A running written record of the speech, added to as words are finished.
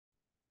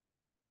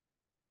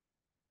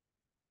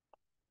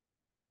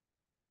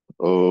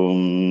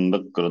ॐ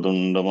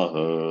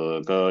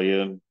वक्रतुण्डमहाकाय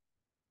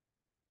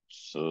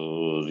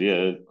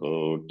सूर्यकोटिसमप्रभ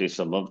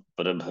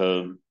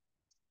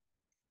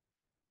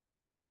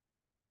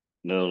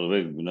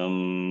निर्विघ्नं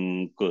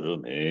कुरु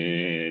मे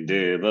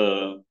देव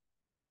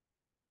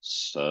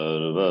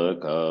सर्वकार्येषु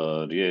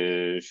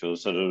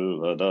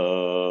सर्वदा।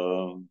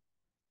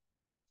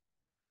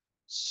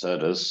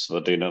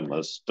 सरस्वती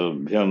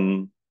नमस्तुभ्यं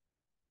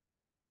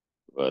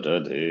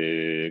वरदे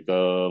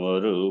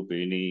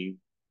कामरूपिणि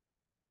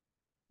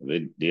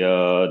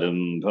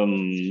विद्यारम्भं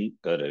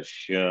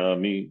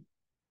करिष्यामि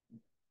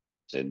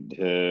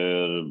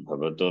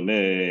सिद्धिर्भवतु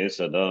मे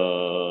सदा।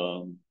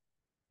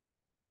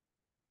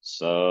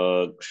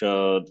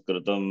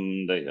 साक्षात्कृतं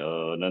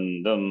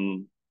दयानन्दं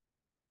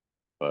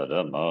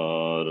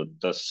परमार्थस्वरूपिणं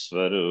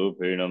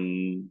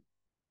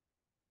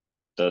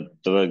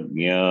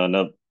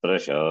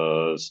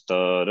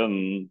तत्त्वज्ञानप्रशास्तारं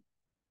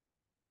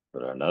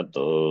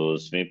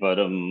प्रणतोऽस्मि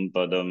परं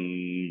पदम्।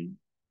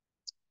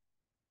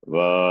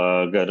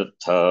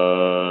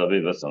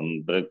 वागर्थाविव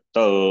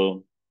सम्पृक्तौ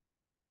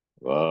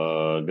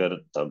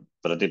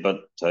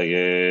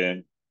वागर्थप्रतिपत्तये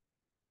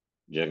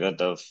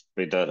जगतः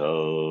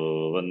पितरौ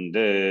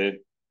वन्दे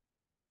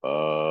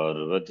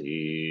पार्वती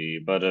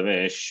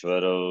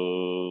परमेश्वरौ।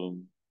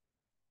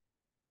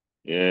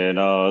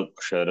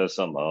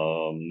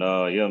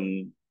 येनाक्षरसमाम्नायम्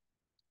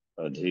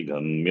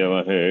अधिगम्य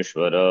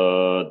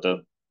महेश्वरात्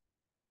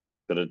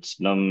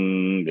कृत्स्नं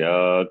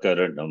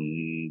व्याकरणं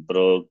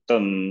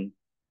प्रोक्तं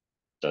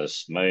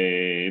तस्मै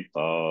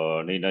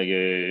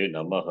पाणिनये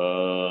नमः।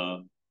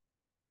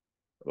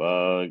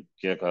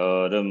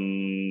 वाक्यकारं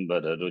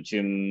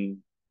वररुचिं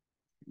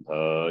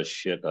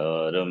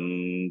भाष्यकारं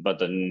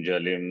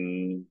पतञ्जलिं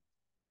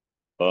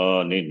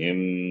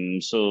पाणिनिं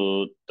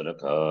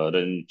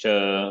सूत्रकारं च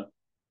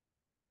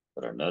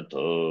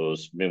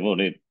प्रणतोऽस्मि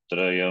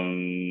मुनित्रयम्।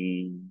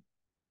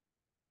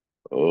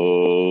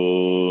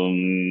 ॐ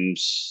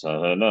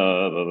सहना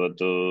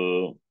भवतु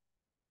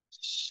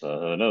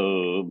सहनौ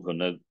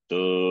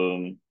भुनक्तु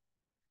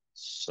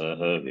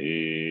सह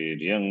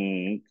वीर्यं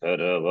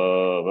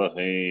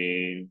करवावहै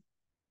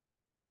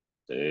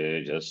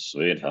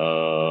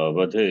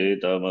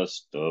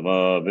तेजस्विनावधीतमस्तु मा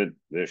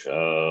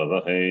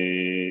विद्विषावहै।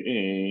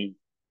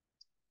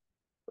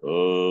 ॐ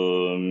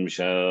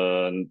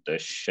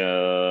शान्तिः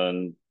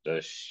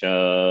शान्तिः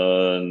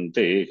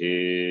शान्तिः।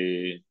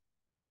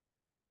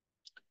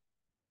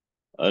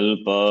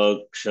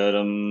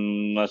 अल्पाक्षरम्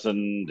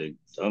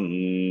असन्दिग्धम्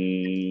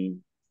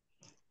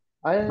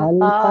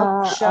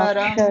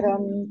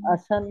अल्पाक्षरम्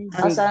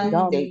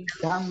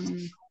असन्दिग्धम्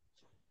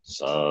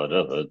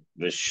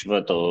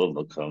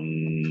सारवद्विश्वतोमुखम्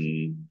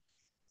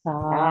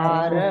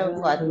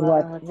सारवत्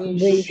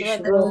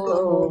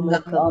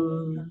विश्वतोमुखम्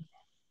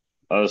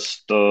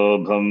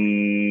अस्तोभम्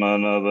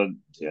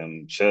अनवद्यं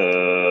च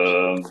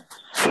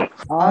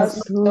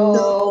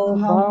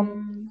अस्तोभम्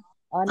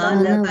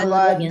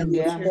अनवद्यं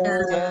च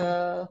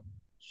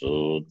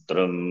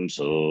सूत्रं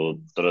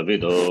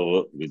सूत्रविदो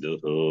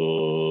विदुः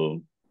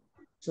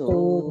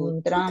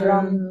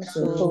सूत्रं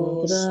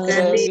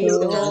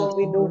सूत्रविदो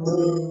विदुः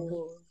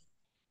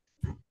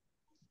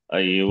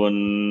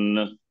ऐवन्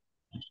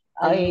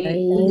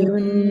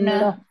ऐन्न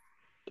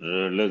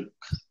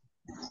ऋलक्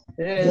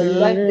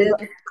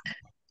ऋलक्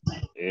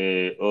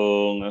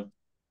एओङ्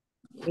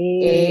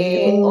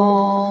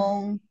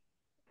एओङ्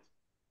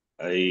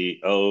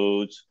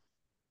ऐऔच्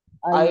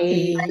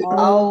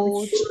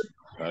ऐऔच्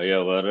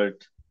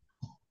हयवरट्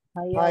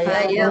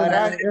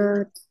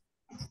हयवरट्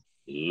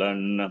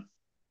लन्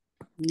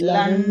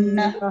लन्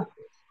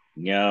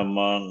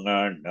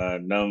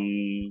ञमङणनम्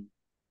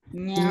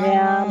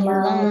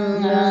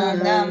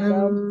ञमङणनम्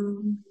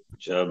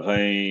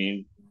झभै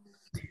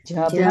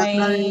झमै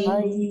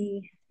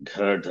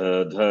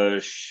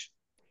घढधश्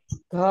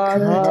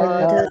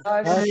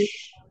घढधश्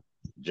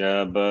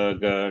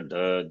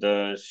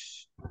जबगढधश्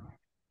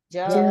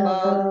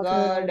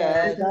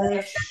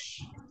जबगडधश्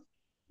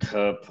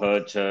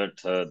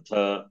खफछठथ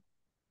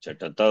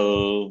चटतौ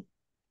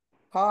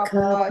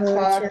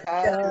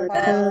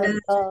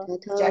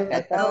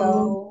चटतौ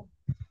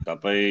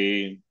कपै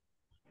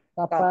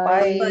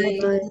कपै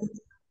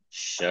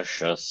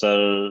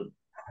शशसर्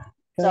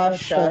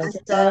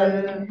सशस्त्र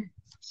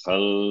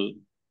हल्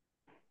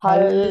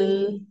हल्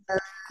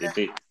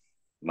इति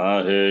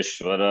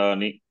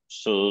माहेश्वराणि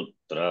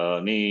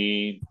सूत्राणि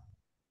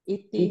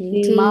इति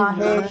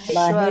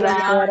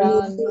माहेश्वराणि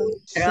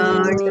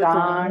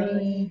सूत्राणि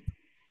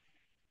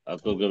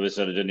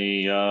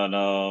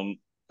अकुगविसर्जनीयानां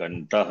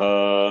कण्ठः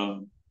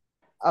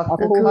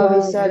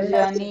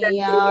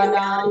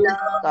अकुहविसर्जनीयानां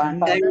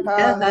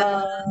कण्ठः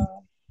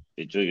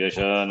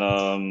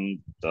इचुयशानां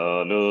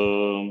तालु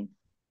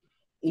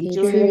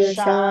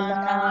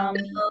इचुयशानां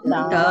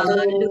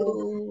तालु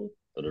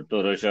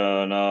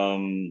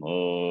ऋटुरशानां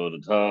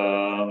मूर्धा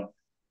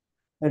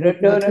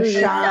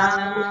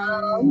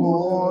ऋटुरशानां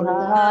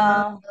मूर्धा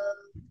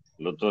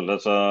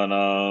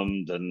लुतुलसानां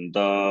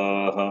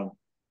दन्ताः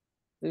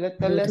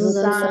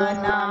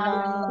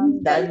लुतुलसानां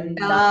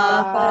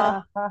दन्ताः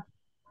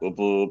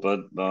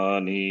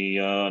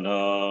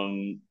उपपद्मानीयानाम्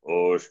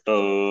ओष्टौ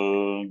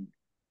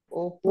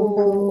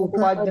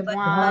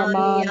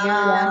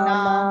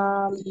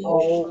उपपद्मानीयानाम्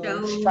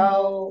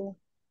औष्ठौ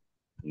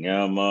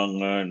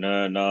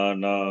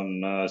न्यमङ्गणनानाम्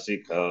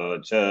नासिका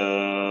च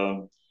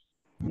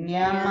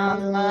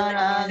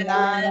न्यमङ्गणानां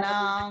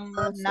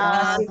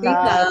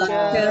नासिका च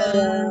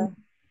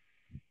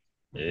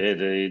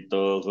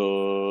एदैतोः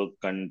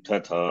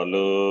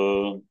कण्ठतालु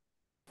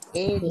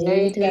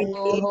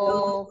एतयोः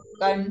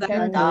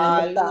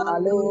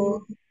कण्ठतालु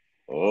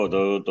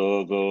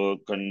ओदौतोः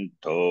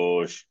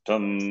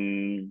कण्ठोष्ठम्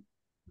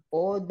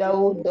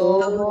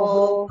ओदौतोः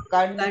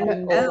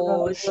कण्ठ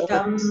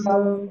ओष्ठम्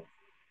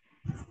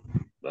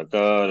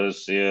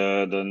बकारस्य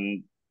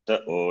दन्त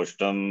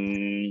ओष्ठम्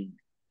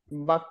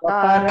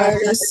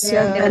बकारस्य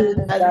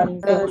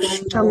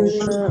दन्तोष्ठम्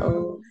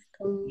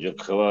दन्तोष्ठम्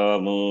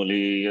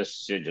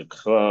जिह्वामूलीयस्य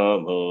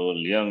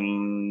जिह्वामूल्यम्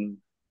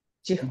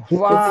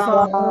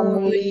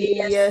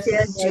जिह्वामूलीयस्य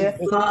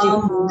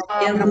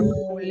जिह्वामूल्यम्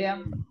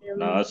जिह्वामूल्यम्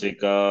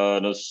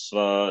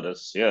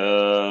नासिकानुस्वारस्य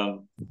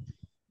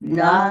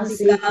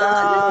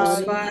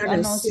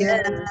नासिकानुस्वारस्य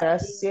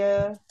नासिकानुस्वारस्य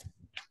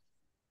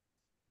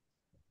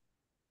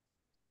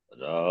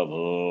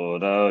रामो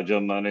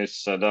राजमनिः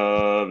सदा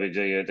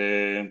विजयते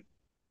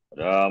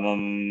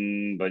रामं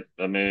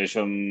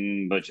रमेशं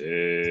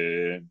भजे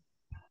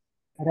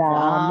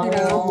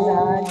रामो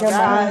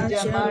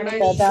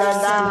राजमणिः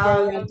सदा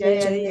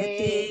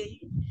विजयते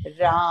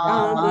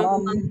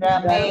रामं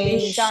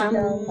रमेशं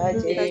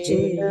भजे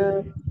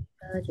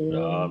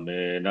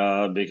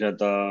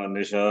रामेणाभिगता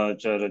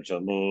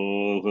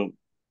निशाचरचमूः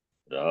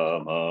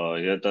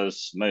रामाय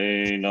तस्मै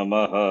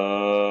नमः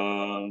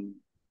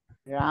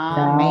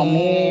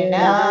रामेण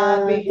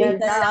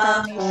विहता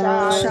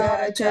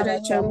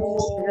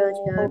निशाचरचमूः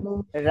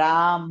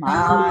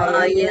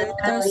रामाय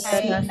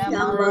तस्मै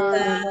नमः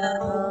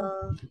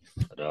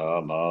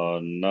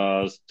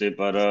रामान्नास्ति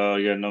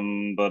परायणं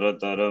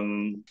परतरं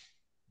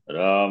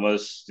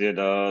रामस्य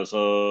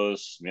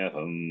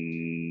दासोऽस्म्यहम्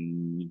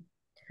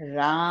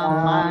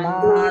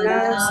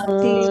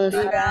रामन्नास्ति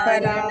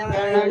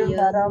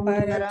परायणं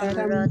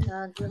परतरं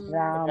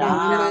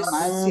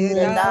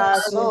रामस्य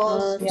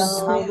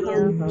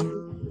दासोऽस्म्यहम्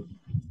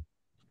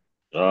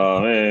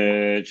रामे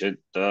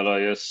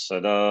चित्तलयः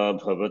सदा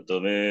भवतु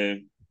मे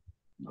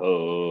भो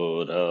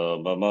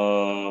राम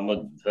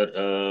मामुद्धर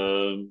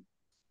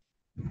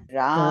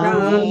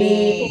रामे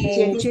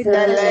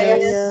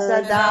चित्तलयः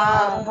सदा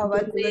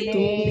भवतु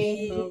मे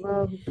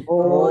भो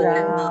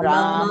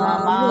राम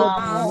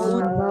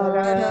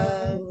मामुद्धर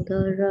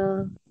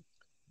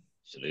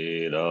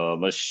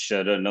श्रीरामः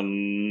शरणं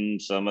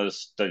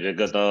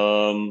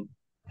समस्तजगतां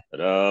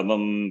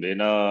रामं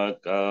विना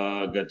का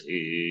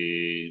गति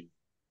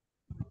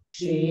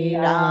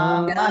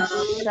श्रीरामः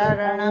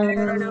शरणं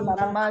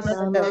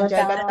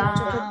समस्तजगतां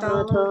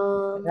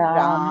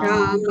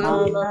रामं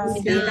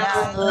विना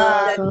का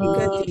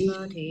गतिः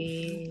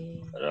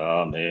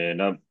रामेण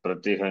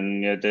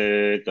प्रतिहन्यते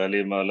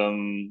कलिमलं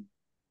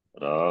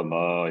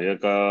रामाय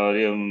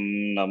कार्यं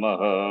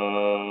नमः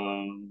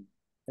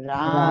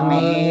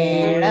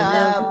रामेण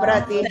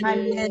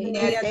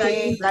प्रतिहन्यते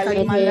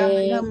कलिमलं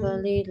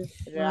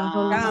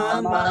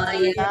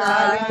रामाय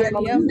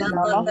कार्यं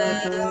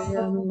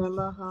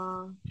नमः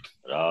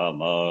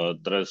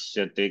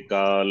रामात्रस्यति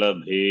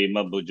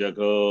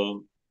कालभीमभुजगो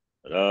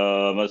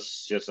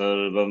रामस्य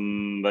सर्वं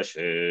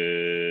वशे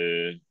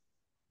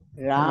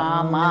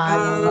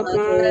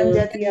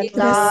रामात्रस्यति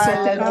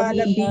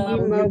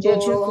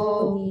कालभीमभुजगो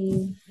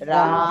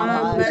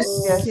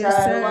रामस्य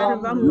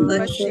सर्वं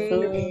वशे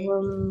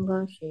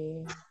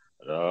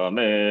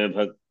रामे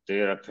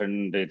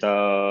भक्तिरखण्डिता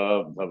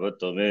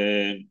भवतु मे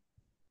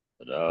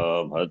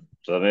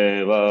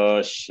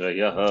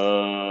रामत्वमेवाश्रयः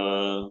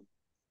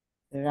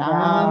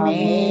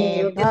रामे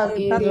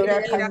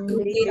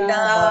भक्तिरखण्डिता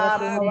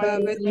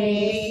भवतु मे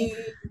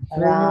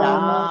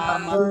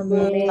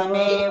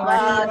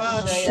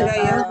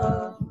रामत्वमेवाश्रयः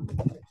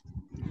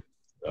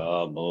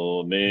रामो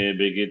मे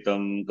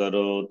विगितं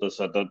करोतु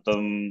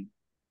सततं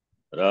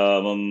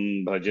रामं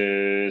भजे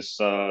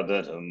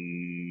सादरम्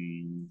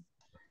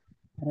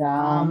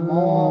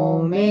रामो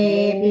मे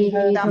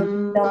विहितं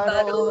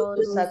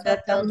करोतु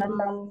सततं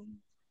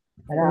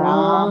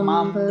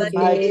रामं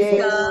भजे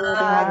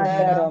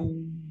सादरम्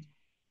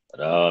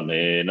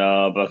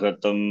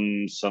रामेणापहतं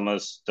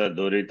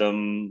समस्तदुरितं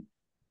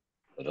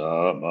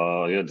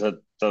रामाय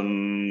दत्तं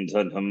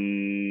धनम्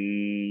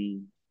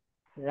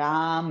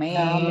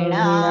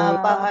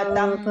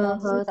रामेणापहतं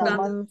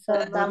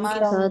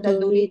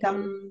समस्तदुरितं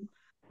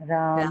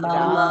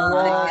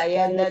रामाय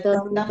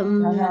दत्तं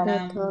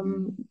धनम्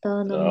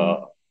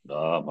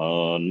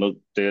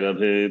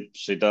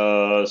रामान्मुक्तिरभीप्सिता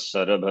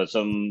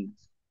सरभसम्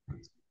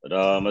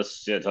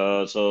रामस्य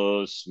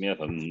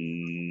दासोऽस्म्यहम्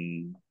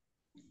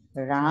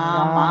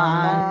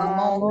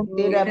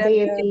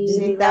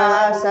रामान्मुक्तिरभीप्सिता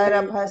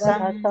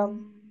सरभसम्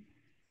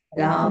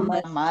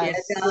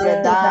रामस्य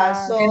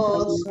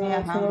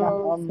दासोऽस्म्यहम्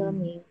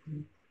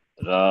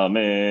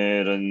रामे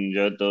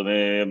रञ्जतु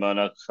मे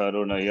मनः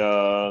करुणया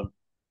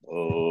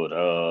भो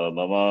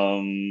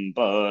mamam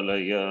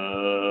palaya.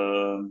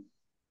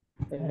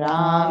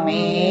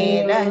 रामे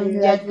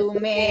रञ्जतु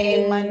मे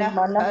मनः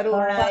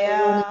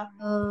करुणया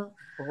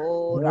भो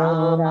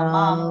राम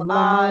मां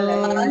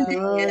पालय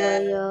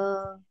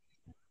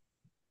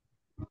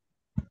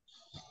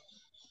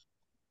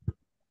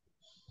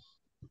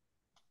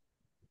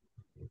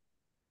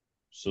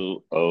Su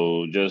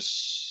aujas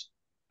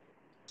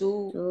tu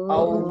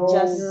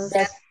औजस्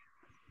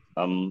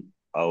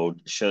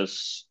outshas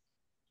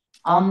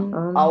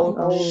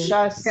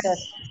औषस्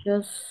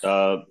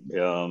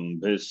tabhyam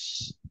bis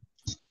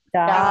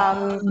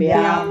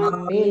ताभ्यां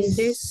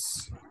भिस्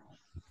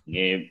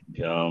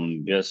nebhyam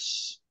byas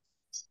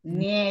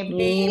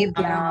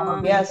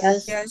नेभ्यां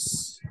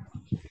व्यस्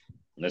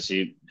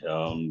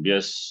nasibhyam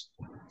byas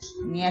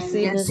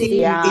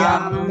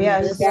न्यसिभ्यां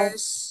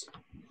व्यस्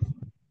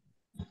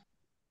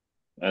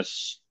as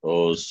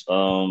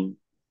osam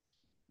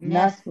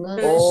नस्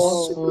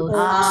ओस्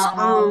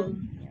आम्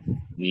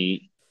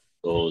ni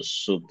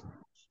osup.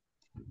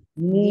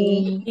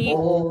 नि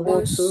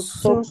ओस्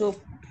सुप्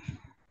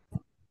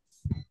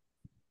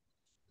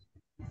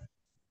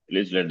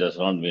Please let us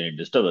not be any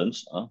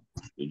disturbance.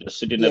 You just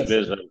sit in a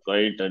place where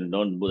quiet and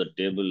don't move the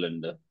table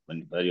and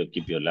where you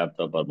keep your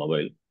laptop or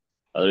mobile.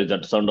 Otherwise,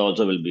 that sound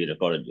also will be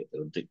recorded.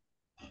 Everything.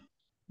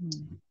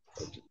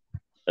 Okay.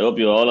 I hope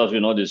all of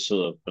you know this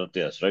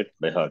pratyas, right?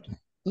 By heart.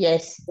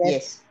 Yes.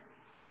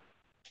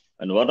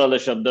 And what are the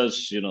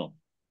shabdas, you know?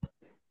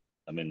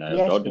 I mean, I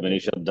have taught you many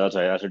shabdas.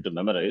 I asked you to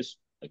memorize.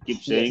 I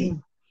keep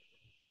saying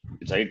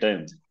it's high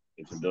time.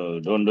 If you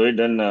don't do it,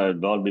 then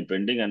it'll all be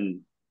pending and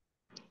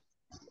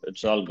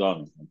it's all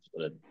gone.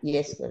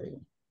 Yes, Guru.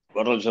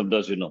 What all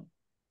shabdas you know?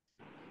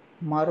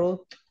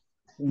 Marut,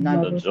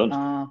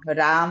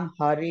 Ram,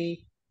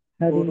 Hari,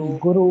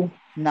 Guru,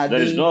 Nadi.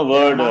 There is no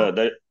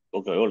word.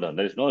 Okay, hold on.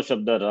 There is no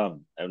shabda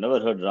Ram. I've never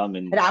heard Ram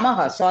in.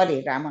 Ramaha,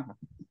 sorry, Ramaha.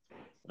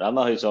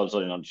 Rama is also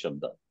not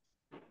shabda.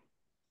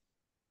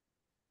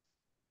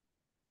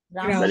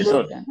 Rama. There is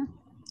no,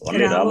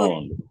 only Rama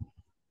only.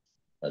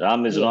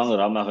 Ram is wrong,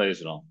 Rama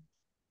is wrong.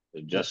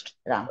 Just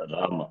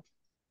Rama.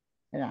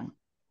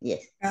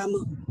 Yes.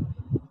 Rama.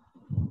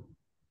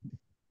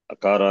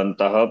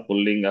 Akarantaha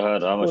pullingaha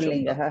Rama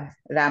Pullingaha,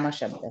 Rama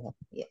Shabdaha.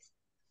 Yes.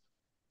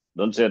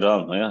 Don't say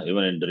Ram, yeah?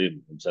 Even in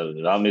dream.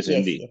 Ram is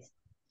Hindi.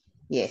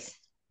 Yes.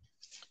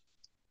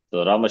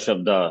 So Rama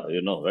Shabda,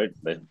 you know, right?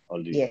 By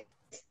all the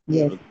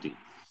Vrutti.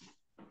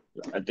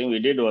 I think we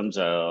did once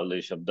all the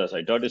Shabdas.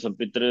 I taught you some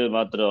Pitra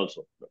Matra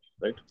also,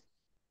 right?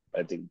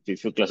 I think a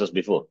few classes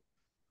before.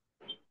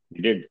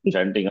 We did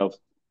chanting of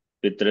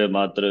Pitra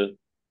Matra.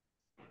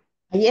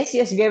 Yes, we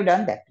have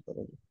done that.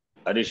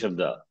 Hari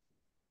Shabda.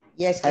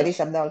 Yes, Hari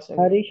Shabda also.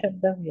 Hari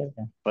Shabda we have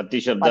done. Pati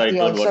Shabda, Pati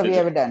also we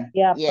have done.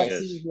 Yeah, yes.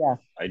 Pati, yeah.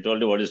 I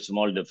told you what is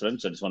small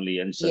difference. It's only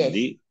N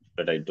Sandhi.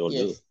 But I told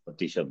you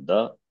Pati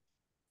Shabda.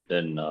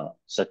 Then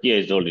Sakya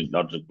is told it's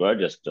not required.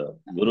 Just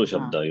Guru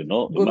Shabda, you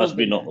know. You must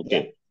be know.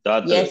 Okay.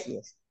 Yeah.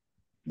 Yes.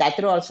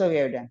 Datra also we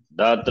have done.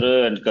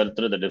 Datra and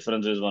Kartra, the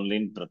difference is only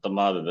in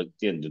Pratama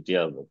Vibhakti and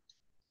Dvitiya Vibhakti.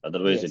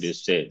 Otherwise, it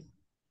is same.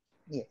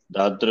 Yes.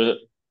 Datra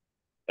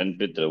and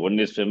Pitra. One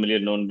is familiar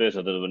known base,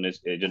 other one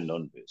is agent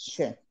known base.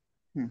 Sure.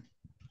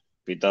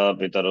 Pita,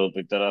 Pitaro,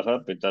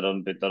 Pitaraha,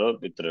 Pitaram, Pitaro,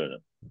 Pitrana.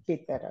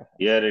 Pitaraha.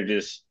 Here it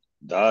is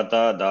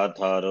Data,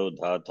 Datharo,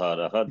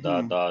 Datharaha,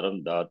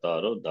 Dataram,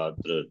 Dataro,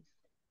 Datra.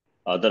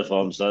 Other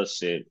forms are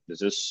same.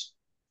 This is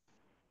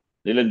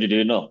Neelamji, do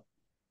you know?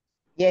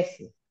 Yes.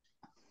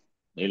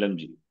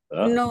 Neelamji.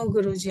 No,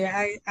 Guruji,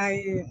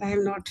 I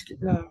have not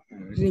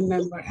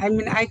remember. I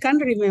mean, I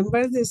can't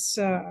remember this.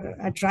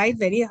 I tried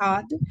very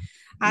hard.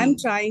 I'm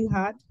trying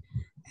hard.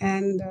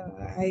 And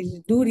I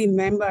do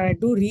remember, I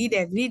do read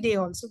every day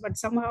also, but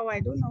somehow I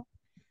don't know.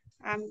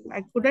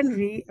 I couldn't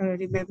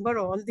remember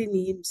all the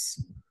names.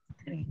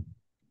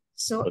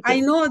 So I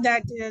know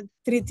that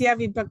Tritiya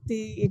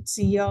Vibhakti, it's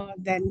here,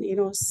 then,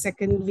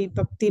 second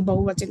Vibhakti,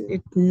 Bahuvachan,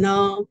 it's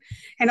na,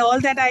 and all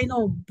that I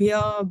know,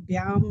 bya,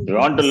 byam. You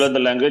want to learn the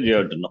language, you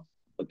have to know.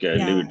 Okay,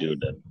 I'll leave it to you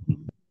then.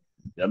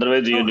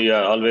 Otherwise, you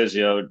always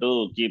have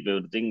to keep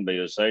everything by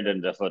your side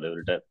and refer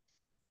every time.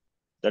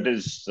 That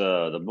is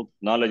the book.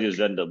 Knowledge is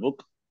in the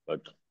book,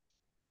 but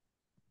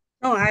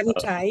no, I'm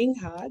trying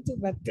hard,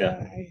 but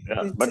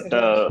but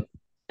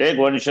take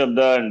one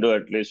shabda and do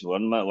at least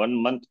 1 month. 1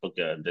 month,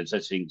 okay. That's a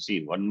thing.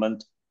 See, 1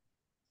 month,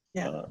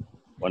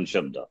 one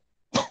shabda,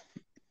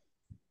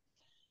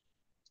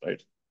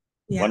 right?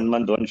 Yeah. 1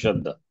 month, one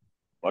shabda.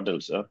 What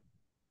else?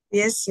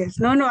 Yes.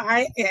 No.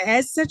 I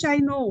as such I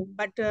know,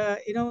 but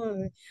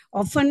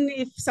often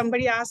if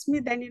somebody asks me,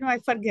 then I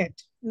forget.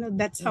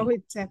 That's how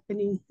it's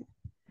happening.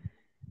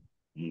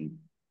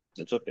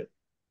 That's okay.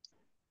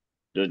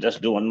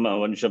 Just do one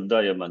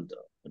shabda a month.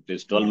 At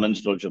least 12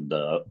 months, 12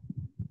 shabda.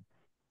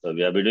 So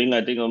we have been doing,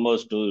 I think,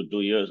 almost two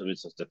years.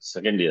 It's the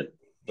second year.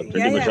 So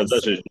 20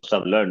 shabdas you must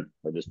have learned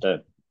by this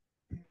time.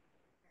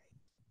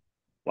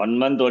 1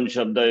 month, one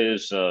shabda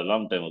is a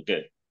long time.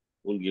 Okay,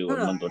 we'll give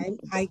 1 month.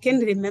 I can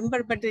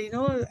remember, but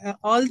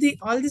all the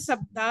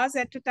shabdas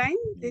at a time.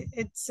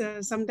 It's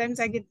sometimes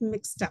I get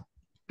mixed up.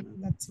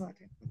 That's what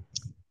happens.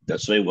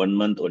 That's why 1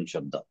 month, 1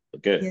 Shabda.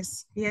 Okay.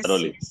 Yes. Yes.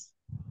 Thoroughly.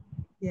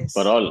 Yes.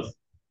 For all,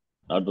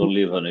 not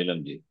only for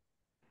Neelamji.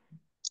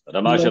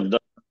 Rama Yes. Shabda.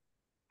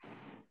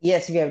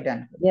 Yes, we have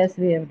done. Yes,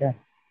 we have done.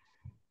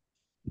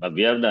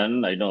 We have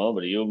done, I know,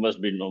 but you must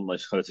be know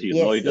much whether you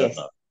know Yes, it or yes.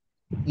 not.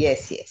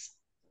 Yes, yes.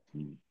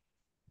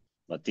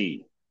 Mati.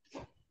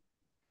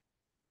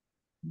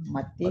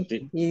 Mati.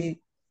 Mati. He,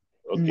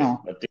 Okay. no.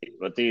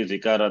 Mati is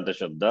Ikaranta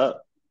Shabda.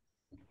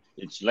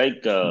 It's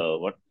like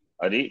what?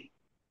 Ari.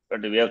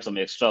 But we have some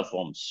extra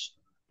forms.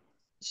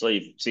 So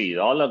if see,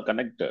 all are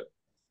connected.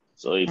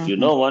 So if you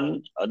know one,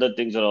 other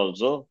things are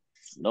also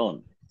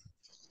known.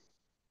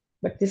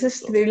 But this is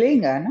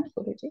Strilinga, no,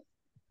 Guruji?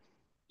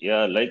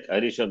 Yeah, like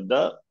Hari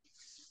Shabda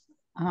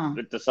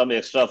with some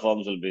extra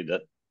forms will be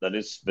there. That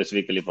is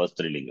specifically for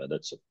Strilinga.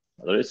 That's it.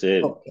 Otherwise,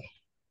 same. Okay.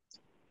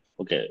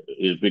 Okay,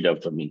 you repeat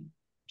after me.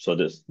 So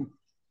this.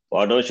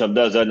 Whatever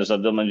Shabdas are in the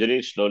Sabda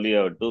Manjari, slowly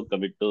I have to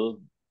commit to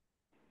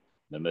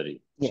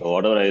memory. Yes. So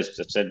whatever I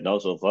said now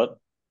so far,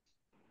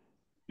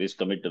 please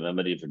commit to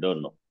memory if you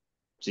don't know.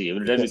 See,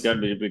 every time it can't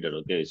be repeated.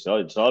 Okay, so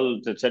it's all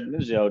said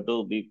means you have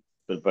to be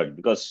prepared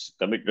because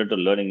committed to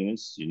learning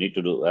means you need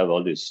to have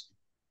all this.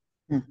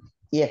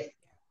 Yes.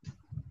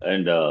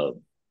 And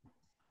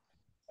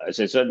as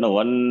I said, no,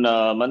 1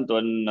 month,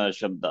 1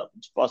 Shabda.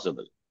 It's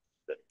possible.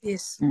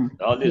 Yes.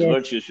 All these Yes.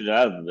 words you should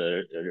have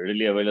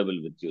readily available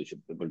with you. You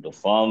should be able to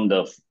form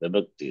the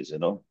vibhaktis,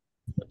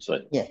 That's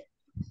why. Yeah.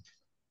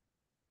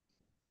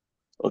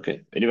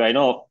 Okay. Anyway, I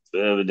know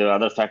there are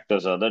other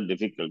factors, other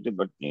difficulty,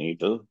 but you need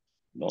to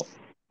know.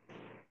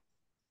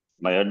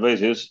 My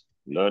advice is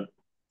learn,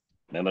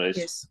 memorize.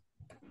 Yes.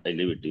 I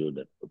leave it to you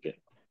then. Okay.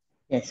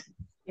 Yes.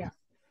 Yeah.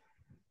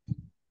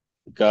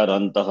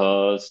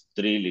 Ikarantaha,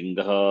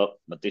 Strilingaha,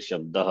 Mati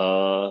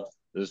Shabdaha.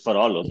 This is for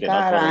all, okay,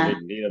 not for only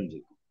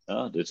Neelamji.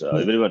 This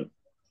everyone.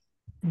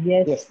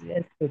 Yes. Yes.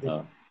 Yes,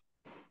 Guruji.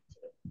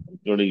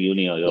 Including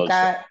Uni also.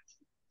 Ika,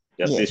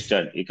 Yeah, please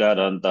stand.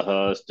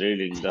 Ikarantaha,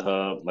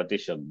 Strilingaha, Mati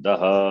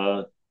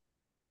Shabdaha.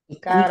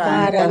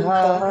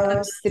 Ikarantaha,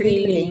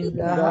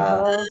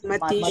 Strilingaha,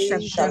 Mati Mati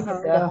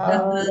Shabdaha.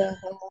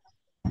 Shabdaha,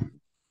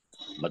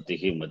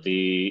 Matihi,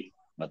 Mati,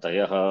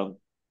 Matayaha.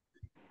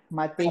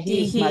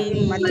 Matihi,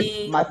 Matihi,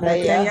 Mati, Mati,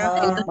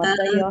 Matayaha.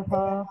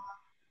 Matayaha.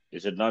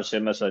 Is it not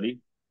same as Hari?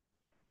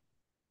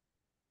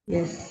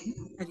 Yes.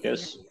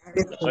 Yes.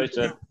 That's why I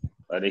said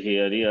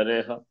Harihi, Hari,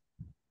 Areha.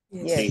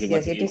 Yes, Matihi, yes, it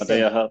Mati, is same.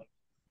 Matayaha.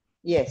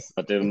 Yes,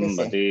 it Matim, is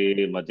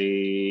same. Mati,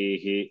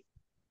 Matihi.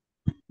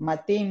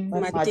 Matim,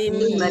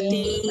 Matim,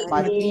 Mati,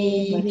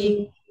 Mati,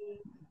 Matihi.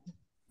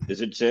 Is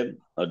it same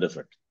or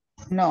different?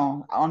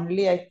 No,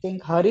 only I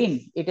think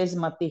Harin, it is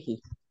Matihi.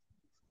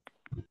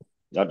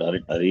 Not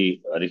Hari,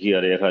 Harihi,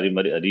 Areha, Hari,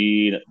 Mari,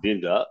 Hari,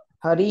 Dirga.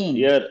 Harin,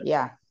 Here,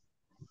 yeah.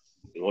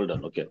 hold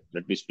on, okay.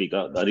 Let me speak.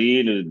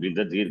 Hari will be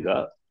the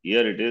Dirga.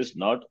 Here it is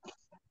not,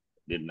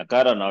 the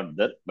Nakara not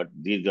there, but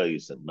Dirga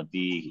is there.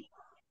 Matihi.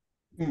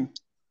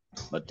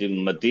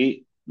 Matim,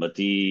 Mati,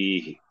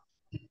 Matihi.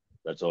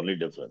 That's only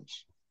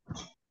difference.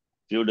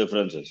 Few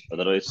differences.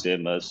 Otherwise,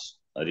 same as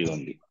Hari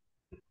only.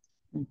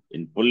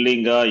 In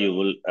Pullinga, you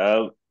will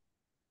have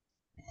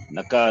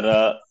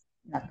Nakara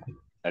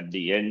at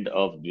the end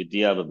of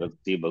Dvitiya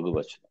Vibhakti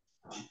Bhagavachana.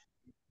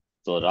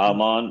 So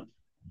Raman,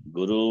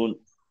 Gurun,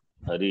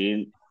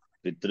 Harin,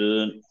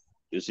 Pitrun,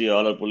 you see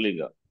all are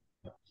Pullinga.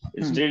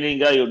 In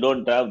Strilinga, you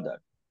don't have that.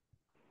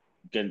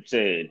 You can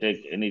say,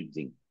 take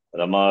anything.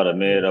 Rama,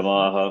 Rame,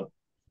 Ramaha,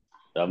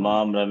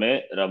 Ramam,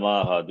 Rame,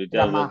 Ramaha.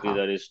 Dvitiya Vibhakti,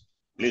 that is,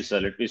 please sir,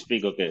 let me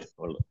speak, okay.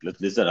 Hold on. Let's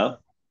listen,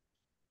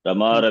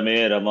 Rama,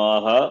 Rame,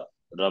 Ramaha,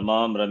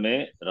 Ramam,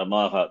 Rame,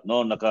 Ramaha.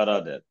 No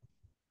Nakara there.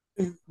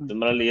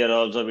 Similarly, here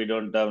also we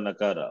don't have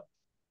Nakara.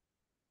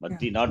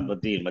 Mati, not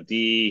Mati,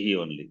 Matihi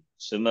only.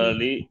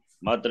 Similarly,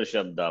 Matra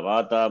Shabda,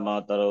 Mata,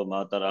 Mataro,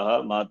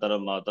 Mataraha,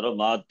 Mataram, Mataro,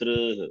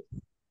 Matru.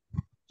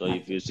 So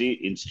if you see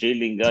in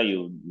Strilinga,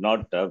 you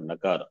not have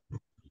Nakara.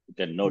 You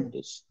can note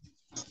this.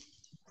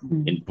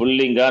 In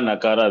Pullinga,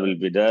 Nakara will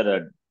be there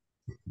at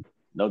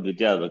now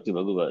Dvitiya Bhakti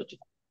Bhagavachana.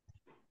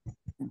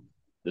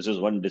 This is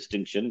one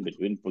distinction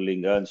between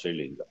Pullinga and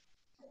Strilinga.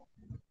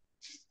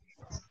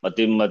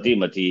 Matim, Mati,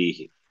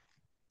 Matihi.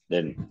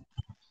 Then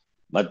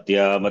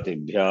Matya,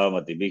 Matibhya,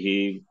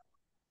 Matibihi.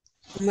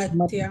 Matya,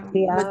 Matya,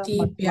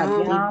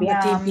 Matibhyam, Matibhyam,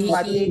 Matibihi.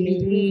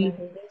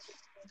 Matibihi.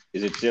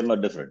 Is it same or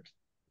different?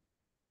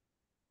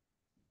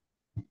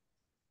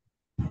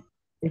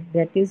 If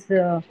that is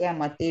Yeah,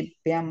 Mati,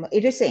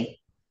 it is same.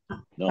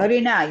 No.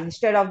 Harina,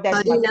 instead of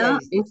that, Matya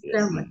is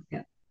instead of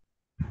Matya.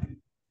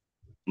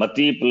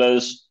 Mati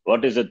plus,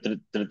 what is the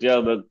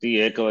Tritiya Bhakti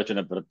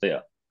Ekavachana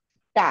Pratyaya?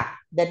 Ta,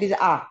 that is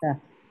A,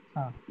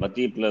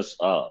 Mati plus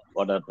A,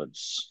 what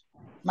happens?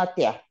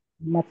 Matya.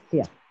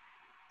 Matya.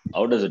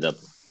 How does it happen?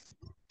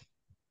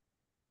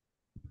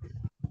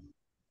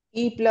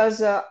 E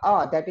plus A,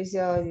 that is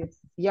Yana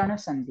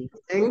Sandhi.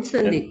 And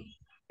Sandhi.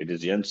 It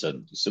is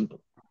Yansan, simple.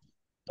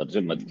 That's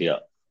a Matya.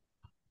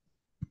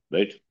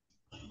 Right?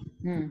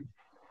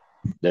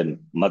 Then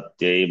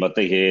Matye,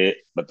 Mataye,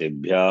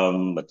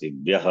 Matibhyam,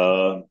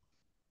 Matibhyaha.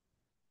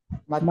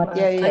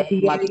 Matyaye,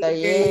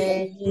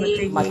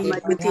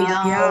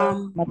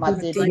 matibhyam,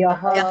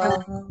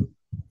 matibhyah.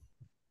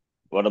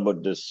 What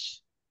about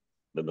this?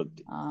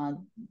 Vibhakti.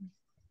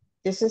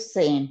 This is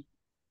same.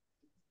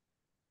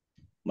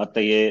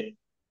 Mataye,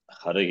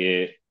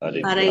 haraye,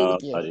 haribhyah,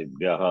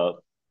 haribhyah.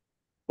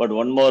 But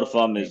one more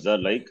form is there,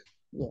 like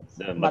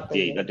the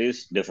matye. That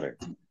is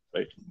different,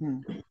 right?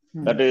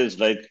 That is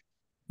like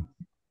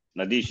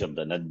Nadi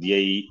Shabda,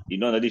 Nadyai. You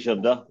know Nadi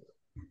Shabda?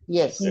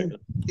 Yes. Right?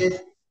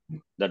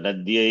 The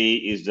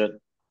Nadyai is there.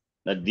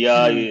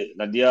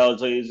 Nadya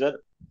also is there.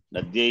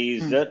 Nadyai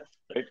is there,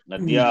 right?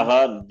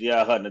 Nadyaha,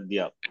 Nadyaha,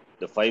 Nadya.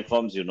 The 5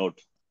 forms you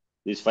note.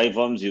 These 5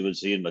 forms you will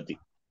see in Mati.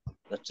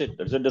 That's it.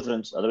 That's the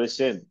difference. Otherwise,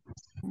 same.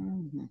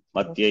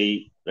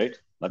 Matyai, right?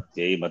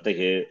 Matyai,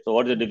 Matahe. So,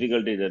 what is the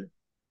difficulty then?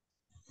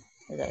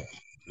 Right.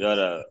 You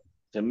are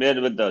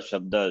familiar with the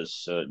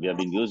Shabdas we have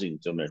been using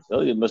so many.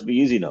 So, it must be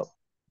easy now.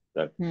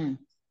 Right?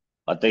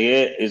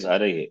 Matahe is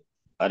Arahe.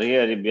 Arahe,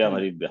 Haribhyam,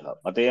 Haribhyaha.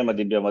 Matahe,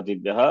 Madibhyam,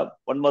 Madibhyaha.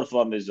 One more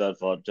form is there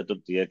for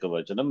Chaturthi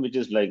Ekavachanam, which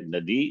is like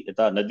Nadi.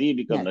 Yatha Nadi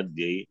become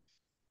Nadyai.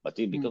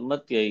 Mati become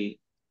Matyai.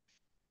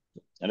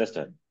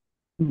 Understand?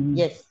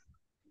 Yes.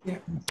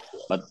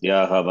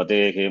 Matyaha,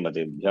 Matehe,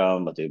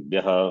 Matibhyam,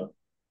 Matibhyaha.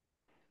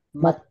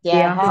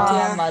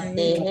 Matyaha,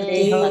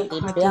 matehe,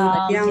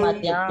 matibhyam,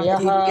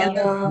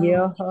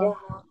 matibhyah.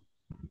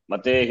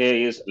 Matehe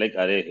is like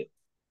Arehe.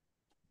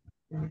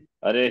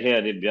 Arehe,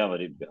 Aribhyam,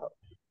 Aribhyaha.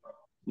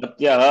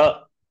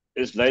 Matyaha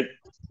is like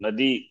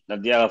Nadi.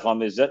 Nadyaha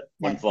form is that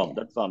one form.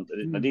 That form.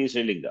 Nadi is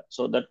Srilinga.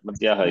 So that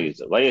Matyaha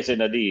is. Why I say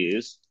Nadi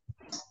is,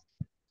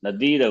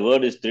 Nadi, the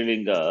word is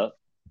Strilinga,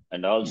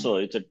 and also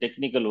it's a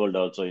technical word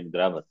also in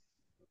grammar.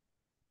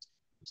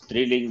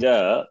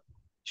 Strilinga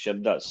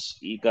Shabdas,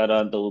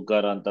 Ikaranta,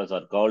 Ukarantas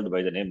are called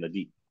by the name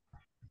Nadi.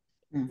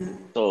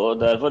 So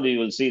therefore you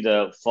will see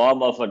the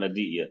form of a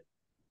Nadi here.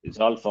 It's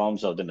all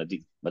forms of the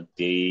Nadi.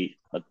 Matyai,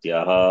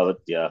 Matyaha,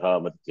 Matyaha,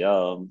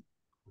 Matyam.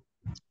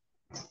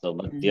 So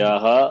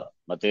Matyaha,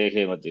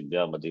 Matehe,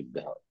 Matibhya,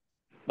 Matibhyaha.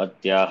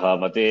 Matyaha,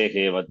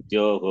 Matehe,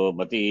 Matyoho,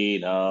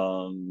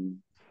 Matinam.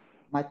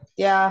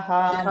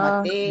 Matyaha,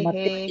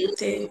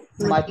 matehe,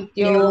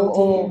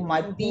 matyoho,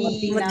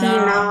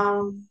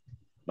 matinam.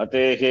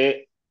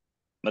 Matehe,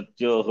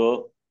 Matyoho,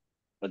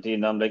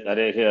 Matinam, like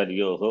Arehe,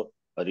 Aryoho,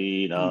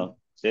 Arina.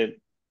 Same.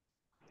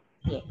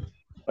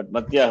 But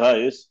Matyaha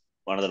is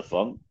another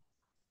form.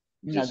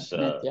 This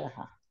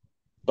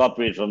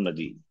copied from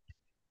Nadi.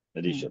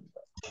 Nadi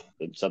Shabda.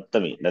 It's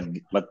Saptami.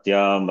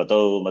 Matyam,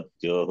 Matau,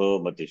 Matyoho,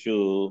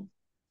 Matishu.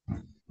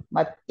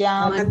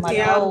 Matyam,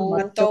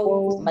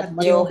 matau,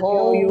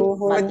 matyoho,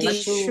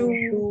 matishu.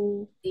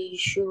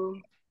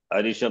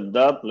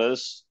 Arishabda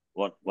plus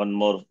one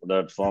more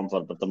that form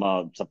for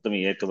Pratama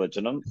Saptami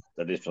Ekavachanam,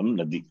 that is from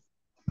Nadi.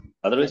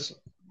 Otherwise,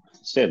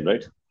 same,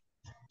 right?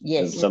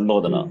 Yes.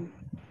 Sambodhana.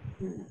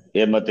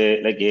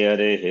 Hemate, like He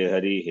Hare, He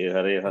Hari, He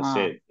Hare,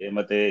 same.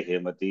 Hemate,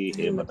 Hemati,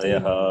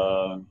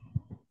 Hematayaha.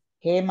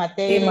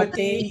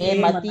 Hemate,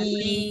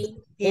 hemati,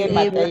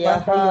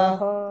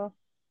 hematayaha.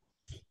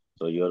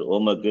 So your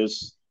homework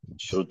is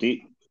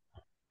Shruti,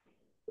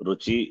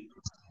 Ruchi,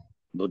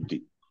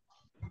 Buddhi.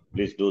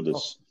 Please do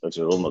this. That's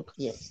your homework.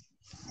 Yes.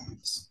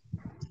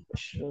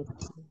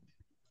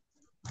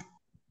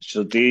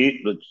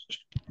 Shruti,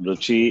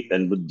 Ruchi,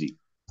 and Buddhi.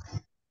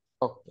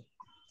 Okay.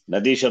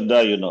 Nadi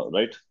Shabda, you know,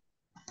 right?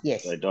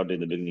 Yes. I taught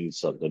in the beginning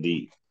itself,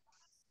 Nadi.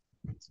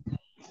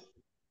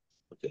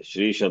 Okay,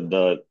 Shri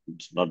Shabda,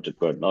 it's not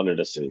required. Now let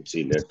us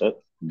see later.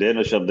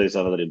 Denu Shabda is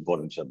another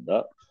important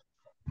Shabda.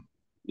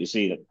 You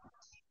see,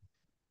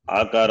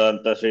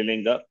 Akaranta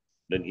Srilinga,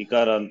 then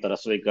Ikaranta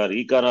Rasvaikar.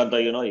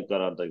 Ikaranta, you know,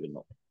 Ikaranta, you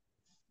know.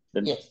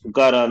 Then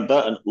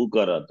Ukaranta and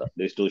Ukaranta.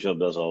 These 2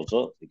 Shabdas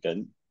also you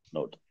can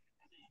note.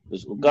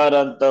 This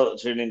Ukaranta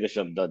Srilinga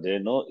Shabda, they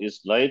know,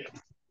 is like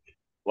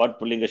what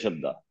Pulinga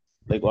Shabda?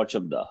 Like what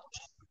Shabda?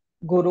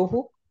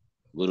 Guru.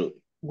 Guru.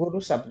 Guru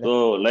Shabda.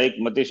 So, like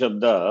Mati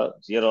Shabda,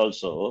 here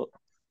also,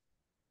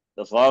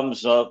 the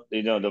forms of,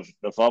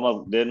 the form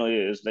of Deno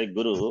is like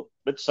Guru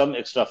with some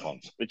extra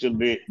forms, which will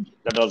be,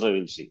 that also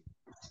we'll see,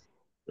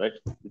 right?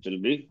 Which will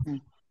be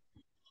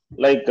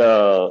like,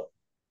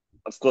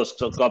 of course,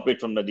 so copied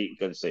from Nadi, you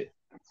can say.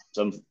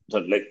 So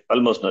like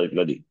almost like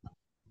Nadi.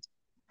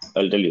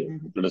 I'll tell you,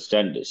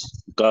 understand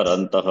this.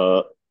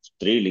 Karantaha,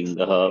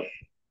 Strilingaha,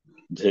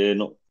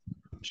 Dhenu,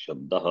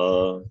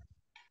 Shabdaha.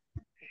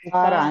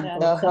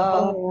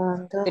 Karantaha,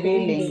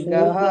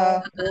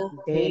 Trilingaha,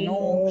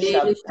 Dhenu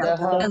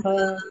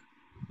Shabdaha.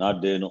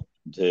 Not Dhenu,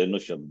 Dhenu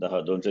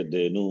Shabdaha. Don't say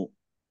Dhenu,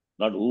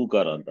 not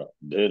Ukaranta.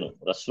 Dhenu,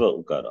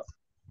 Rasva Ukara.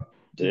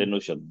 Dhenu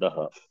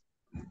Shabdaha.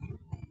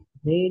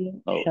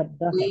 Dhenu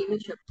Shabdaha.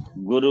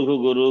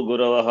 Guruhu, Guru,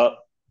 Guravaha.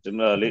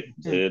 Similarly,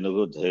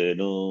 Dhenuhu,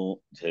 Dhenu,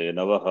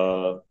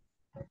 Dhenavaha.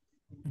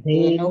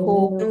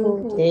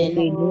 Dhenuhu,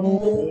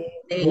 Dhenu,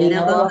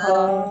 Dhenavaha.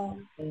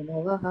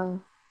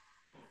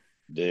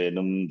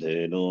 Dhenum,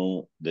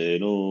 Dhenu,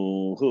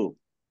 Dhenuhu.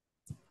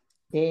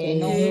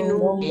 Dhenu,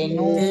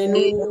 Dhenu,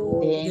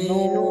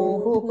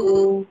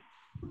 Dhenuhu.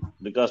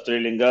 because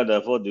Strilinga,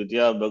 therefore,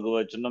 Dvitiya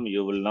Bhagavachanam,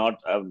 you will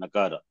not have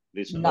Nakara.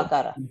 Please note.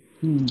 Nakara.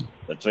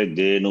 That's why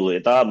Denu,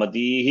 Yata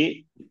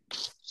Matihi.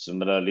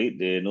 Similarly,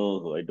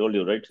 Denu, I told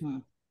you, right?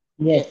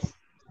 Yes.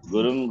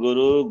 Gurum,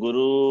 Guru,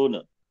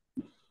 Gurun.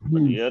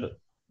 But here,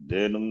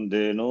 Denum,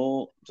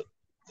 Denu,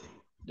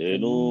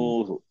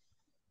 Denu.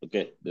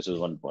 Okay, this is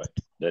one point.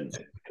 Then,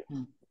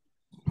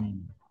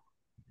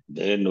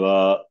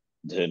 Dhenva,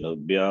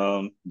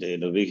 Dhenubhyam,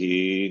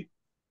 Dhenuvihi.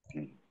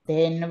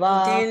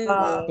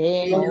 Dhenva,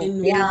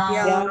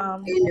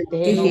 Dhenubhyam,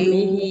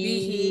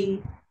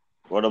 Dhenubihi.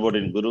 What about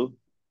in Guru?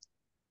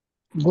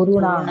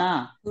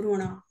 Guruna.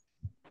 Guruna.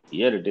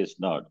 Here it is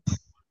not.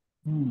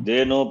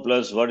 Dhenu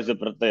plus what is the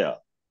pratyaya?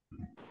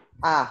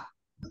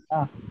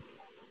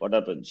 What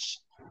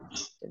happens?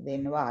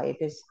 Dhenva,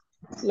 it is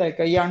like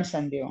a yan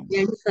sandhi only.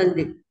 Yan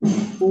sandhi.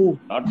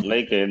 Not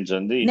like a yan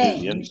sandhi, it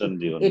is yan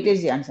sandhi only. It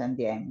is yan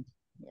sandhi, I mean.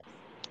 Yes.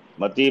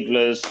 Mati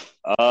plus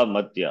a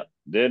matya.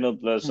 Dhenu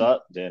plus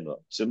a dhenva.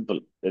 Simple,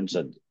 yan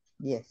sandhi.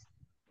 Yes.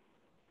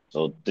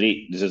 So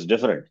 3, this is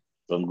different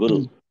from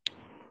Guru.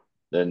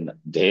 Then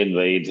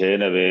dhenvai,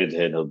 dhenave,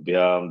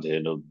 dhenubhyam,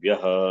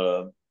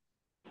 dhenubhyaha.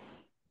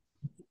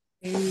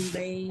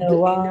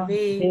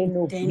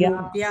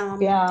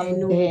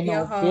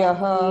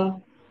 Dhenubhyaha.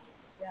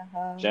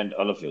 Chant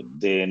all of you.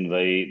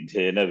 Dhenvai,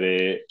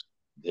 dhenave,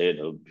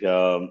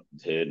 dhenubhyam,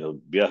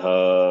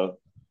 dhenubhyaha.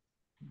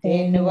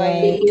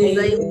 Dhenvai,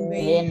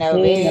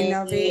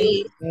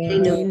 Dhenave,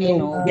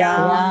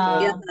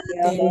 Dhenubhyam,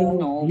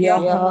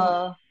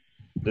 Dhenubhyaha.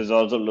 This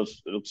also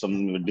looks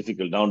some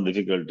difficult, down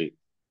difficulty.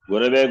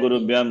 Gurave,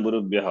 Gurubhyam,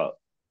 Gurubhyaha.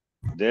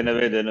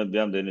 Dhenave,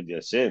 Dhenubhyam,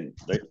 Dhenubhyaha. Same,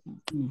 right?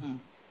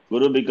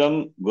 Guru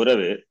become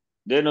Gurave,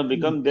 Dhenu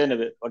become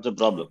Dhenave. What's the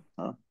problem?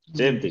 Huh?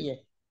 Same thing. Yes.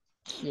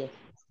 Yes.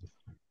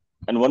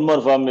 And one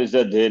more form is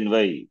the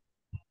Dhenvai.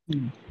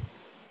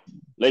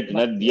 Like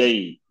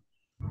Nadyai.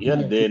 Here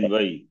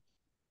Dhenvai.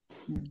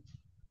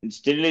 In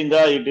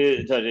Strilinga, it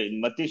is, sorry, in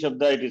Mati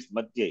Shabda, it is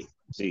Matyai.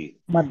 See,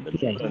 the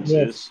difference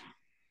is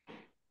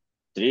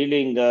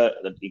Strilinga,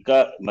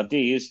 that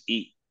Mati is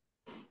E.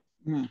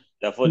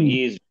 Therefore,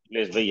 E is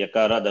replaced by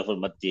Yakara, therefore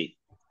Matyai.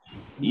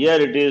 Here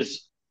it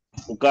is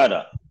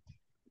Ukara.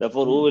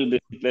 Therefore, who will be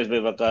replaced by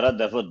Vakara?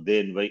 Therefore,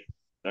 Dhenvai.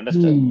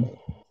 Understand?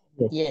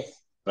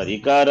 Yes. For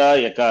Ikara,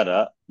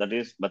 Yakara, that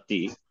is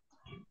Mati.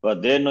 For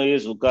Dhenu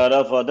is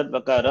Ukara, for that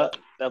Vakara,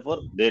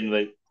 therefore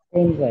Dhenvai.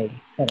 Dhenvai,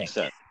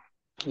 correct.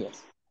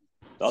 Yes.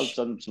 All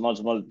some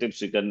small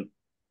tips you can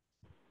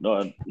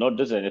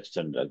notice and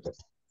extend like that.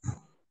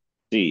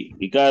 See,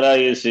 Ikara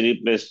is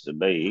replaced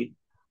by,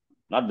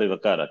 not by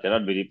Vakara,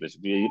 cannot be replaced.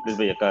 Be replaced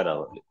by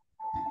Yakara only.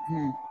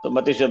 So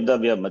Mati Shabda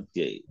we have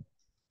Matyai.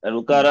 And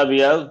Ukara we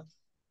have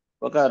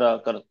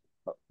Vakara,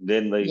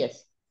 Dhenvai.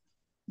 Yes.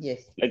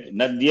 Yes. Like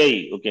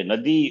Nadyai. Okay,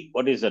 Nadi,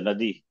 what is a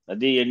Nadi?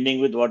 Nadi ending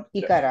with what?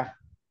 Ikara.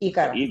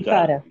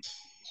 Ikara.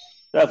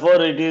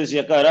 Therefore, it is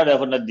Yakara,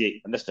 therefore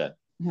Nadyai. Understand?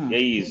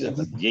 Yai is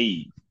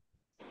Nadyai.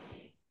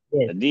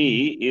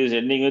 Nadi is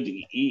ending with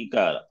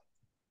Ikara.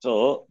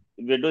 So,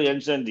 if we do N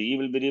Sandhi, E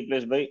will be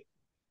replaced by,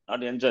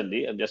 not N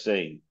Sandhi, I'm just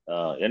saying,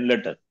 N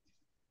letter.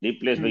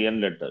 Replaced by N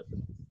letter.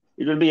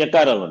 It will be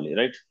Yakara only,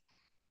 right?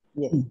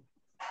 Yes.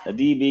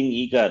 Nadi being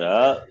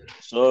Ikara,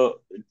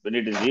 so when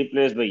it is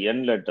replaced by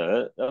N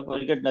letter, therefore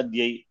you get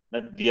Nadyai,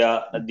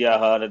 Nadya,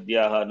 Nadyaha,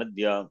 Nadyaha,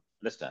 Nadya.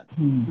 Understand?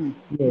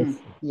 Yes.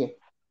 Yes.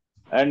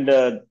 And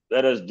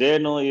whereas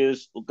Dhenu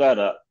is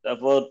Ukara,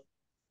 therefore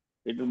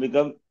it will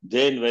become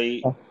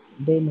Dhenvai.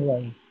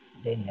 Dhenvai.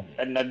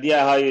 And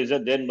Nadyaha is a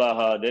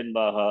Dhenvaha,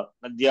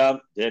 Nadyam,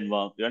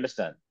 Dhenva. You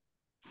understand?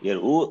 Here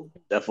U,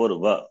 therefore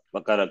Va,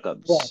 Vakara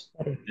comes.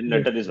 N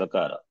letter is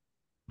Vakara.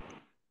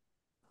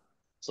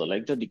 So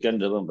like that you can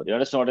remember. You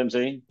understand what I'm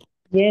saying?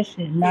 Yes.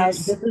 Now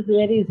this is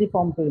very easy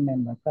form to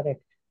remember.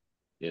 Correct.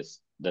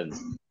 Yes. Then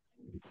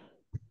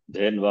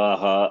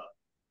Dhenvaha,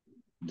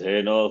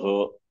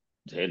 Dhenoho,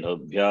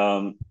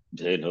 Dhenubhyam,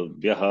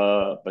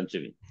 Dhenubhyaha,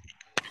 Panchami.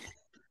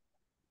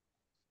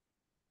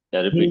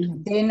 Yeah, repeat.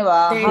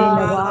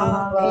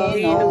 Dhenvaha,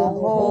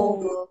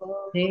 Dhenoho,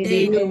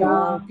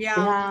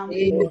 Dhenubhyam,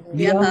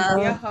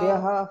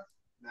 Dhenubhyaha.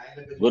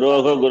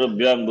 Guroho,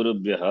 Gurubhyam,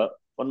 Gurubhyaha.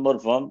 One more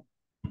form.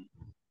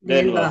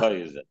 Dhenvaha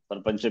is there.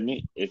 For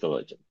Panchami,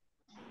 Ekavacham.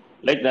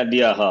 Like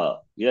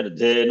Nadyaha. Here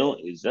Dhenu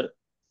is there.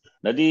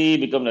 Nadi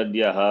become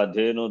Nadyaha.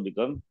 Dhenu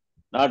become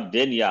not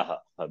Dhenyaha.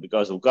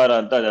 Because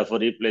Ukara Anta, therefore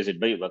replace it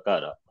by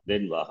Vakara.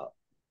 Dhenvaha.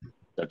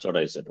 That's what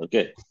I said.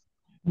 Okay.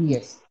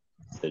 Yes.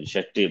 Then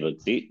Shakti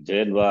Bhakti.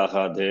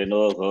 Dhenvaha,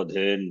 Dhenoho,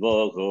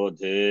 Dhenvoho,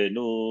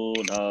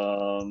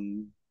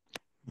 Dhenunam.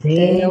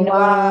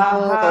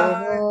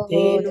 Dhenvaha,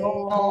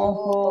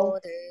 Dhenoho,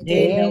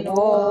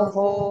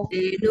 Dhenoho,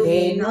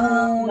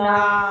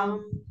 Dhenunam.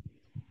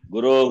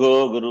 Guroho,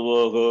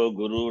 Guruvoho,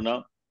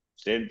 Guruna.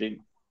 Same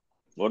thing.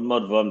 One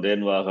more form,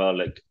 Dhenvaha,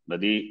 like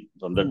Nadi.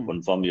 From that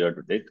one form you have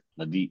to take.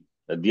 Nadi.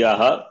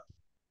 Nadyaha,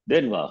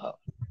 Dhenvaha.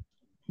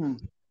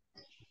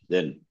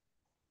 Then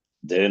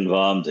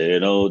Dhenvam,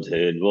 Dheno,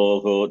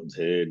 Dhenvoho,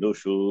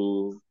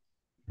 Dhenushu.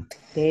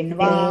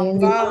 Dhenvam,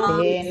 Dhenvam,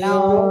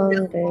 Dhenau,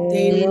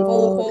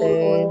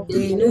 Dhenvoho,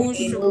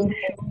 Dhenushu,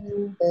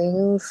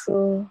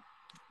 Dhenushu.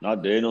 Not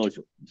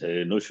Dhenushu.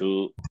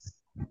 Dhenushu.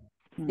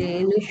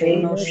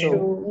 Dhenushu,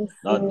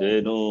 Not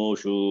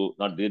Dhenushu.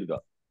 Not Dirgha.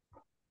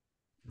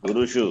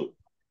 Gurushu.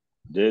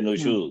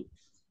 Dhenushu.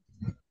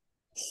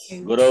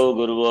 Gurau,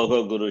 Guruvaha,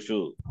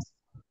 Gurushu.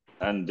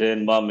 And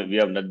Dhenvam, we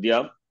have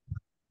Nadyam.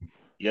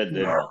 Yet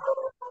Dhenvam.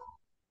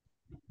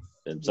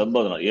 Then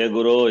Sambhadana. Ye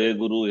Guru, Ye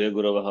Guru, Ye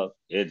Guravaha.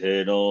 Ye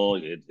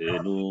Dheno, Ye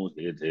Dhenu,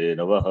 Ye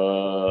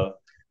Dhenavaha.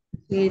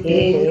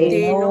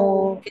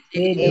 Dhenu,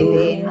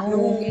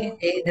 Dhenu,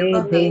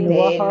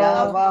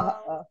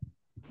 Dhenavaha,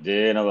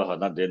 Dhenavaha,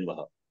 not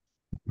Dhenvaha.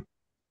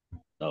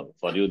 Now,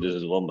 for you, this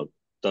is homework.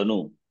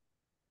 Tanu.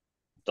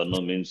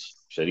 Tanu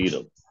means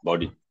Sharira,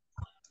 body.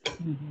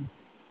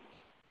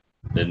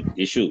 Then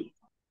Ishu.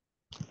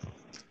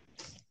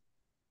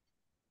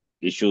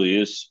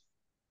 Ishu is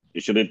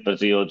Ishubhi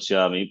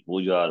Pratiyotsyami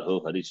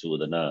Pujarho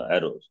Harisudana,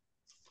 arrows.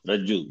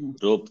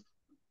 Rajju, rope.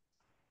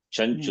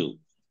 Chanchu,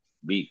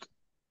 beak.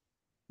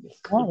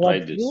 So try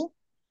this.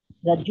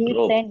 Raju is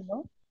Rope. 10,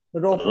 no?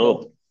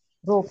 rope.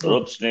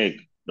 Rope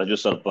snake. Raju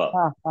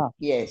Sarpa.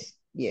 Yes,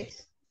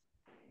 yes.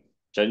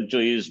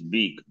 Chanchu is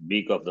beak,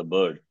 beak of the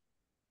bird.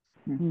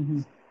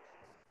 Mhm.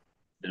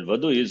 Then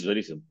Vadu is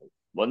very simple.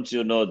 Once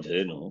you know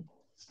Dhenu,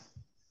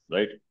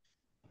 right?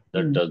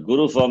 That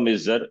Guru form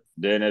is there,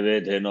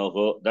 Dhenave,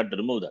 Dhenoho, that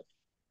remove that.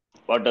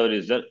 Whatever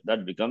is there,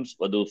 that becomes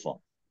Vadu form.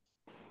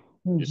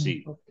 You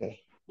see. Okay.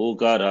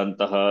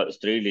 Ukarantaha,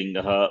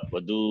 Strilingaha,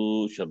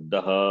 Vadu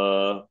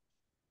Shabdaha.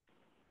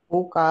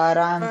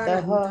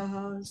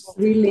 Ukarantaha,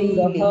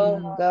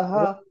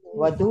 Strilingaha,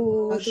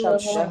 Vadu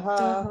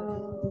Shabdaha.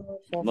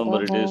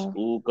 Remember, it is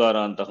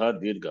Ukarantaha,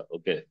 Dirgha.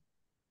 Okay.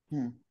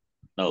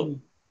 Now,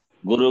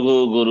 Guru,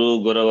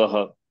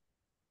 Guravaha.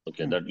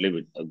 Okay, that leave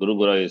it. Guru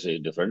Gura is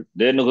different.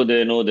 Denuhu,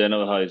 Denu,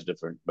 Denavaha is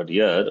different. But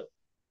here,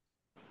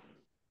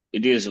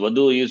 it is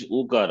Vadu is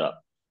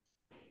Ukara.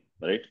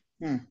 Right?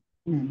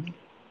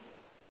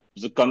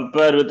 So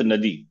compare with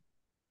Nadi.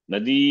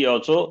 Nadi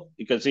also,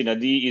 you can see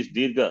Nadi is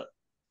Dirgha.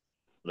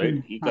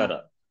 Right?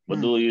 Ikara.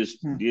 Vadu is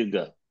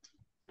Dirgha.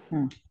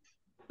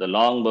 The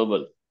long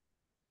bubble.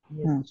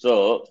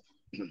 So,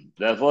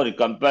 therefore, you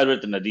compare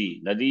with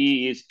Nadi.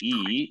 Nadi is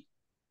E,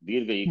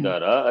 Dirgha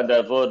Ikara, and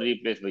therefore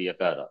replaced by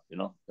Yakara. You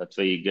know, that's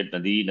why you get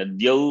Nadi,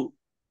 Nadyau.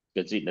 You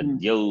can see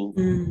Nadyau,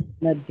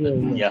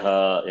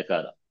 Nadyaha,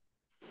 Yakara.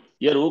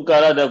 Here,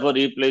 Ukara, therefore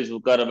replace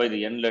Ukara by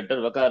the N letter,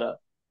 Vakara.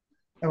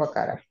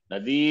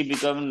 Nadi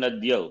become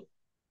Nadyau,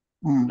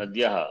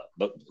 Nadyaha,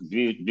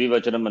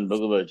 Dvivachanam and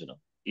Bhagavachanam.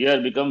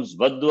 Here becomes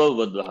Vadva,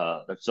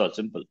 Vadvaha. That's all,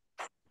 simple.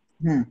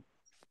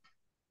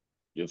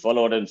 You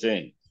follow what I'm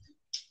saying?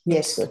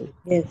 Yes, sir.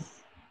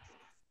 Yes.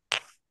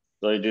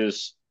 So it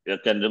is, you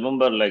can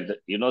remember like,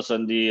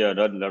 Sandhi, I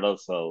done a lot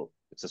of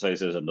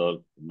exercises and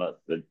all.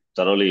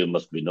 Thoroughly you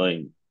must be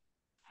knowing.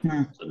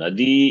 So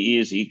Nadi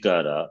is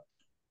Ikara.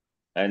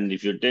 And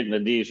if you take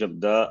Nadi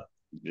Shabda,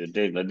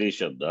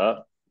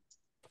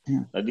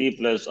 Nadi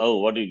plus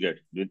what do you get?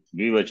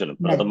 Dvivachanam,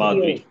 Pratama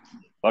Dvi.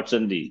 What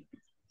Sandhi?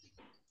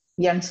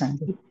 Yan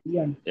Sandhi.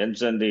 Yan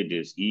Sandhi it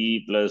is.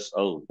 E plus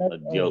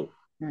Nadyau.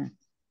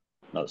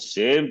 Now,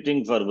 same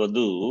thing for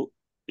Vadu.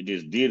 It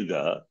is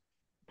Dirgha.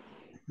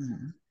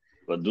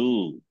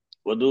 Vadu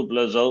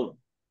plus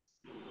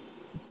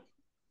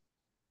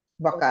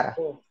Vakara.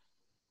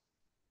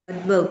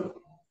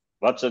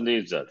 what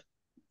Sandhi is that?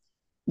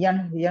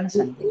 Yan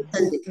Sandhi.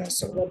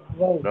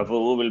 Therefore,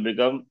 who will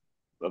become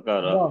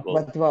Vakara?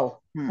 Vadvav.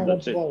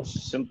 That's it.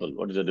 Simple.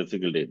 What is the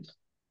difficulty?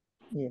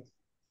 Yes.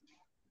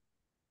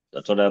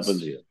 That's what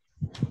happens here.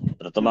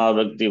 Pratama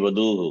Bhakti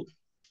Vaduhu.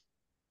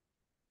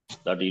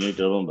 That you need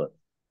to remember.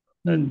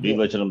 And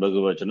Dvivachanam,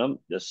 Bhagavachanam,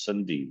 just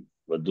Sandhi.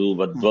 Vadu,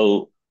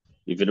 Vadvav.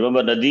 If you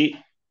remember Nadi,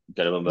 you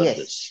can remember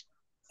this.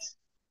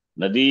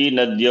 Nadi,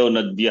 Nadyau,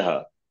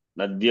 Nadyaha.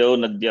 Nadyau,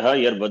 Nadyaha,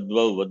 here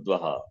Vadvav,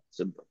 Vadvaha.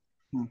 Simple.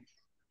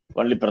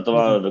 Only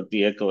Pratama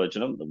Bhakti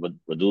Ekavachanam,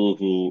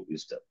 Vaduhu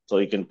is there. So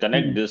you can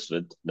connect this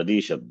with Nadi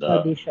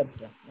Shabda.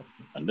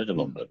 And then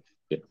remember.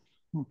 Okay.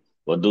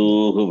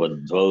 Vaduhu,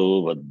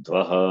 Vadvav,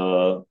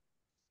 Vadvaha.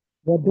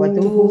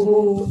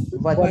 Vaduhu,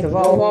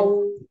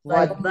 Vadvav,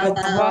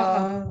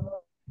 Vadvaha.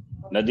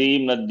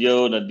 Nadim,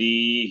 Nadyau,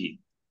 Nadihi.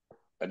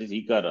 That is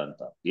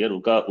Ikaranta. Here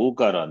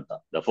Ukaranta.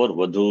 Therefore,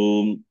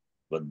 Vadhum,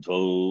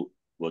 Vadhau,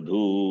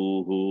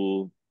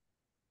 Vadhuhu.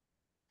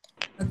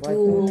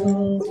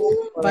 Vadvav,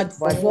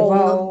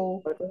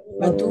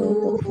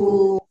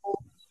 Vadhuhu.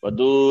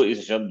 Vadhu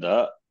is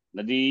Shabda.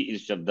 Nadi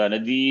is Shabda.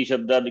 Nadi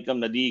Shabda become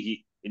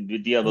Nadihi in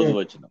Dvitiya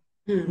Bhagavachanam.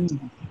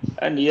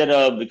 And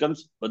here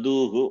becomes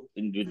Vadhuhu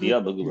in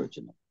Dvitiya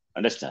Bhagavachanam.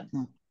 Understand?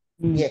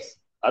 Yes.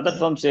 Other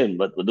form same,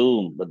 but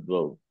Vadhum,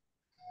 Vadvav.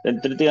 Then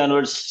Tritiya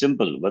onwards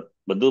simple.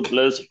 Vadhu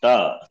plus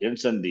Ta, Yan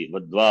Sandhi,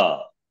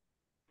 Vadva.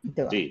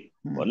 See,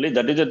 only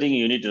that is the thing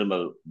you need to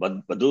remember.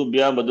 Vadhu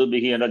Bhyam, Vadhu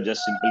Bihi, and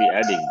just simply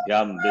adding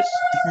Bhyam, this.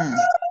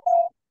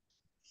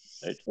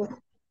 Right?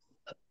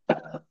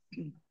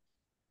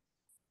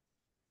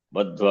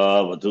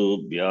 Vadva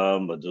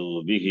vadubhyam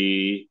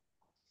vadubhihi.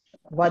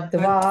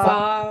 Vadva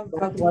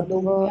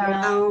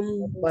vadubhyam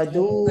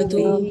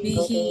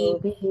vadubihi.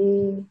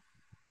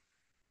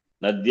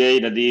 Nadyai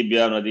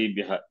nadibhyam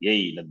nadibhyah.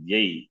 Yai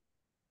nadyai.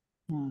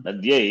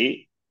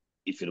 Nadyai.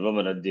 If you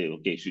remember Nadyai,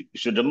 okay. You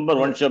should remember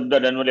one shabda,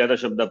 then only other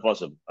shabda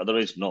possible.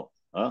 Otherwise, no.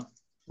 Huh?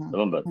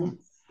 Remember.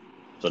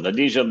 So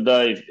Nadi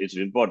shabda it's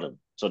important.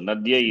 So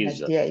Nadyai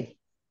is Nadyai.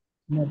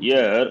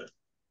 here.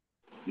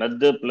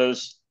 Nad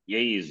plus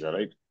Yai is there,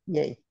 right?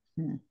 Yai.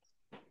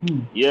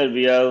 Here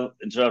we have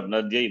instead of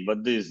Nadyai,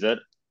 Vad is there.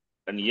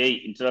 And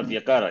Yai instead of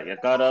Yakara.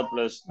 Yakara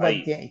plus I.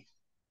 Vadyai.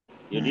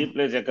 You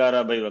replace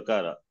Yakara by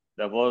Vakara.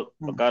 Therefore,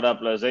 Vakara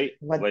plus I,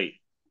 Y.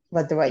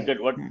 Vadvai. Look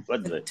at what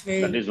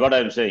that is what I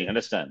am saying.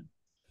 Understand?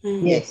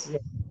 Yes.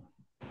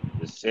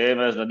 The same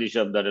as Nadi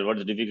Shabda. That is what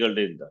is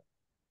difficulty in that.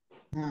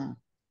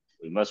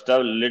 We must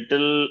have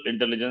little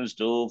intelligence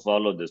to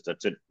follow this.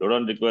 That's it. You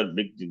don't require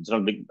big. It's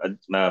not big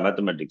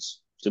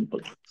mathematics. Simple.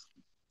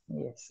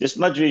 Yes. This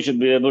much we should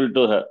be able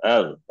to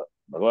have.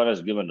 Bhagavan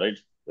has given, right?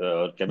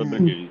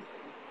 Capability.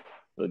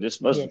 So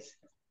this much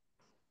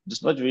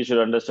we should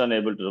understand,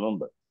 able to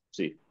remember.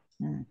 See,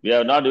 we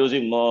are not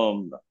using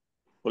more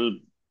full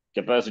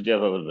capacity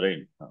of our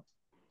brain.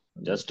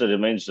 Just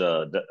remains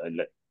like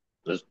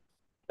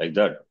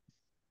that.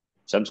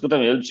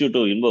 Saṃskṛtam helps you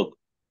to invoke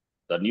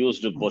the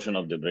unused portion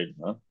of the brain.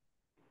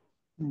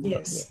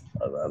 Yes.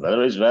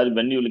 Otherwise,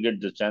 when you will get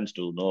the chance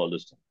to know all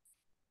this stuff?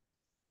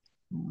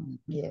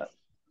 Yes.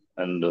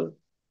 And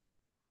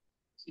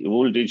who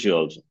will teach you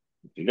also?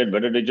 If you get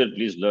better teacher,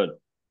 please learn. I'm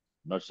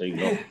not saying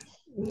no.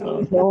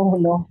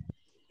 No.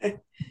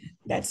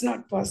 That's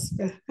not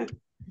possible.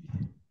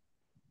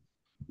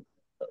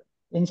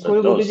 In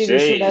school, Guruji, we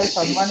should have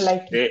someone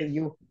like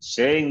you.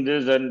 Saying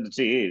this and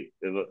see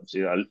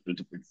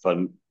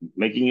for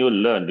making you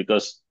learn,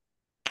 because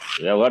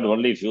we have got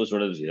only few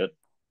students here.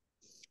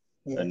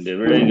 Yes. And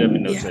every day,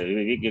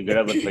 we can get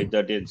up at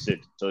 5:30 and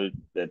sit. So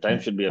the time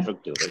should be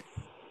effective, right?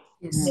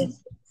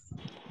 Yes.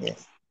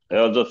 Yes. I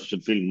also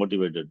should feel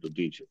motivated to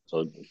teach you.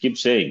 So keep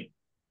saying.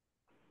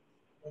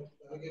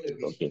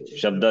 Okay.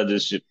 Shabda,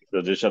 this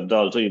Shabda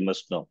also you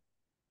must know.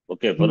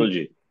 Okay,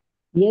 Parulji.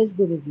 Yes,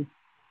 Guruji.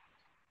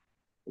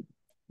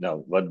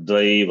 Now,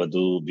 Vadvai,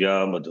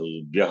 Vadubhyam,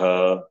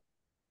 Vadubhyaha.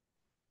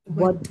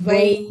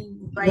 Vadvai,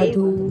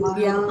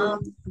 Vadubhyam,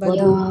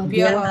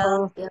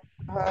 Vadubhyaha.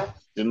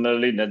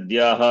 Similarly,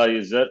 Nadyaha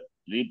is there.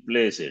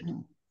 Replace it.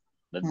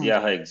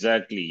 Nadyaha,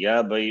 exactly.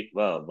 Ya by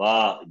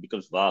Va, it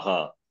becomes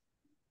Vaha.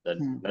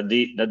 Then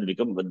Nadi, Nad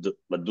becomes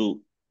Vadu.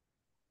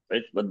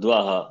 Right?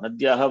 Vadvaha.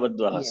 Nadyaha,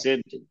 Vadvaha.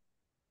 Same thing.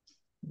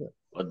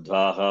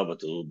 Vadvaha,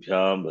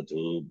 Vadubhyam,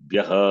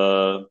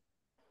 Vadubhyaha.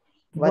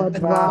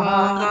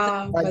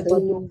 Vadvaha,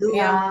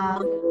 Vadubhyam,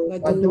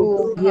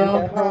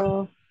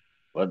 Vadubhyaha.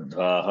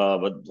 Vadvaha,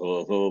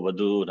 Vadvoho,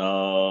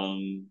 Vadunam.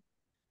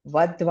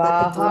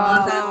 Vadvaha,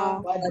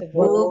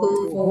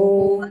 Vadvoho,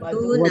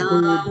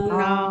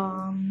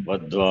 Vadunam.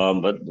 Vadvam,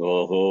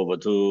 Vadvoho,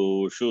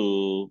 Vadushu.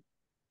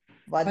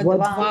 Vadvam,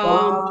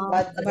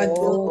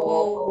 Vadvoho,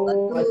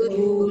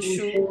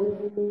 Vadushu.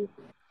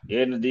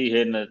 Enadi,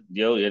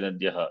 Henadyo,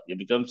 Enadyaha. It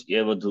becomes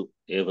Evadu,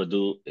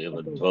 Evadu,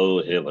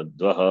 Evadvo,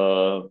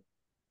 Evadvaha.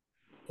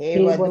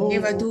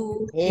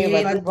 Evadu,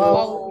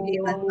 Evadvau,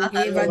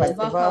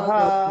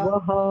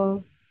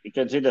 Evadvaha. You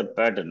can see the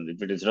pattern.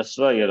 If it is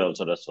Rasva, here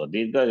also Rasva.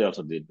 Dirgha, here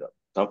also Dirgha.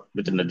 Talk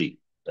with Nadi.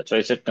 That's why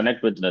I said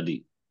connect with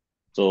Nadi.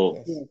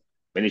 So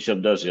many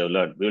Shabdas you have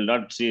learned. We will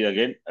not see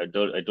again. I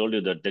told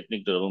you the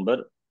technique to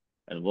remember.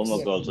 And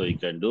homework also you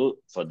can do.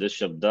 For this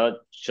Shabda,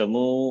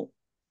 Chamu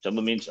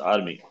means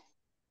army.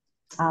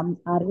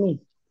 Army.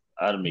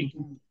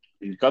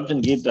 It comes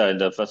in Gita in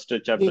the first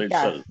chapter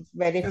itself.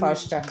 Very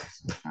first.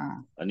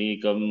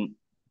 Anikam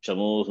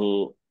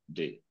Chamuhu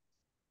De.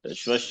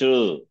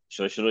 Shwashru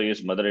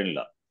is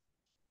mother-in-law.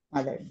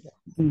 Okay,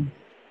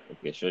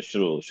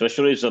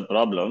 Shwashru is a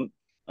problem.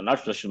 Not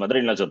Shwashru,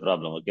 mother-in-law is a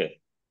problem. Okay.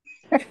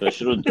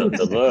 Shwashru,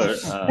 the word.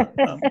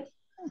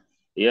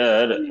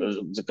 Here,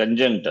 it's a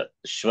conjunct.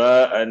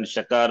 Shva and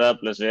Shakara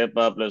plus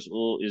Repa plus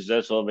U is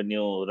there. So when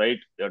you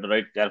write, you have to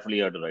write carefully.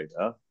 You have to write.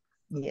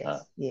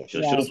 Yes.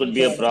 Shwashru could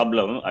be a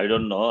problem. I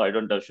don't know. I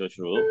don't have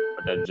Shwashru,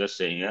 but I'm just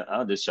saying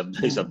this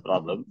Shabda is a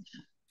problem.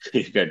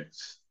 You can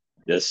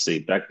just see,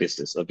 practice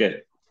this.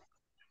 Okay.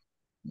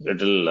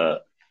 Little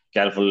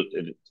careful.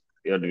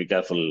 You have to be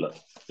careful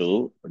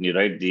too when you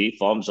write the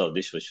forms of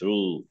this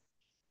Shwashru.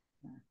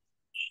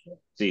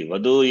 See,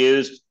 Vadu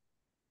is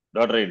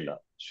daughter-in-law.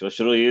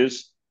 Shwashru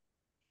is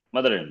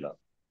mother-in-law.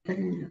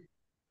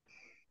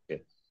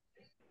 Okay.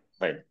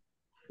 Fine.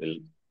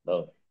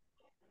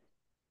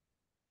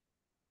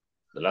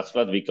 The last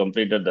class we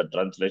completed the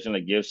translation.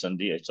 I gave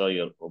Sandhi. I saw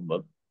your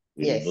homework.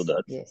 We will do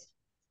that. Yes.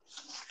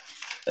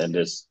 And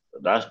this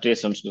last day,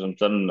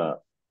 Saṃskṛtam,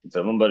 if I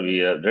remember,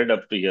 we read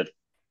up to here.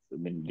 I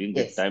mean, didn't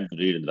get time to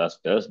read in the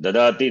last class.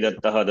 Dadati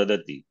dattaha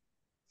dadati.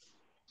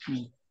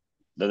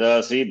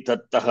 Dadasi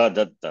dattaha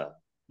datta.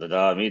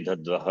 Dadami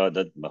dadvaha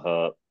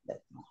dadmaha.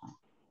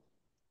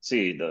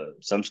 See, the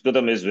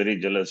Saṃskṛtam is very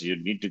jealous. You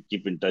need to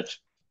keep in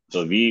touch. So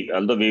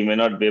although we may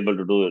not be able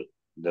to do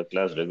the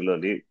class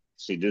regularly,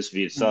 see this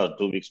we saw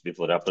 2 weeks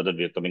before. After that,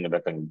 we are coming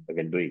back and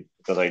again doing,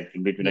 because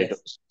in between I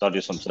taught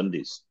you some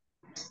Sandhis.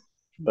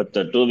 But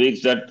 2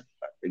 weeks that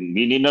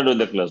we need not do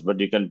the class, but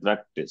you can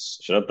practice.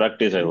 Should I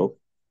practice? I hope.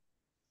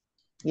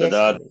 Yes.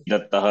 Dadati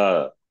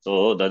dattaha.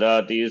 So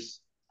dadati is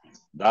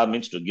da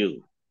means to give.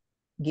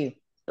 Give.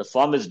 The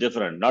form is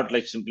different, not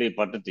like simply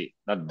patati,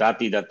 not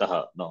dati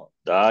dattaha. No,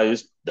 da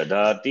is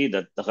dadati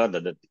dattaha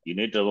dadati. You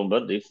need to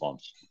remember the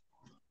forms.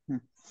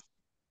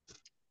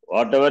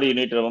 Whatever you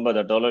need to remember,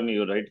 that all only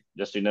you write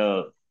just in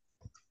on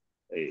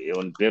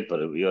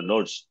paper, your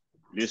notes.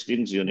 These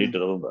things you need to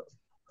remember.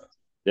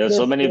 There are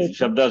so many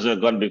shabdas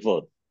have gone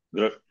before.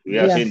 We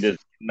have seen this.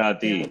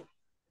 Nati,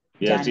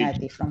 we have seen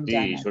Janati from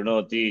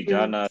Janati, Janati. Shunoti,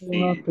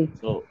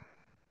 Janati. So,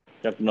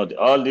 Chaknoti.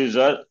 All these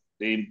are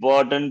the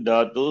important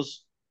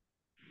dhatus.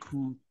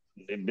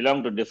 They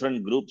belong to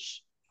different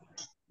groups,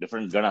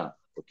 different gana.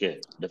 Okay.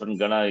 Different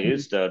gana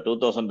is the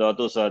 2000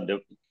 dhatus are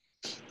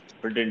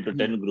split into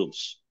 10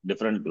 groups,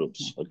 different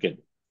groups. Okay.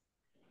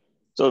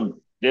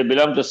 So they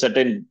belong to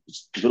certain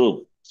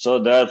group. So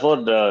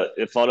therefore,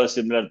 it follows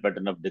similar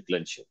pattern of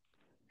declension.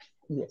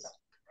 Yes.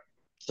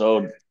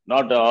 So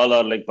not all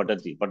are like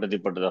patati, patati,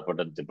 patata,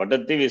 patati.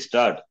 Patati we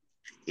start.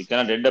 We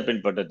cannot end up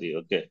in patati.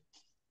 Okay.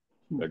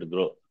 We have to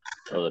grow.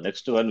 So the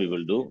next one we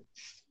will do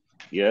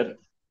here.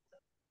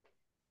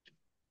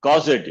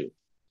 Causative.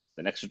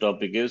 The next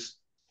topic is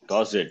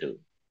causative.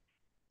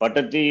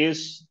 Patati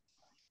is,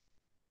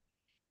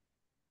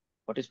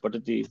 what is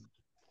patati?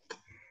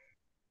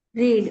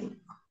 Read.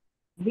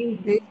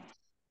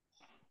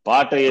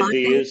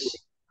 Patayati is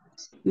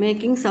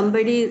making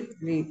somebody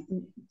read.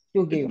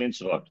 To give. It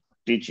means what?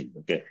 Teaching.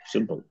 Okay,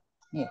 simple.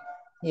 Yeah.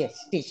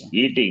 Yes, teaching.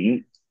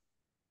 Eating,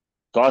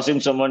 causing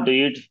someone to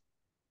eat,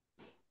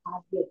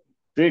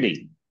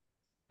 feeding.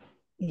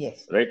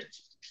 Yes. Right?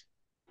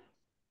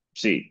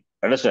 See,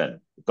 understand?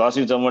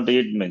 Causing someone to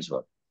eat means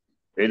what?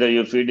 Either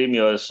you feed him,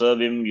 you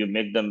serve him, you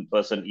make the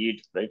person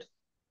eat, right?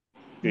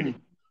 Feeding.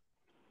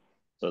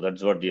 So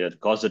that's what your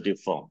causative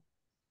form.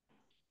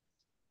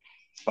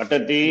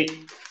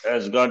 Patati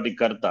has got the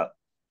karta,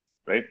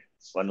 right?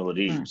 One who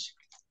reads.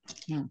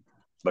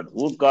 But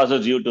who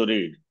causes you to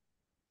read?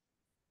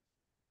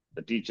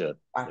 The teacher,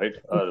 right?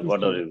 Or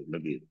whatever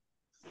maybe.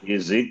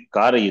 Is the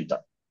karayita.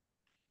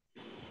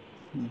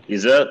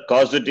 Is a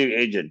causative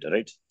agent,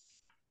 right?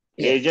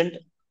 Yes. Agent,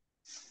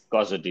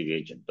 causative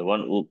agent. The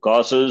one who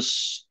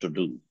causes to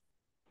do.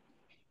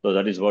 So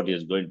that is what he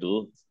is going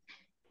to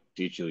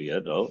teach you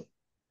here now.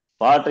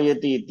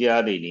 Patayati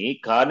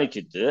ityadini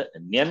kanichit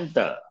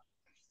nyanta.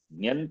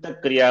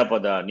 Nyanta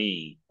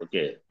kriyapadani.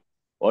 Okay.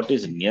 What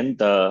is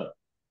nyanta?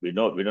 We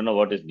don't know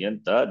what is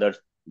nyanta.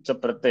 It's a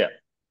pratyaya.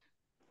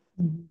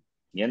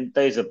 Nyanta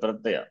is a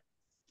pratyaya.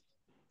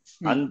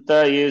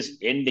 Anta is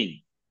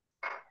ending.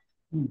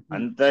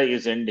 Anta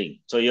is ending.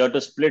 So you have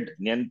to split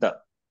nyanta.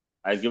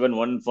 I've given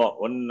one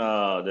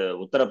the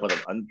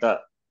Uttarapadam, anta.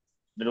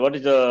 Then what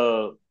is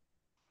the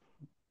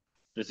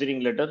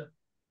preceding letter?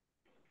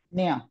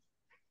 Nya.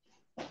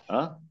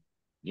 Huh?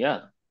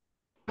 Yeah.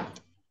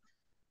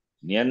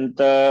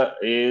 Nyanta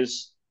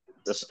is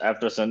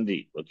after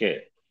Sandhi.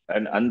 Okay.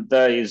 And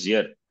anta is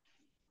here.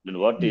 Then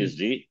what is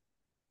the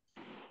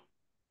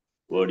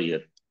word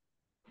here?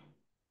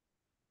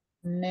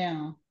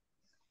 Nya.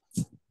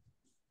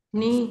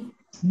 Ni.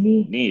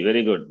 Ni.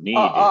 Very good. Ni it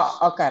is.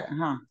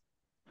 Akara.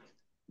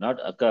 Not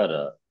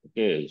akara.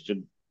 Okay.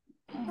 Should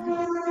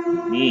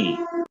ni.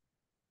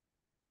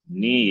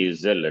 Ni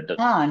is the letter.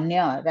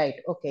 Nya.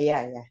 Right. Okay.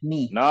 Yeah.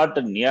 Ni. Not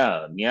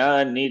nya.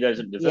 Nya and ni, there's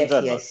a difference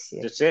or not? Yes.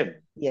 It's the same.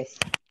 Yes.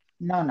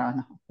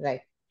 No.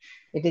 Right.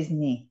 It is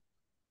ni.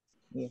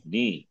 Yes.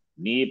 Ni.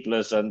 Ni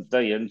plus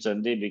anta, yen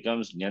sandhi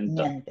becomes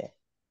nyanta.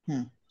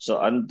 So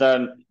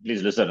anta,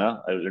 please listen.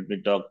 Let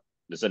me talk.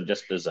 Listen,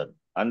 just listen.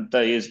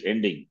 Anta is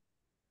ending.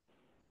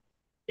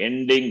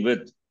 Ending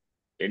with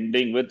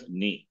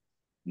ni.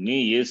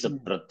 Ni is a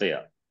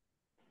pratyaya.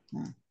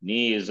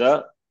 Ni is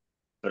a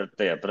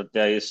pratyaya.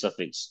 Pratyaya is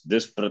suffix.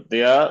 This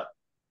pratyaya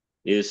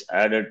is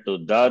added to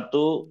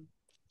dhatu,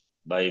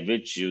 by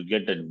which you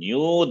get a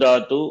new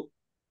dhatu.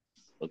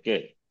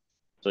 Okay.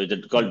 So it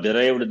is called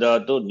derived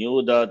dhatu,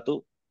 new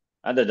dhatu,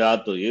 and the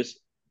dhatu is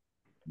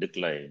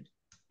declined.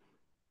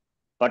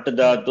 Pat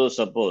dhatu,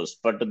 suppose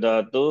pat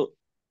dhatu,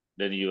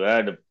 then you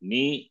add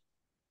ni,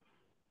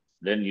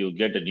 then you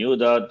get a new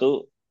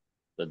dhatu.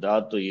 The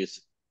dhatu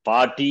is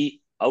party.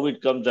 How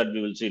it comes, that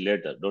we will see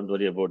later. Don't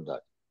worry about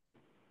that.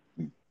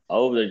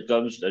 How it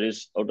comes, that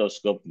is out of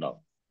scope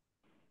now.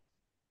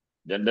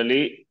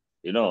 Generally,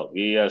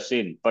 we have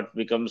seen pat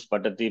becomes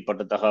patati,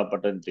 patataha,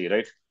 patanti,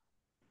 right?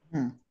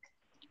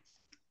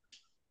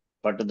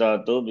 Pat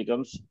dhatu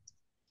becomes,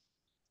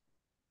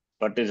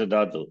 pat is a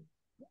dhatu.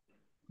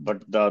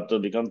 Pat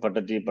dhatu becomes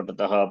patati,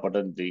 patataha,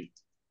 patanti.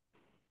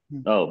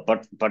 No,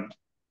 pat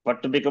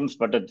becomes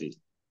patati.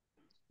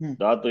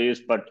 Dhatu is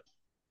pat,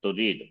 to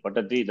read.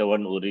 Patati, the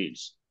one who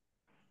reads.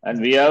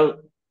 And we have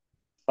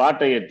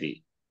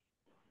patayati,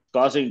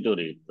 causing to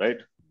read, right?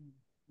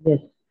 Yes.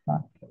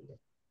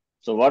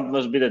 So what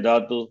must be the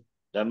dhatu?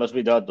 That must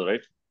be dhatu,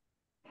 right?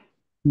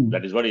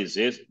 That is what he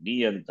says,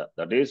 niyanta.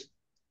 That is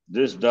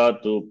this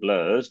dhatu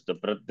plus the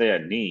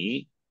pratyaya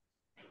ni,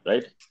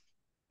 right?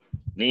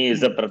 Ni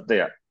is the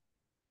pratyaya.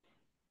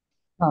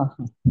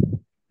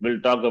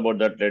 We'll talk about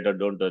that later.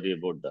 Don't worry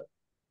about that.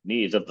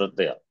 Ni is a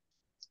pratyaya.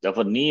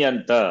 Therefore,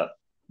 niyanta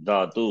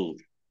dhatu.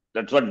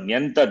 That's what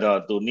nyanta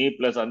dhatu. Ni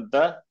plus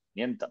anta,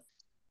 nyanta.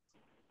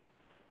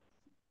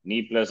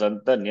 Ni plus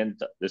anta,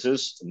 nyanta. This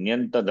is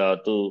nyanta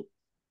dhatu.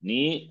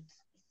 Ni,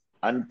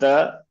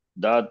 anta,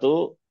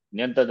 dhatu,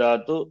 nyanta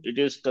dhatu. It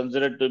is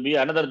considered to be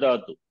another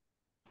dhatu,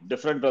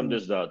 different from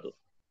this dhatu.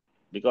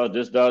 Because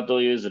this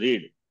dhatu is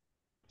read.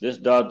 This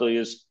dhatu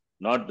is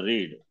not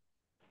read.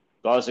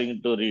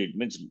 Causing to read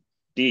means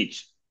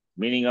teach.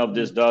 Meaning of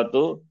this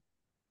dhatu,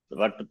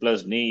 what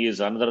plus ni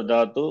is another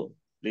dhatu.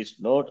 Please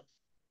note,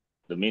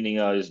 the meaning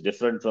is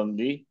different from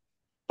the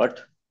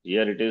but.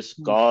 Here it is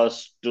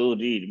cause to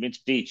read, means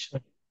teach.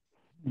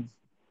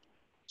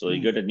 So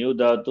you get a new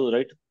dhatu,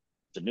 right?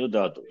 It's a new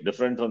dhatu,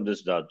 different from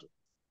this dhatu.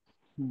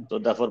 So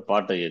therefore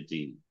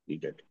patayati, you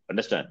get.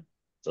 Understand?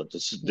 So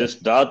this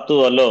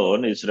dhatu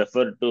alone is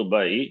referred to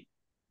by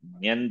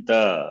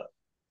nyanta.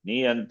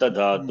 Niyanta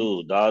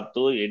dhatu.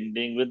 Dhatu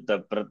ending with the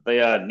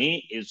pratyaya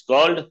ni is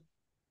called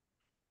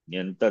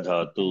nyanta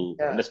dhatu.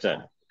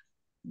 Understand?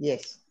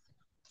 Yes.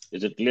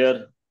 Is it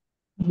clear?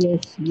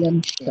 Yes,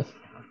 yanta.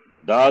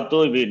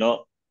 Dhatu we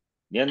know.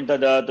 Nyanta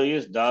dhatu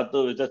is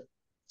dhatu with a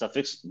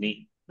suffix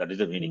ni. That is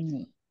the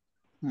meaning.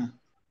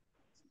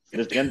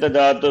 This nyanta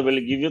dhatu will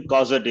give you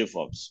causative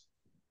forms.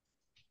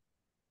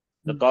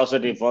 The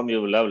causative form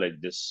you will have like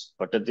this.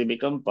 Patati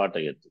become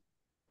patayati.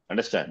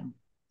 Understand?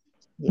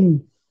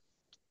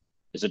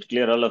 Is it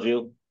clear, all of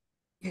you?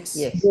 Yes.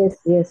 Yes,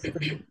 yes.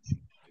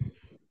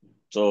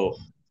 So,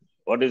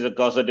 what is the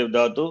causative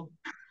dhatu?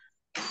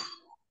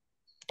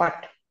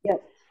 Pat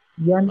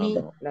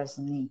Yanta. plus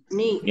ni.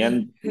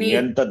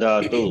 Nyanta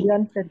dhatu.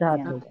 Yanta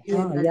dhatu.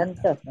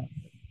 Yanta.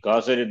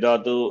 Causative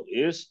dhatu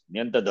is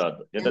nyanta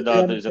dhatu. Nyanta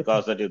dhatu is a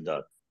causative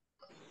dhatu.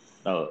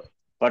 Now,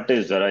 pat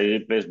is there. I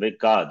replace by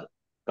kad.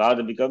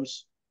 Kad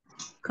becomes?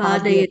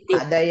 Kadayati.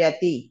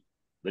 Adayati.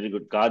 Very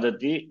good.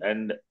 Kadati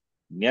and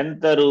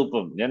nyanta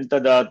rupam. Nyanta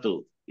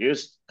dhatu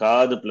is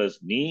kad plus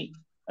ni,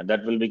 and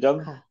that will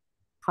become?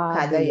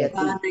 Kadayati.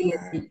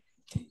 Kadayati.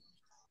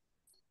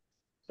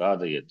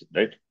 Kadayati,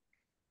 right?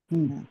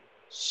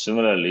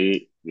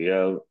 Similarly, we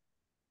have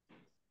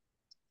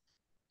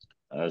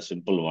a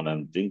simple one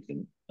I'm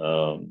thinking.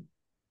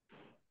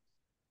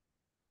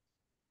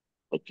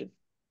 Okay.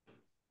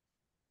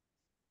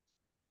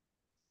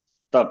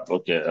 Tap,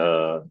 okay.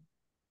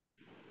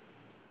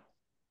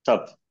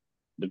 Tap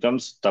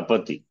becomes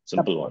tapati,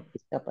 simple one.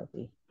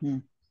 Tapati.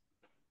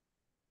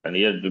 And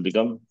here it will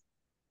become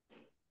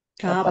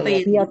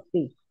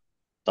Tapayati.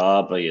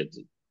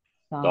 tapayati,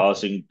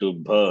 causing to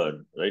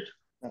burn, right?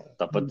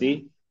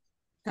 Tapati,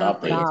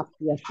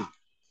 tapayati.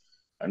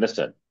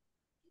 Understand?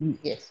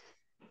 Yes.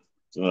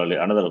 Similarly,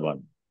 another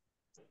one.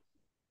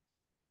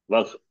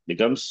 Vak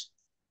becomes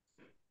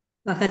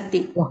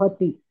Vahati.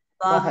 Vahati.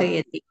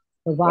 Vahayati.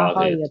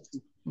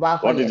 Vahayati.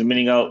 what is the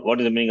meaning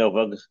of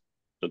vak?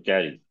 To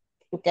carry.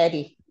 To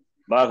carry.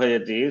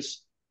 Vahayati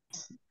is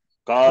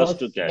cause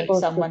to carry. Make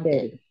someone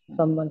carry.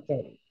 Someone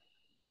carry.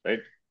 Right?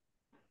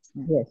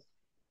 Yes.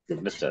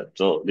 Understand?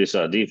 So these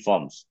are the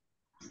forms.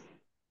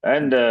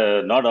 And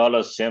not all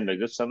are same like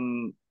this.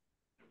 Some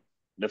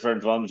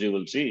different forms you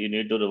will see. You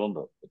need to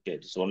remember. Okay,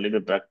 it's only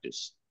the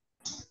practice.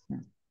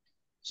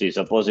 See,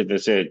 suppose if you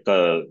say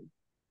kru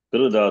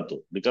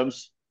dhatu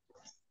becomes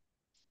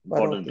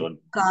important one.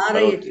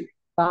 Karayati.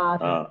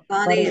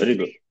 Very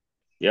good.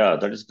 Yeah,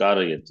 that is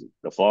karayati.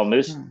 The form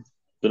is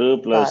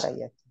kru plus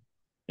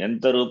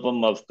yanta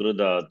rupam of kru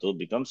dhatu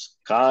becomes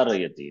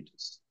karayati. It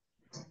is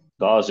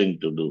causing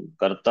to do.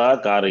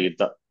 Karta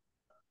karayita.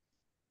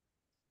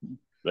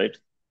 Right?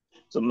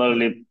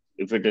 Similarly,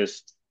 if it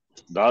is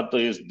dhatu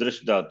is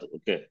drish dhatu,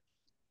 okay,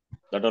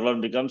 that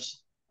alone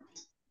becomes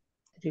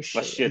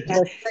pashyati.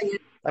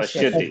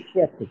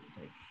 Pashyati.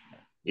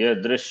 Here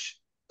drish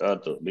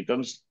dhatu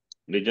becomes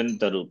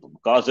nijanta rupam,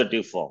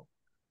 causative form.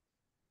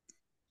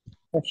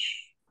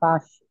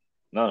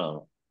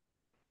 No.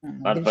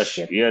 Not pash.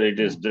 Here it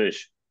is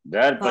drish.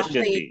 There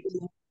pashyati.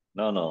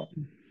 No.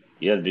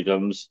 Here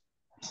becomes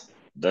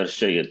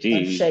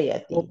darshayati.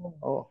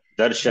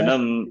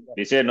 Darshanam.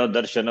 We say no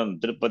darshanam.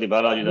 Tirupati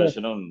Balaji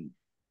darshanam.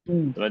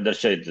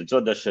 Darshayati.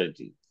 So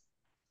darshayati.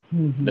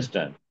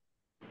 Understand?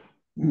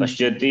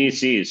 Pashyati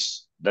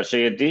sees.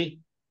 Darshayati.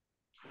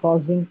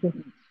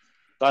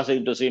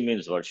 Causing to see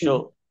means what?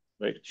 Show.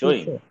 Right?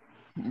 Showing.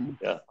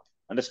 Yeah.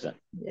 Understand?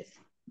 Yes.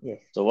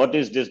 So what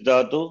is this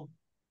dhatu?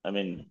 I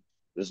mean,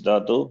 this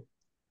dhatu.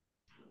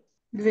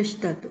 Dvish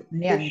dhatu.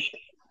 Nyant.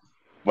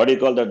 What do you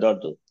call that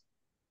dhatu?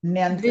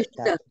 Dvish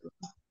dhatu.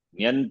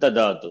 Nyanta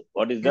dhatu.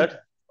 What is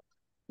that?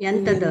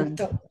 Yanta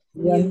dhatu.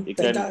 You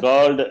can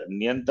call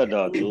nyanta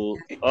dhatu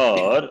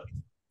or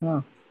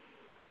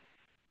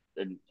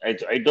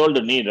I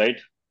told ni, right?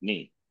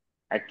 Ni.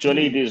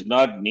 Actually, it is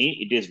not ni,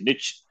 it is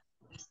nich.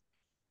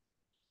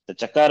 The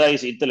chakara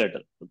is it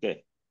letter.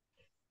 Okay.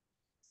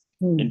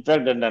 In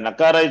fact, the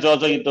nakara is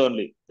also it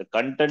only. The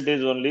content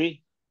is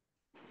only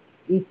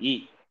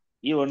E.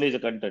 E only is the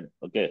content.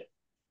 Okay.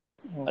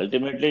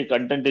 Ultimately,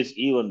 content is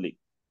E only.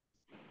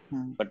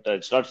 But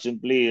it's not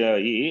simply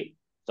E.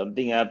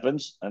 Something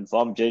happens and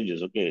form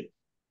changes. Okay.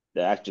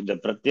 The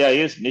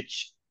pratyaya is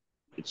niche.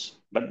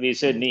 But we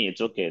say ni. It's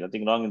okay.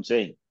 Nothing wrong in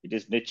saying it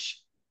is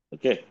niche.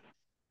 Okay.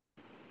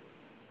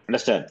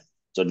 Understand?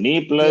 So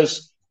ni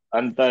plus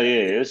anta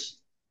is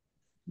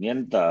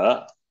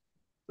nyanta,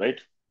 right?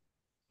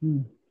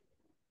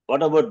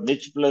 What about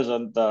niche plus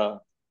anta?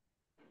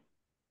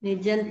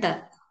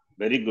 Nijanta.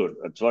 Very good.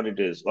 That's what it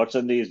is. What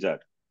sandhi is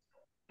that?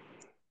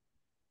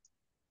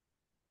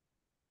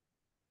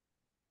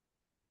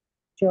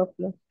 Cha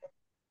plus.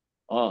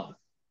 Oh,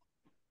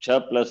 cha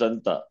plus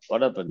anta.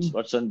 What happens?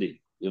 What sandhi?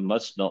 You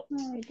must know.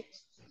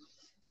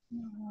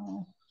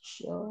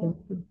 Sure.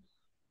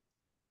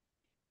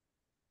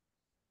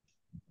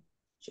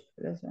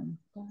 Plus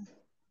anta.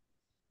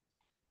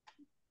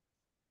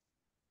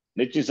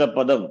 Niche is a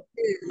padam.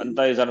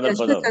 Anta is another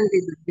padam.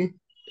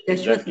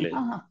 Exactly.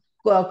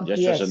 Jasha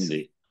Yes.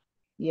 sandhi.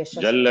 Yes.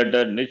 Jal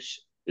letter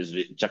niche is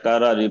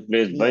chakara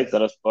replaced by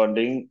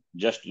corresponding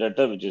just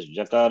letter, which is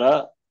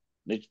jakara.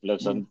 Niche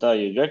plus anta,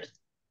 you get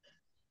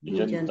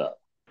nijanta.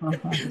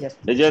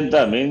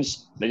 Nijanta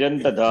means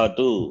nijanta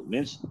dhatu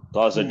means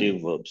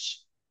causative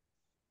verbs.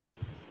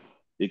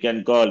 You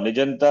can call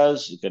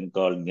nijantas, you can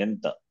call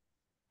nyanta.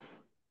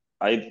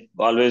 I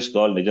always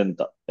call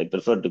nijanta. I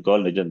prefer to call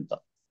nijanta.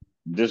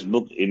 This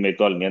book you may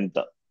call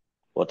nyanta.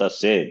 What are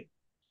same.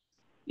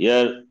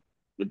 Here,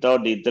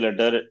 without the itha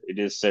letter, it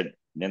is said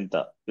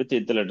nyanta. With the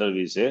itha letter,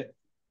 we say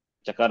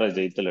chakara is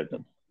the itha letter.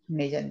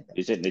 Nijanta.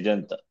 We say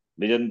nijanta.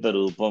 Nijanta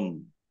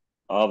rupam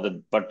of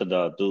the pat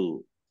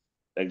dhatu.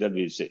 Like that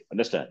we say.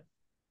 Understand?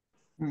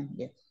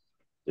 Yes.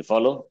 You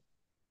follow?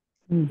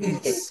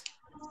 Yes.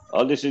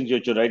 All these things you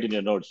have to write in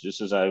your notes.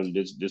 I will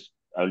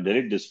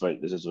delete this file.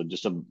 This is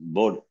just a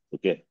board.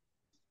 Okay.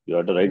 You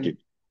have to write it.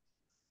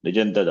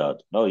 Nijanta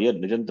dhat. Now here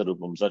Nijanta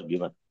rupams are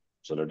given.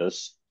 So let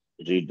us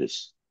read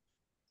this.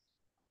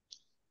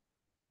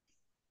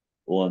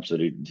 Who wants to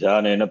read?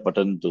 Dhyanena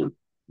patantu.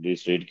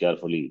 Please read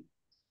carefully.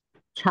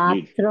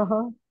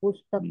 Chhatraha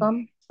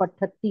pustakam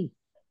pathati.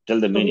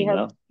 Tell the meaning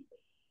now.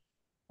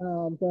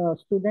 The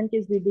student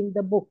is reading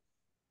the book.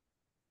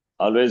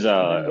 Always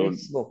I would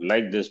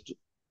like this to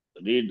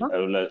read. I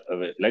would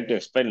like to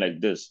explain like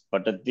this.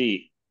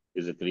 Patati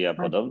is a kriya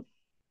padam.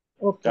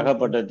 Kaha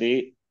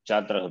patati,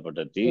 chatraha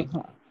patati.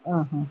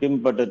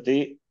 Kim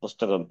patati,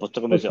 pustakam.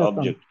 Pustakam is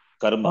object.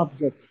 Karma.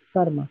 Object.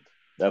 Karma.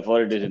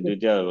 Therefore, it is in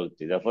Dvitiya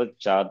Vibhakti. Therefore,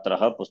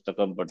 chatraha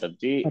pustakam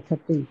patati.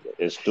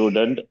 A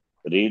student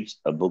reads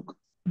a book.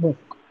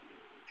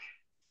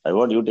 I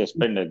want you to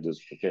explain like this.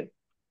 Okay.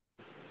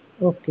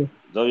 Okay.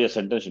 So your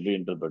sentence should be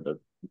interpreted.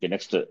 Okay.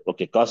 Next.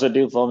 Okay.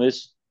 Causative form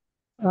is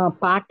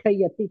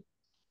pathayati.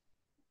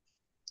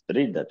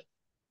 Read that.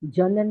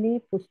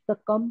 Janani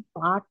pustakam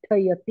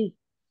pathayati.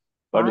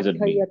 What does it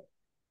mean?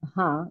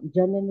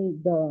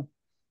 Janani, the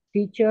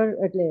teacher,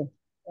 the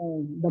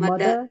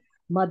mother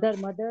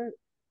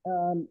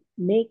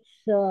makes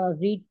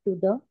read to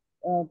the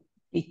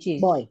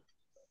boy.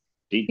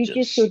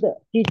 Teaches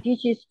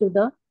to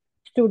the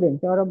student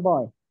or a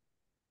boy.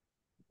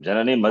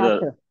 Janani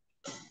mother.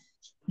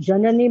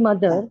 Janani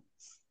mother.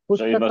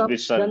 So it must be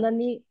son.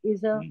 Janani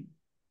is a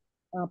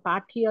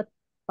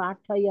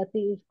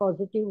pathayati is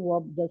positive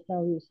verb. Just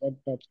how you said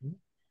that.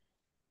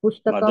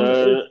 Pustakam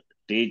Mother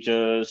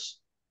teaches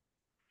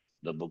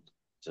the book.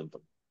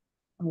 Simple.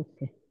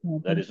 Okay.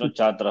 There is no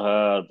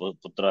chatraha or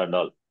putra and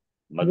all.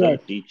 Mother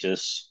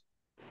teaches.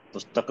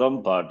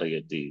 Pustakam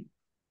patayati.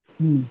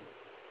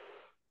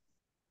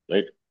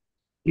 Right?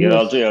 Here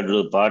also you have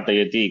to do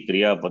patayati,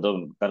 kriya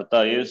padam.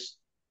 Karta is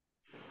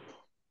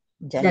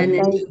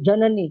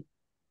Janani.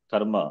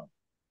 Karma.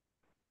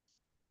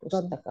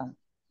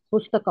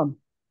 Pustakam.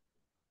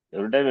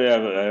 Every time I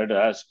have to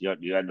ask,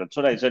 that's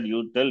what I said,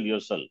 you tell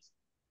yourself.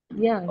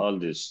 Yeah. All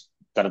this.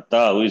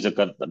 Karta, who is a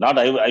karta? Not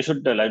I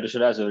should tell, I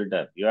should ask every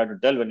time. You have to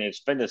tell when you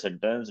explain the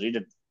sentence,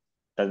 read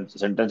the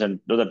sentence and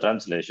do the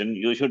translation.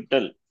 You should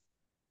tell.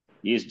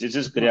 This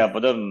is kriya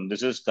padam,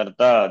 this is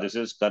karta, this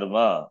is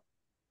karma.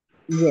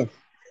 Yes.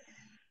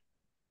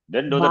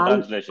 Then do the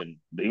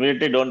translation.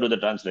 Immediately don't do the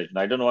translation.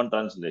 I don't want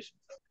translation.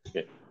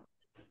 Okay.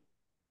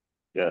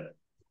 Yeah.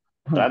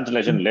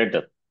 Translation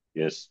later.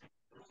 Yes.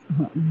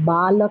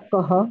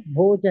 बालकः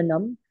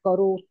भोजनं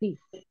करोति.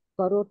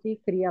 करोति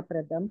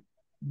क्रियापदं.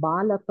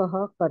 बालकः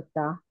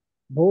कर्ता.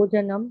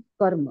 भोजनं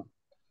कर्म.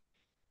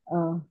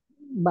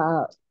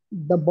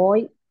 The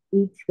boy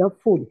eats the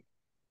food.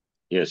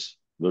 Yes.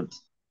 Good.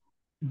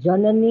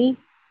 Janani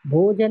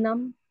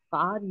bhojanam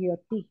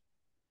karyati.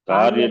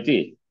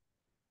 Karyati.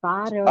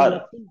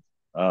 Karyati.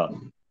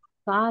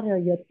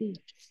 Karyati.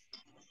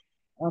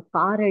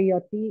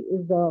 Karyati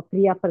is the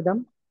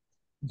kriyapadam.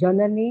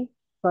 Janani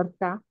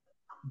karta.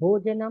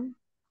 Bhojanam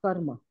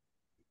karma.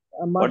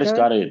 What is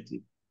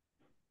karyati?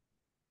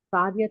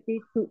 Karyati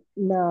to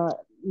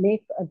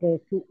make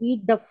to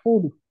eat the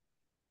food.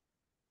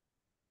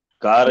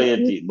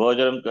 Karayati.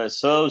 Bhojanam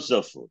serves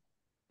the food.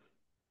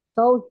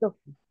 Serves the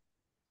food.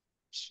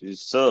 She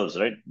serves,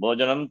 right?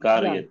 Bhojanam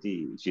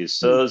karayati. She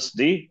serves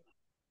the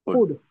food.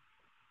 Food.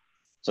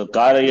 So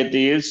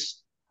karayati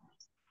is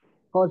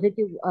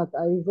Positive is a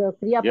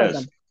Kriya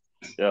Padam.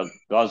 Yeah,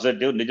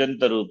 causative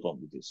Nijanta Rupam.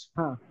 It is.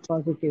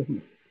 Positive.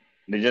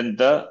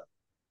 Nijanta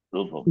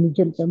Rupam.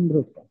 Nijantam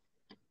Rupam.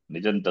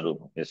 Nijanta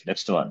Rupam. Yes,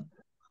 next one.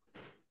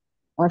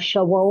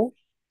 Ashwau.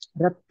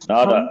 Not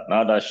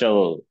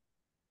Ashavo.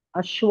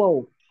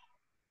 Ashwau.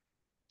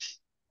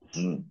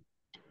 Hmm.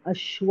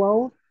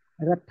 Ashwau.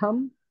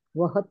 Ratham.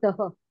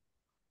 Vahatah.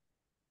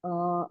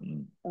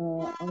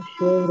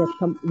 Ashwau.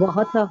 Ratham.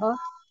 Vahatah.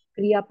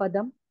 Kriya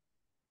Padam.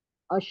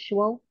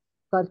 Ashwau.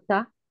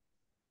 Karta.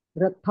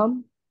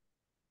 Ratham.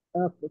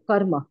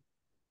 Karma.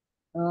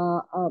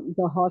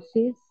 The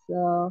horses.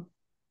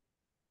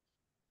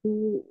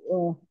 Two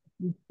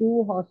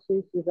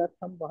horses.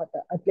 Ratham.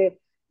 Vahatah.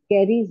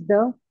 Carries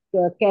the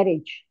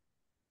carriage.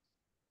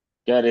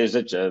 Carries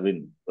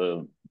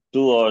two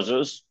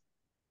horses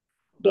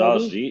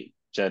draws the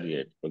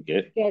chariot.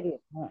 Okay.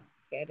 Chariot.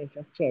 Carriage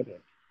of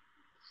chariot.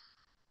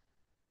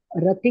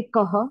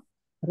 Ratikaha.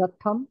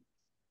 Ratham.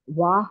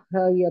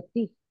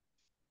 Vahayati.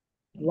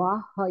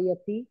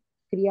 Vahayati.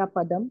 Kriya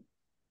Padam.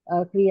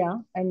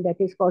 Kriya, and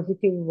that is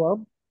causative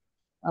verb.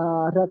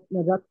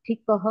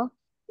 Rathikaha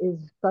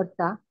is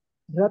karta.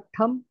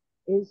 Ratham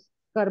is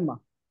karma.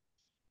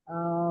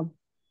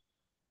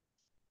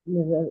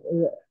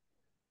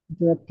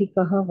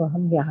 Rathikaha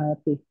vaham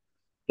vahayati.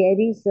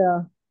 Carries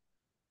the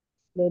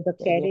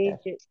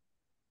carriage.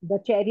 The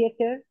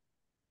charioteer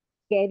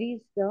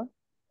carries the.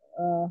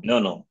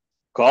 No.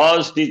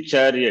 Cause the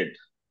chariot.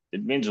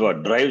 It means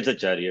what? Drives the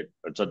chariot.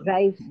 That's a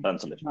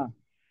translation.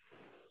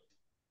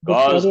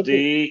 Cause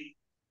the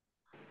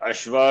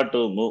Ashwa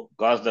to move.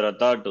 Cause the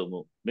Ratha to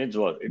move. Means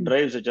what? It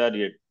drives the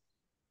chariot.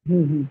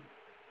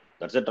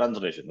 That's a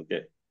translation.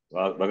 Okay.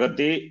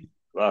 Bhagati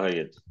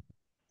Vahayat.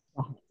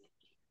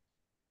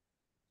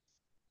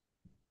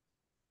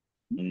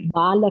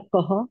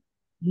 Balakaha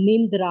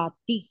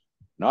Nindrati.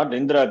 Not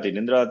Nindrati.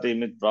 Nindrati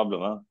means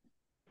problem, huh?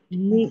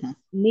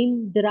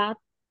 Nidrati.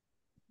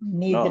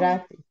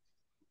 Nidrati.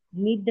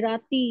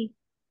 Nidrati.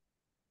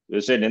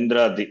 You say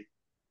Nindrati.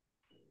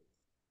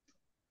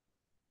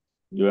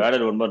 You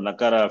added one more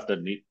nakara after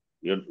ni.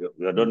 You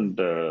don't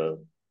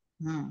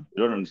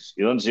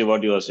see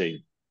what you are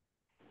saying.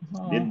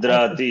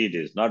 Nidrati it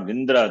is, not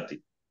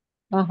Nindrati.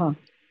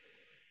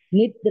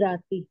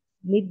 Nidrati.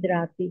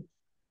 Nidrati.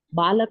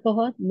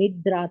 Balakaha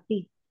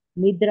Nidrati.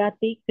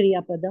 Nidrati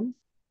Kriya Padam.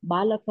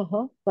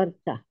 Balakaha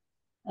Karta.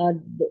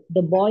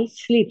 The boy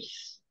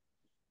sleeps.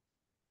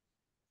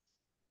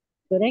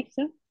 Correct,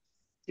 sir?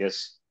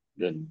 Yes.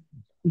 Then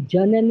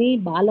Janani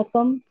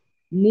Balakam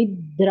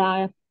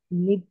Nidrapyati.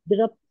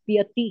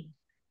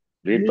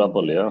 read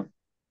properly, huh?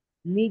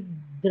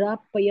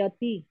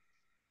 Nidrapyati.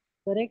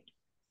 Correct?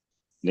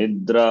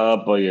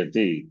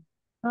 Nidrapayati.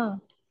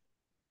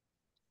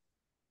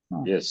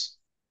 Yes.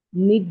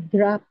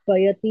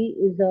 Nidrapayati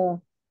is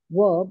a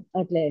verb.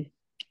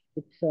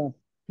 It's a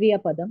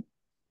Kriya Padam.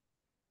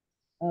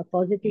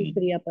 Causative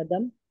Kriya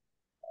Padam.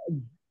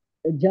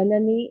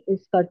 Janani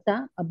is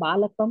karta, a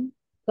balakam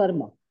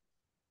karma.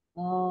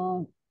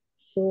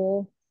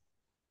 So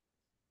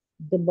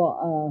the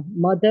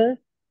mother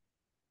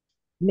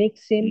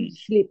makes him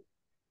sleep.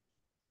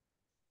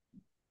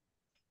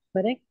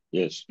 Correct?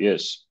 Yes.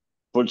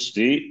 Puts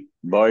the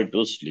boy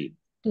to sleep.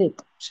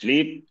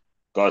 Sleep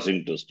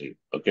causing to sleep.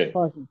 Okay.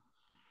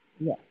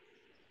 Yeah.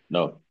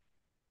 Now,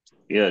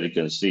 here you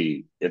can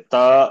see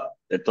Yata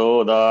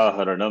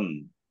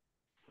Yatodaharanam.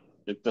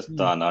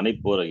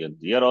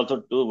 Here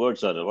also two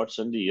words are. What's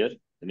in the here?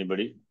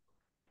 Anybody?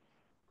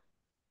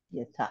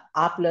 Yatha.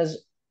 A plus.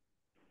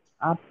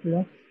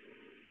 Yato.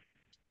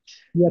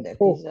 That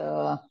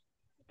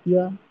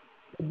is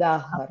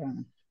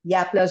Udaharana.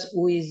 Ya plus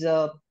U is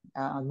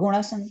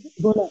Guna Sandhi.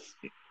 Guna.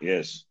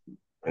 Yes.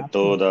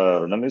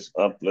 Yatodaharanam is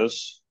A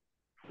plus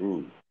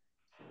U.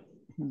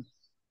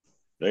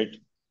 Right?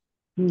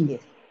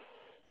 Yes.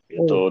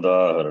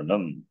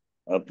 Yatodaharanam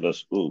A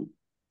plus U.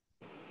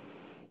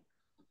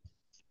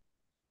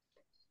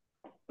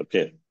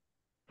 Okay.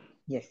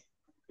 Yes.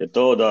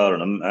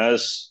 Yatodaharanam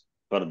as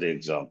per the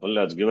example,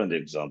 as given the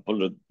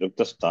example,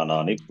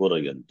 Yuktastanani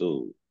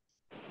Purayantu.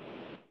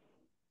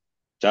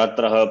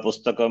 Chatraha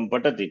Pustakam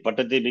Patati.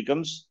 Patati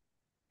becomes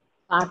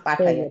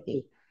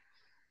Pathayati.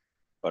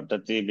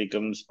 Patati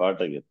becomes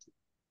Patayati.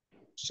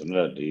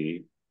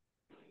 Similarly,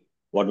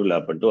 what will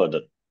happen to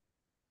other?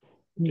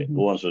 Okay.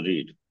 Who wants to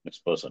read?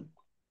 Next person.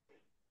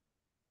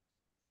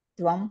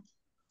 Tvam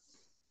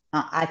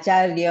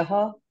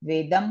Acharyah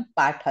Vedam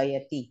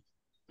Pathayati.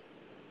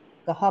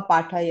 Kaha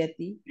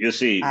Pathayati. You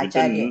see,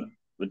 Acharya.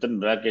 within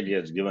bracket he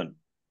has given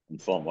in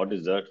form. What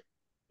is that?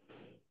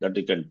 That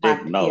you can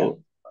take now.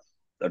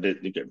 That is,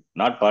 you can,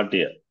 not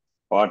Patya.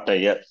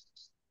 Pataya.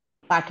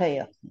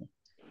 Pathaya.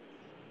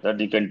 That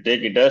you can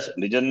take it as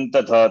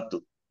Nijanta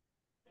Dhatu.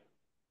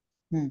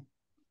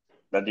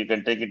 That you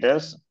can take it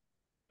as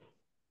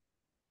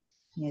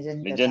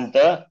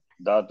Nijanta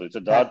Dhatu. It's a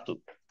dhatu.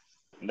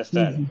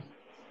 Understand?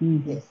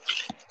 Yes.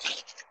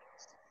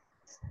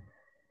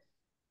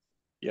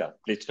 Yeah,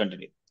 please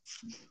continue.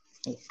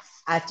 Yes.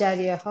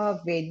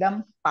 Acharyah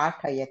Vedam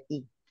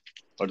Pathayati.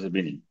 What is the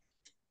meaning?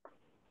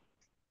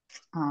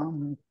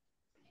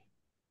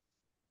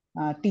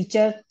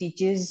 Teacher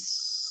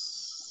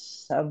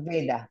teaches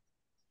Veda.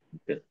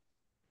 Okay.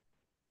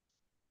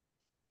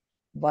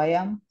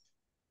 Vayam.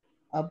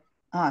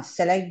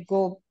 Shall I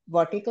go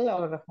vertical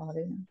or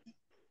horizontal?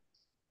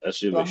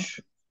 As you wish.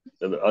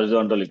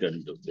 Horizontal you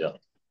can do. Yeah.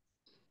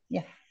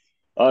 Yeah.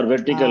 Or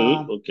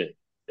vertical. Okay.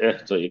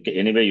 Yeah. So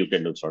anyway you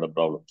can do. It's not a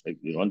problem. Like,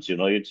 once you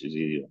know it, it's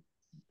easy.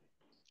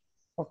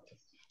 Okay.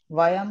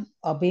 Vayam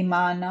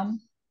Abhimanam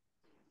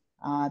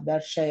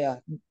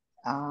Darshayati.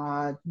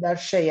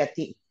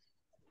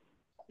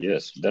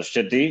 Yes.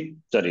 Darshati.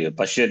 Sorry.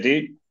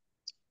 Pashyati.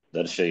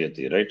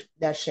 Darshayati. Right?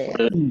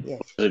 Darshayati. Yes.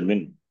 What does it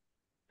mean?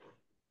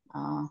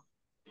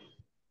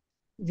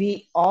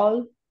 We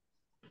all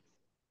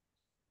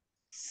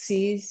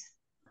sees.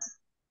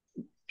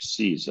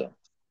 Sees.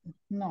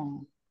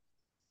 No.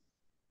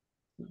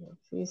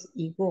 Sees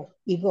ego.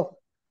 Ego.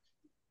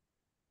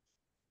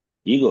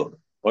 Ego.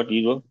 What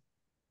ego?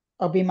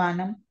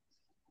 Abhimanam.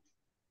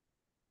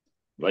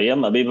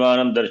 Vayam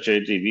abhimanam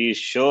darshayati. We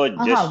show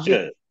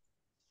gesture.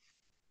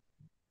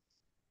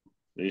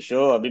 We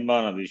show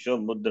abhimanam. We show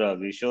mudra.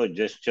 We show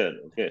gesture.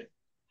 Okay.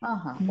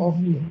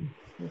 Okay.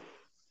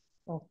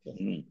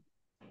 Okay.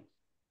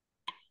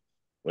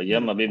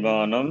 Vayam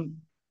abhimanam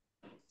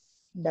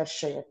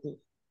Darshayati.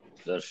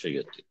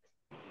 darshayati.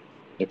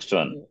 Next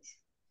one. Yes.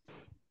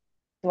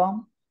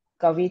 Tvam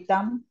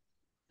kavitam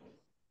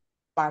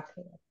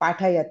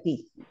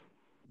pathayati.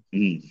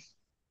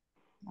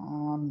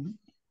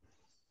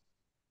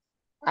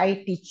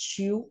 I teach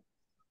you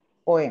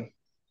poem.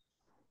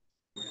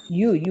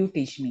 You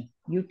teach me.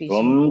 You teach me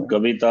Tvam poem.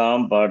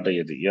 kavitam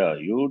patayati. Yeah,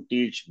 you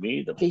teach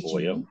me the Teach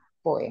poem. me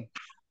poem.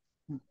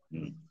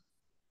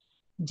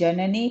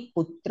 Janani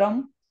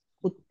putram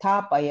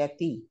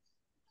uthapayati.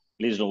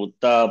 Please know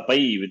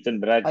uttapai within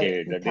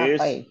bracket. That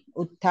is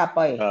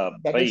Utthapai.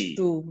 That is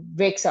to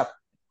wakes up.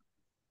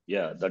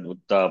 Yeah, that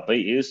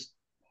uttapai is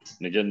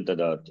nijanta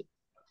dhatu.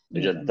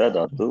 Nijanta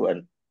dhatu,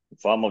 and the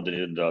form of the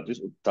nijanta dhatu is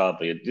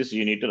uttapayati. This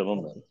you need to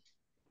remember. Okay.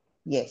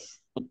 Yes.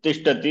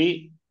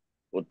 Uttishtati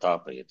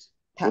uttapayati.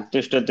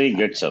 Uttishtati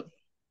gets up.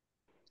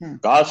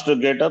 Cause to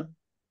get up,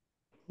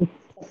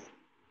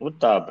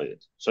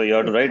 uttapayati. So you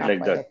have to write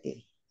like that.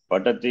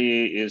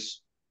 Patati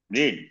is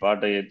read,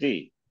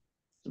 patayati.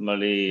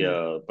 Similarly,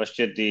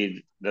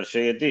 pashyati,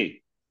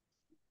 darshayati.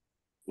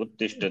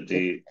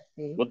 Uttishtati,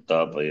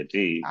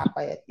 uttapayati.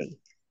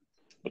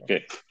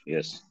 Okay,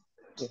 yes.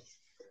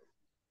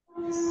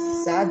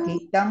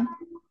 Sagitam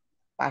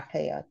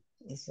pathayat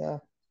is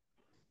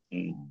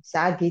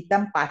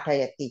Sagitam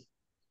pathayati.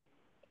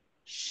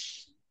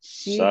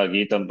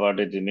 Sagitam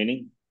pathayati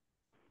meaning?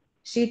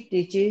 She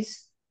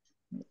teaches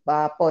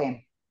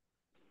poem,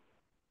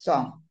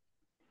 song.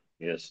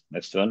 Yes,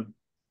 next one.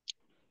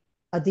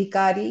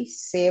 Adhikari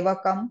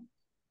sevakam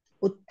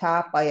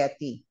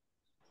uthapayati.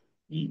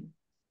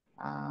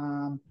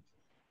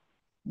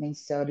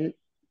 Means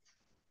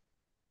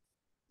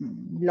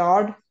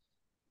Lord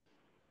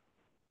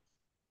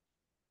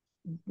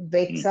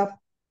wakes up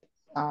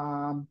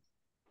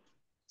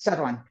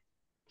servant.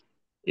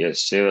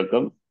 Yes,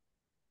 sevakam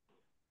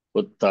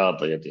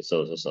uttapayati.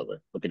 So.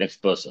 Okay,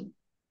 next person.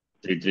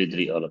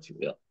 333, all of you.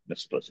 Yeah,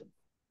 next person.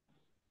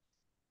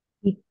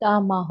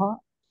 Hitamaha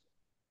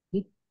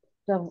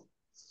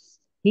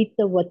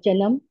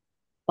hitavachanam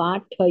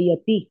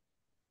pathayati.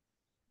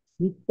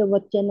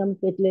 Hitavachanam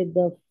એટલે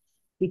the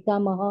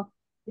Pitamaha,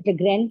 it's a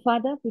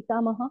grandfather,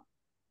 Pitamaha.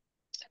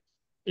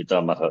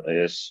 Pitamaha,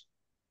 yes.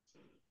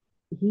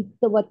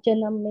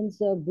 Hitavachanam means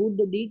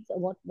good deeds.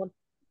 What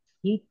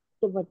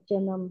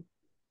Hitavachanam?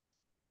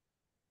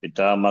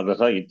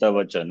 Pitamaha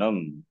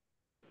hitavachanam.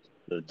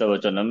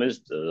 Hitavachanam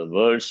is the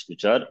words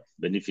which are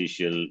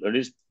beneficial. That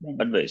is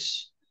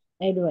advice.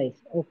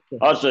 Advice, okay.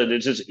 Also,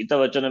 this is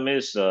hitavachanam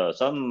is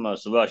some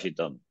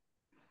subhashitam,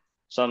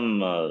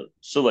 some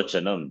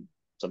suvachanam.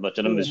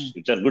 Subhachanam is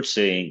which are good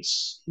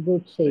sayings.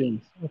 Good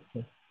sayings,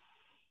 okay.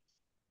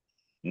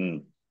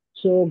 Mm.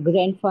 So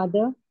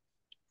grandfather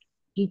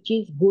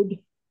teaches good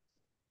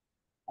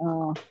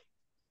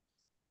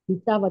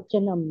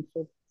hitavachanam,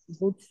 so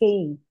good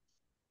saying.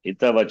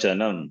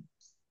 Hitavachanam.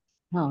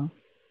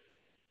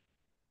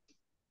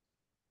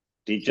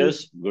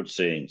 Teachers, so, good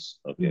sayings.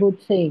 Okay.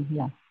 Good saying,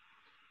 yeah.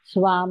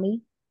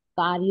 Swami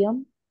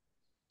karyam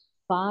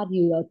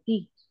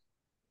karyati.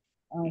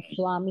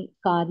 Swami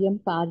karyam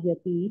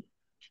karyati.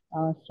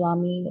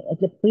 Swami,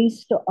 the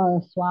priest,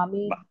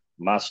 Swami.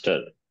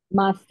 Master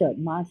does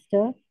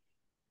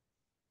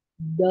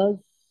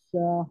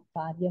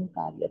karyam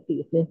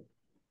karyati.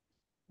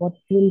 What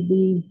will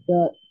be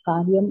the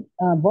karyam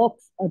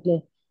works?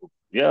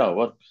 Yeah,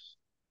 what?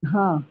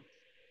 The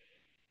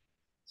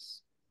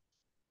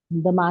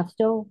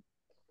master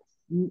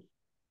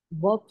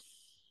works.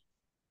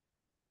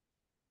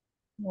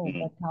 No,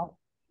 but how?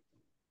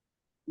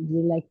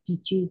 They like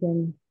teaches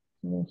and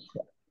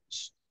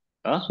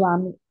Huh?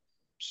 Swami.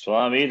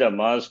 Swami, the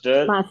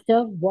master.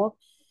 Master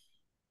works.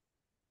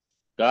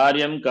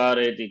 Karyam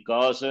kareti,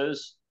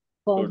 causes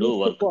to do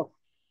work.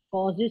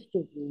 Causes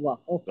to do work.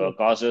 Okay.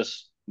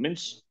 Causes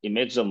means he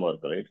makes some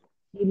work, right?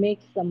 He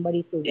makes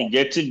somebody to work. He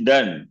gets it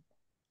done.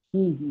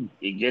 Mm-hmm.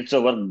 He gets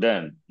the work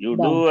done. You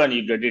do and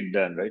you get it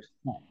done, right?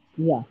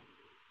 Yeah.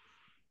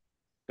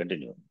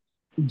 Continue.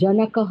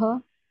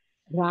 Janakaha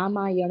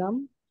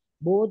Ramayanam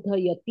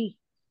bodhayati.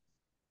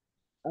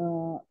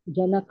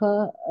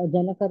 Janaka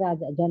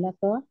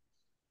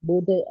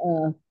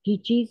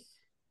teaches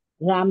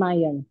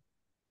Ramayan.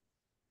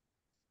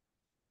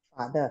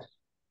 Father.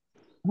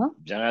 Huh?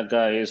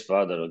 Janaka is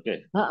father,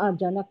 okay.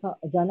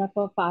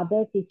 Janaka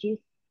father teaches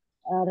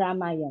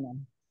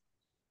Ramayanam.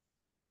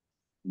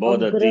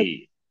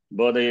 Bodhati.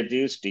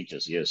 Bodhayati is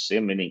teaches, yes,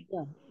 same meaning.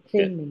 Yeah,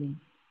 same meaning.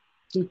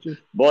 Teaches.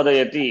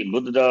 Bodhayati,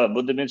 Buddha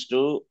means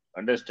to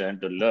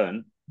understand, to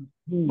learn.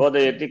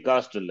 Bodhayati,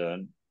 cause to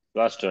learn,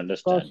 cause to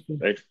understand,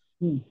 right?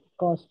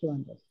 Cause to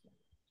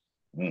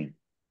understand.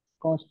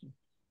 Cause to.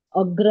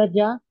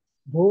 Agraja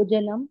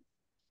bhojanam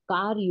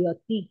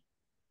karyati.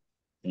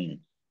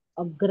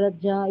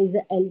 Agraja is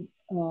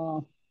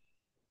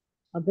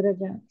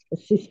Agraja,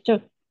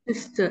 sister.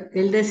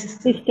 Elder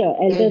sister.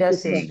 Elder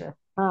sister.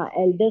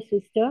 Elder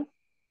sister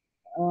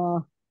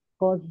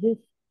causes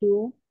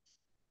to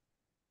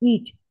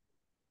eat.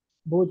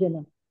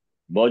 Bhojanam.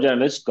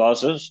 Bhojanam is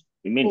causes.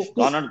 It means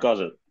not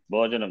causes.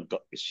 Bhojanam.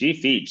 She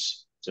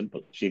feeds.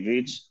 Simple. She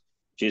feeds.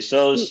 She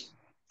serves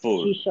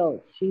food. She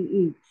serves. She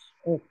eats.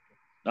 Okay.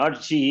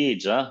 Not she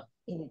eats, huh?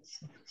 Eats.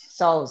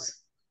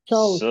 Serves.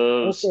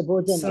 Serves. Okay,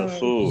 bhojanam.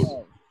 Food.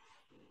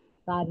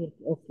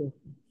 Okay.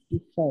 She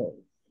serves.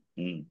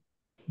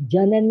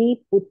 Janani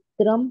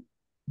putram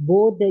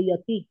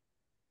bodhayati.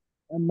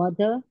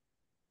 Mother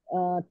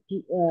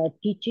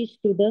teaches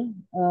to the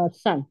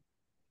son.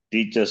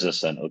 Teaches the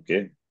son,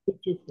 okay.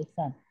 Teaches the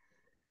son.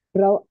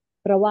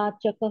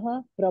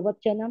 Pravachakaha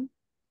pravachanam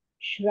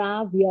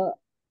shravayati.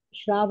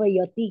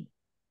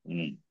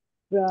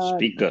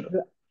 Speaker.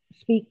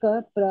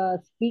 Speaker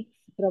speaks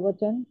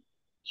pravachan.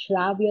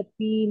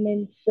 Shravyati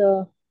means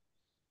to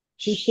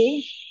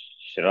say.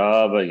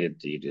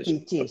 Shravayati it is.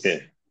 Okay.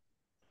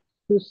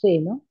 To say,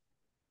 no?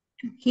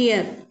 To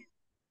hear.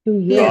 To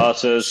hear.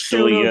 Causes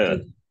to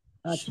hear.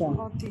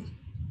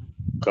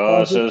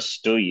 Causes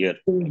to hear.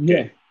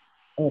 Okay.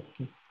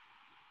 Okay.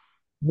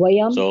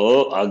 Vayam.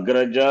 So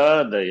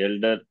Agraja, the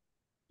elder,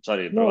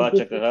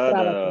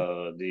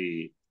 Pravachaka,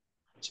 the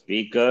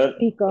speaker,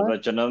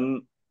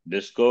 Pravachanam,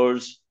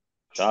 discourse,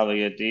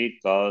 Shravayati,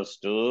 cause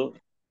to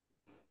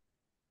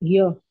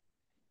hear.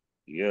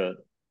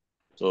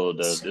 So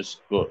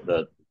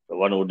the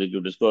one who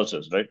did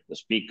discourses, right? The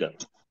speaker.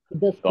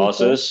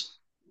 Causes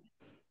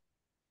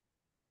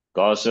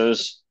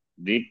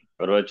the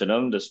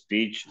Pravachanam, the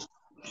speech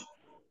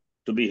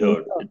to be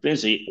heard. It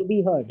means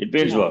it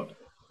means what?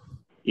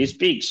 He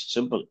speaks,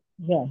 simple.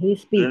 Yeah, he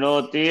speaks.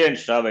 Srinoti and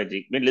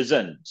Shravati. It means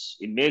listens.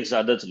 It makes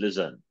others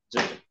listen.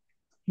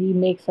 He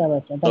makes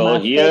others. So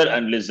hear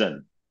and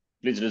listen.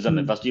 Please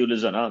listen. First you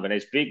listen. When I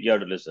speak, you have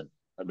to listen.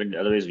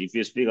 Otherwise, if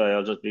you speak, I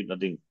also speak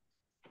nothing.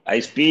 I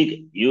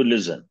speak, you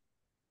listen.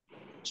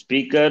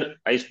 Speaker,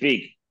 I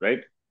speak,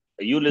 right?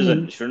 You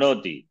listen.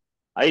 Srinoti.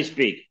 I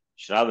speak.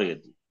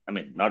 Shravayati.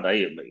 Not I.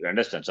 You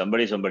understand?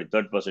 Somebody,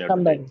 third person.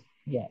 Somebody.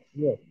 Yeah.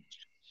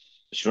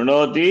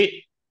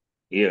 Srinoti,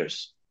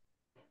 hears.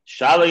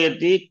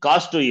 Shravayati,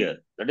 caused to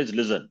hear. That is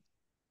listen.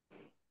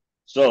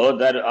 So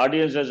their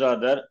audiences are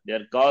there. They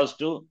are caused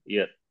to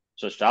hear.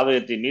 So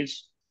Shravayati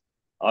means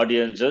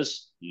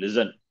audiences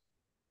listen.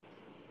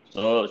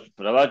 So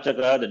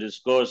Pravachaka, the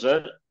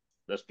discourser,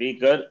 the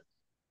speaker,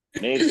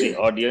 makes the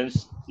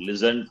audience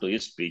listen to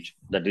his speech.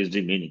 That is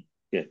the meaning.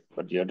 Okay.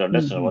 But you have to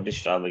understand what is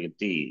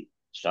Shravayati.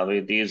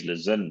 Shravayati is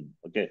listen.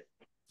 Okay.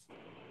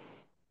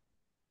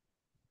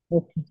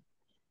 Okay.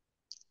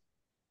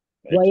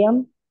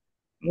 Right.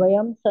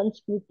 Vayam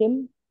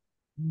Saṃskṛtam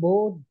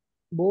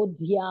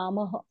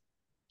bodhyāmaha.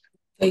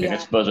 Okay,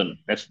 next person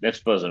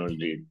will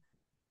read.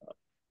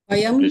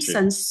 Vayam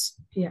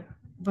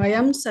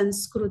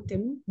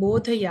Saṃskṛtam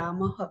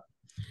bodhayāmaha.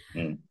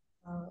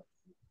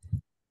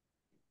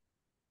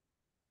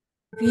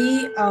 We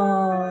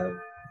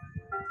are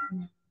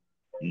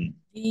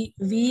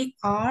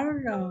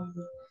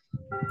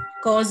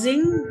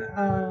causing.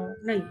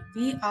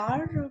 We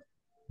are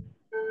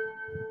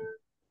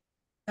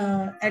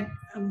at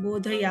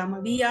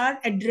bodhayama. We are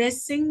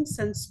addressing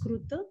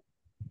Saṃskrita.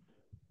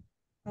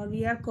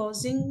 We are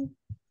causing.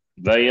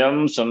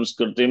 Vayam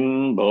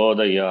Saṃskṛtam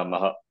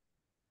bodhayāmaha.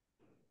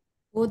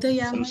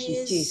 Bodhayama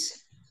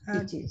is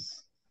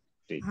teaches.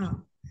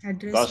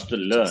 Cause to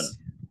learn.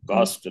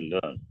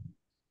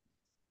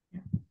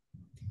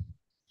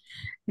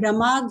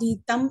 Rama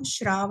Gitam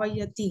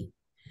Shravayati.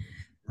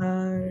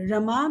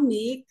 Rama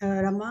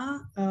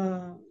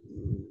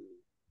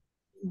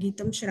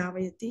Gitam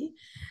Shravayati.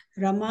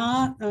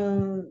 Rama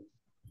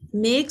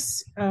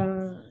makes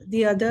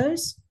the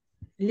others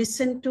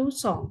listen to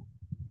song.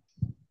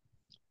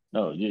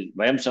 No,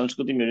 Vayam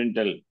Saṃskṛtam, you didn't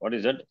tell. What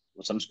is that?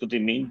 Saṃskṛti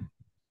mean?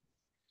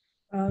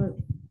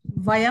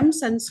 Vayam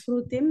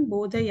Saṃskṛtim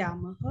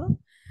bodhayamaha.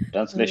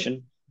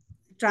 Translation?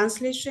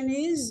 Translation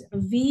is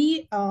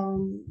we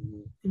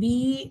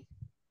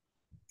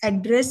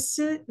address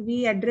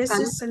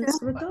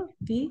Saṃskrta.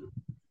 We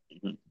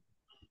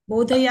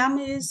bodhayam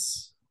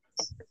is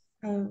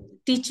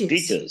teaches.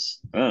 Teachers.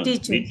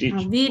 Teaches.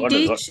 We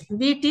teach.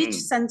 We teach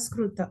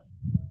Saṃskrta.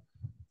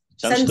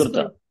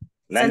 Saṃskrta.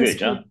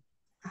 Language, huh?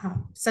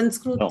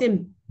 Saṃskṛtim.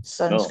 No.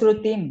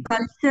 Saṃskṛtam.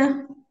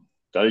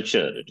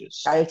 Culture it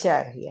is.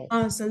 Culture, yes.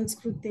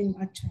 Saṃskṛtim.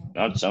 Acha. Not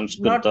Not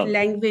Saṃskṛtam.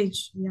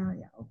 language.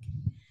 Yeah. Okay.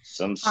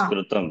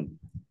 Saṃskṛtam.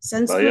 Vayam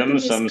Saṃskṛtim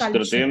is culture.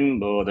 Saṃskṛtim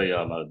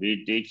bodhayama.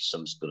 We teach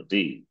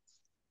Saṃskṛti.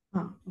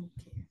 Okay.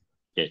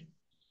 Okay.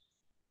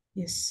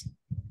 Yes.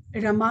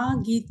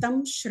 Rama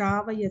Geetam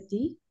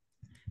Shravayati.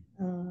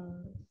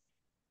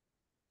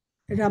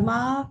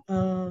 Rama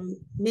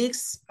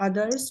makes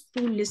others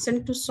to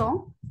listen to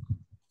song.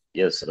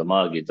 Yes,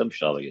 Rama Geetam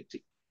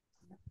Shravayati.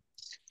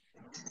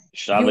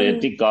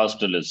 Shravayati caused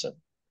to listen,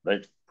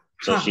 right?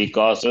 So she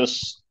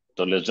causes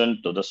to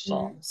listen to the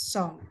song.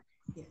 Song,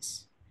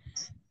 yes.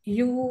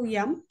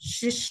 Yam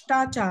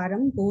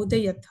Shrishtacharam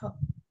Bodhayatha.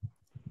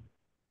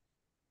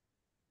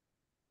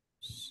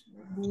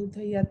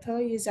 Bodhayatha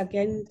is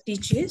again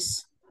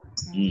teaches.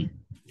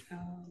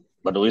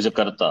 But who is a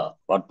karta?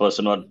 What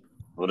person? What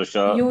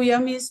purusha?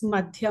 Yam is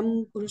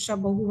Madhyam Purusha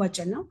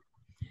Bahuvachana.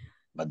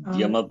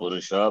 Madhyama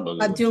Purusha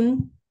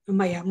Bhagavachana.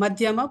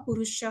 Madhyama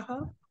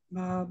Purusha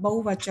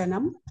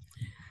Bahuvachanam.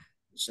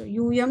 So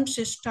Yam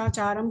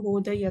Shrishtacharam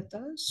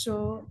Bodhayatha.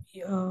 So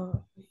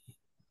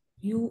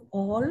you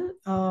all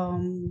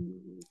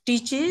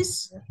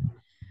teaches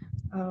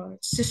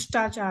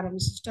Sishtacharam.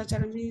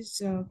 Sishtacharam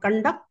is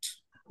conduct.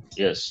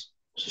 Yes,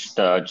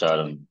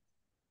 Sishtacharam.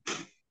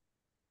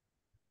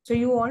 So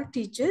you all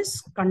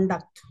teaches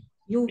conduct.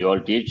 You all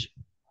teach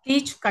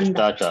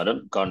conduct.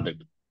 Sishtacharam,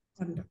 conduct.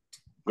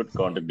 Good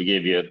conduct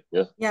behavior.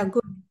 Yeah,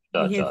 good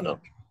behavior.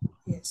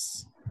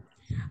 Yes.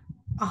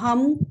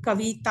 Aham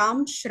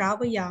kavitam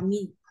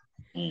shravayami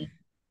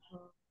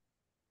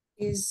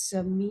is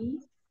me.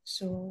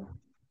 So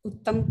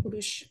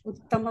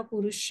Uttama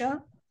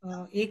Purusha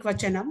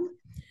ekvachanam.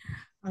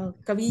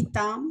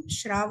 Kavitam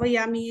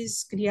shravayami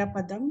is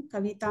kriyapadam.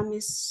 Kavitam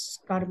is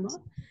karma.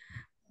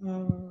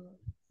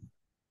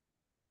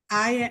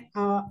 I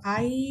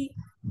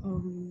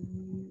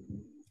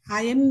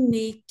am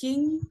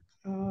making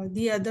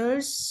the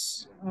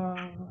others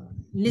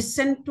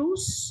listen to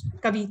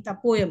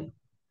kavita, poem.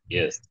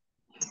 Yes.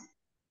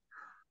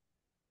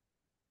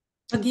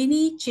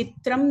 Bhagini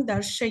chitram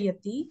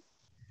darshayati.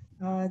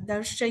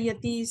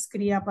 Darshayati is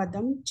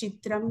kriyapadam.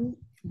 Chitram,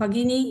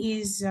 Bhagini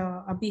is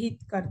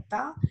abhihit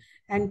karta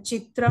and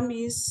chitram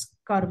is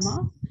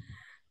karma.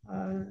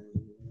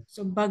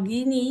 So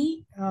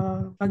Bhagini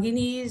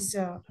is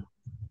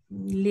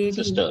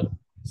lady.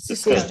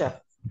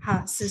 Sister.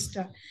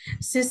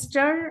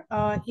 Sister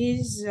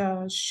is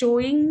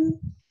showing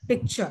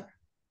picture.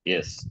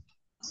 Yes.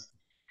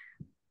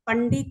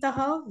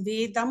 Panditaha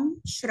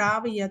Vedam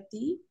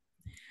Shravayati.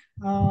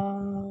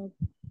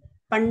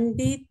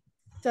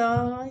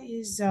 Pandita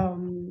is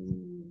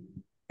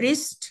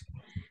priest.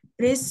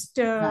 Priest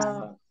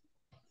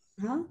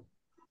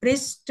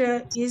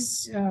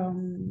is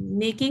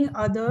making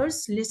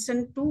others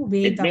listen to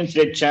Veda. It means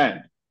they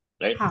chant,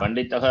 right?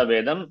 Panditaha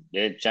Vedam,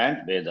 they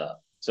chant Veda.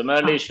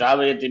 Similarly,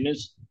 Shravayati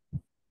means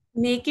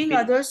making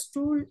others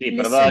to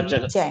listen.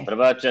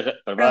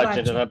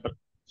 Pravachanam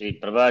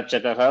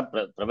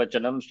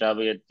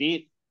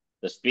Shravayati,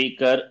 the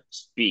speaker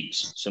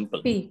speaks. Simple.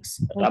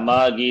 Speaks. Okay.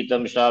 Rama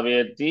Geetam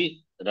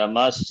Shravayati,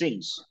 Rama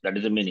sings. That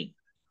is the meaning.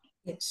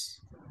 Yes.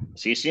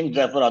 She sings,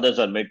 therefore others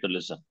are made to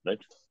listen, right?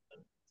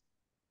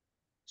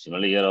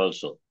 Similarly here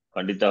also.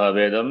 Pandita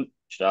Vedam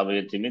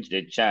Shravayati means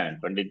they chant.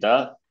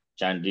 Pandita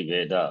chant the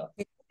Veda.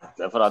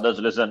 Therefore others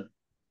listen.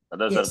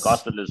 Others are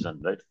caused to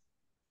listen, right?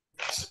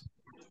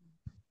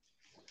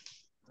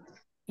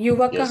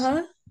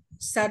 Yuvakaha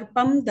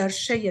Sarpam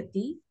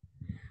Darshayati.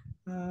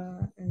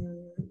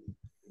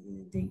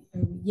 The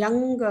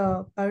young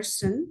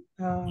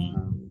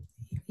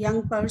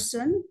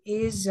person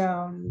is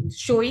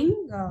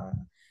showing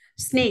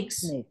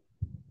snakes.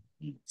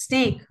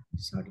 Snake.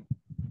 Sorry.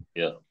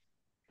 Yeah.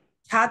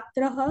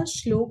 Chhatraha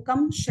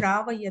Shlokam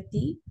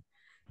Shravayati.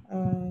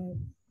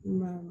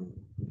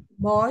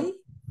 Boy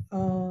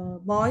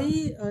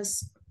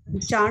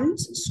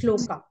chants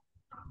Shloka.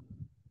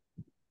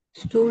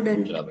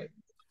 Student.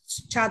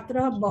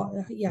 Chhatra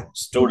boy. Yeah.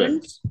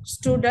 Student.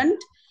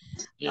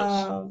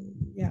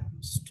 Yes.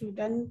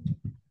 Student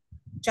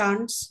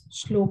chants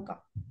Shloka.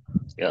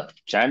 Yeah,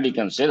 chant you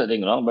can say that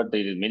thing wrong, but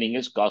the meaning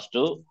is caused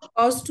to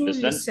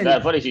listen.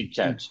 Therefore, he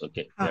chants.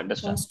 Okay, I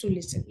understand. Caused to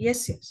listen.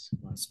 Yes.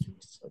 Caused to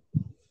listen.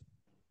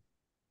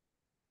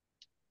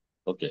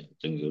 Okay, I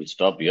think we'll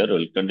stop here.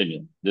 We'll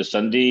continue. This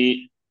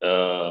Sandhi,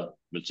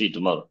 we'll see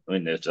tomorrow. I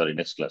mean, sorry,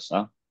 next class.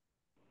 Huh?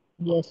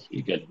 Yes.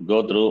 You can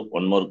go through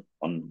one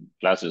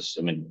classes.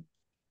 I mean,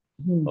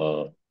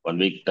 1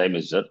 week time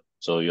is there.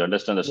 So you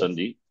understand the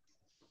Sandhi.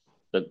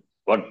 The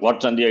What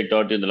Sandhi I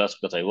taught you in the last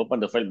class? I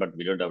opened the file, but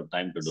we don't have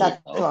time to do it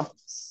now.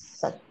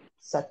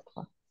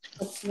 Sattva.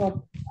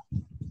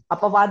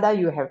 Apavada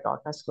you have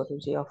taught us,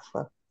 Guruji, of.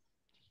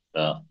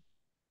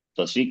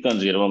 So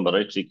sequence, you remember,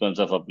 right? Sequence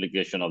of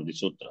application of the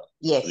sutra.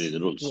 Yes. The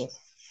rules. Yes.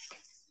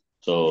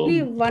 So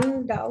Only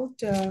one doubt,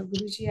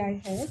 Guruji,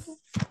 I have.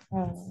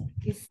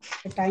 If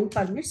the time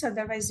permits,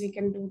 otherwise we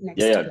can do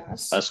next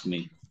class. Ask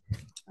me.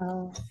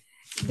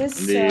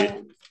 This,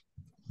 in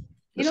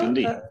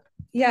Sandhi.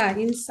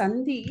 In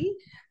Sandhi,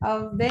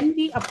 when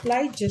we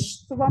apply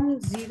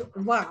Jashtvam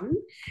 1,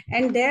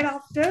 and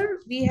thereafter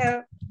we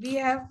have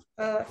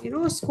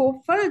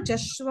scope for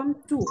Jashtvam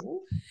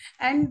 2,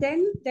 and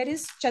then there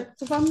is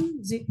Chatvam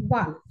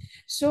 1.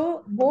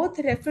 So both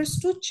refers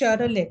to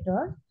Chara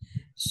letter.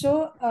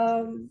 So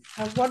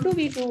what do?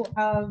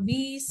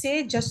 We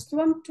say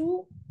Jashtvam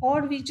 2,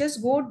 or we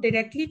just go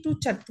directly to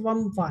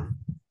Chatvam 1?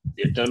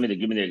 Give me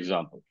the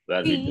example.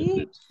 Where we do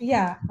it.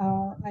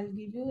 I'll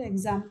give you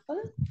example.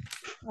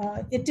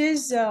 It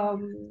is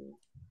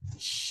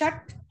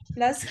Shat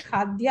plus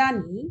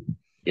Khadhyani.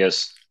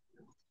 Yes.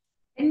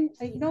 And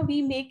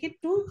we make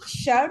it to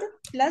Shad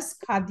plus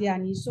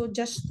Khadhyani. So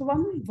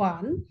Jashtvam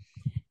 1.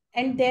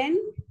 And then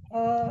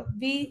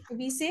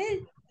we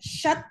say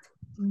Shat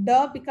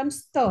Da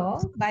becomes Ta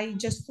by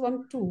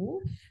Jashtvam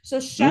 2. So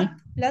Shat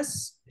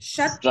plus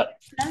Shat.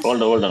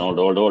 Hold on.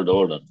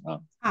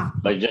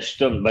 By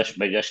Jashtvam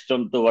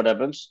 2, what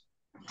happens?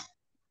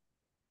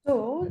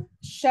 So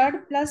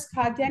Shad plus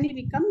Khadhyani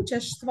become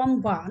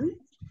Jashtvam 1.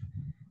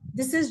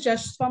 This is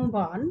Jashtvam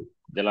 1.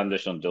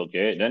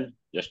 Okay. Then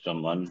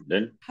Jashtvam 1.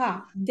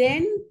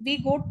 Then we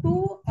go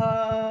to,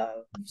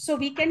 so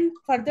we can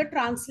further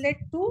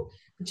translate to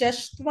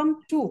Jashtvam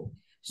 2.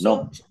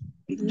 So,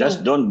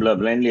 Just don't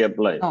blindly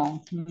apply.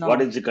 No.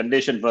 What is the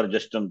condition for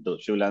Jashtvam 2?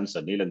 She will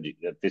answer. Neelamji,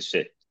 please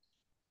say.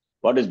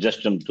 What is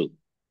Jashtvam 2?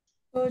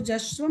 So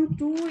Jashtvam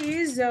 2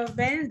 is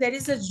when there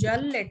is a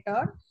Jal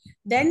letter,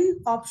 then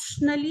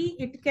optionally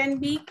it can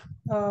be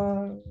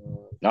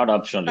not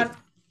optionally.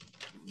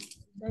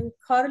 Then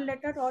Khar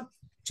letter or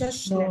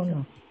Jash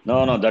letter.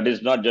 No, that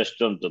is not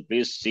Jashtvam 2.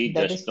 Please see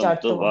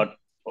Jashtvam 2. What?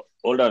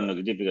 Hold on,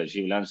 Deepika.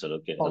 She will answer.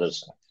 Okay.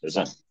 Others,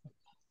 listen.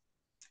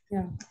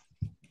 Yeah.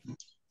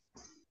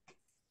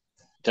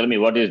 Tell me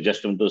what is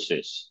Jashtvam 2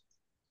 says.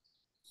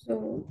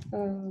 So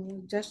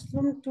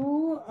Jashtvam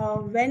 2,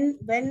 when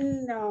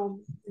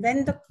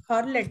the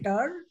Khar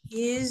letter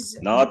is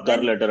not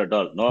Khar letter at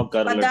all. No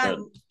Khar letter.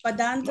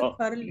 Padanta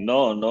Khar letter.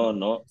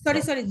 No.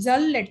 Sorry,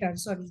 Zal letter.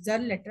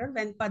 Zal letter.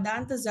 When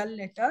Padanta Zal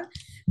letter,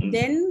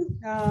 then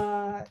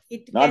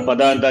it not can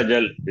Padanta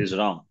Jal is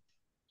wrong.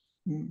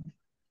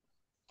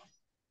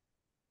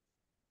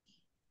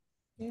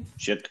 Okay.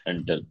 Check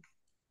and tell.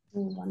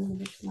 1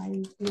 minute,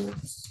 my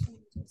notes.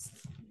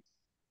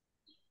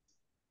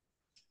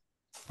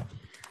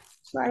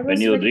 So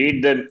when you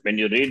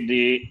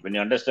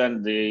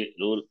understand the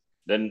rule,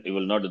 then you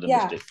will not do the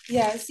mistake.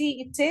 Yeah.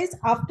 See, it says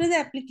after the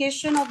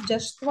application of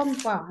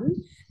Jashtvam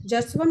 1,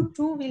 Jashtvam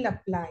 2 will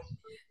apply.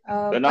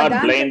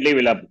 Not blindly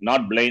will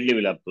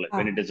apply.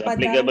 When it is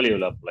applicable, you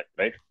will apply,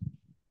 right?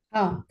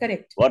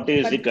 Correct. What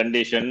is the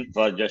condition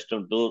for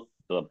Jashtvam 2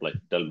 to apply?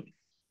 Tell me.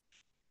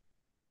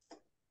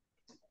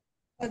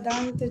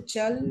 Padanta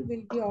Jal will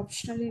be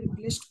optionally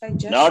replaced by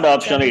Jash. Not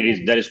optional.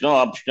 There is no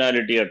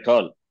optionality at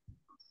all.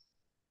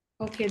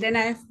 Okay, then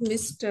I have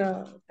missed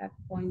that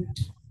point.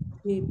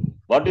 Maybe.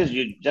 What is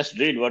you just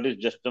read? What is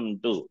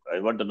Jashtvam 2? I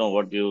want to know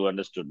what you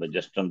understood by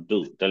Jashtvam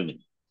 2. Tell me.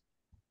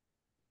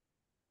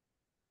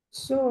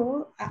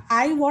 So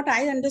what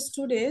I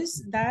understood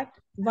is that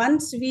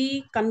once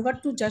we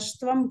convert to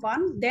Jashtvam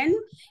 1, then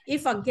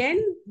if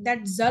again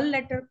that Zal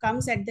letter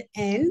comes at the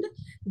end,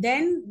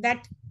 then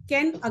that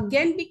can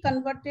again be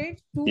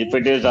converted to. If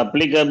it is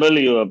applicable,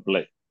 you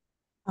apply.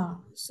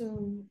 So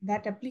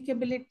that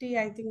applicability,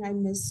 I think I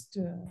missed.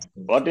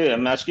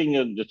 I'm asking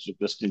you this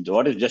question.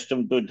 What is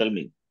Jashtvam 2? Tell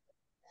me.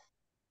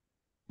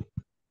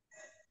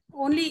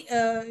 Only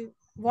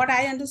what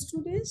I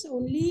understood is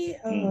only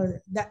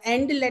the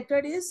end letter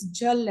is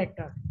Jal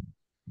letter.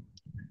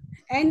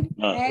 And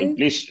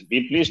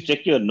please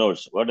check your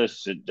notes. What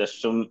does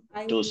Jashtvam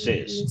 2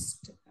 says?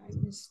 I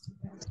missed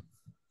that.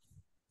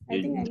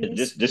 I think I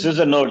missed this is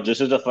a note. This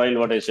is the file.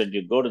 What I said.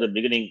 You go to the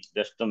beginning.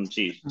 Jashtvam.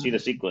 See the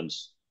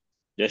sequence.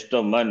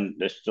 Jashtvam 1.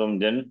 Jashtvam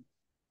then.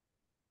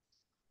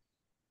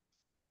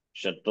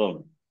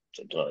 Shatvam.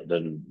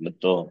 Then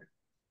Mitto.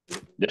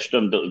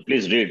 Jashtvam 2.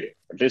 Please read.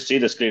 At least see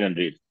the screen and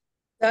read.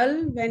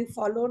 Dal, when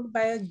followed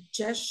by a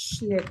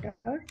Jash letter,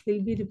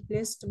 will be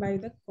replaced by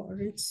the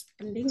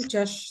corresponding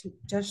Jash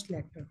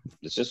letter.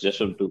 This is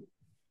Jashtvam 2.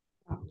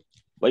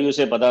 Why you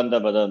say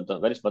Padanta?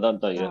 Where is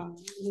Padanta here?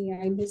 Yeah,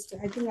 I missed.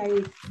 I think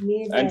I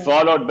made. And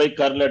followed by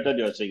Kar letter,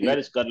 you are saying. Where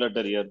is Kar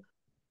letter here?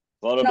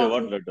 Followed by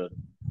what letter?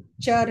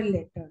 Char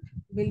letter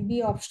will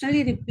be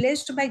optionally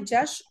replaced by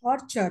Jash or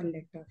Char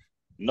letter.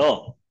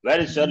 No.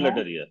 Where is Char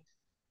letter here?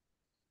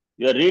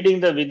 You are reading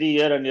the Vidhi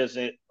here and you are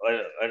saying,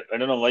 I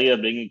don't know why you are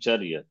bringing Char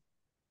here.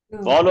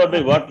 No. Followed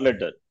by what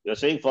letter? You're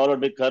saying followed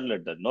by kar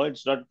letter. No,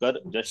 it's not kar,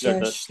 just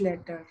letter. Just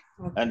letter.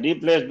 Okay. And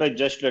replaced by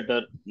just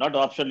letter, not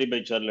optionally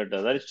by char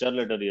letter. Where is char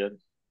letter here?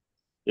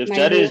 If My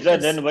char is note there,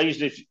 is- then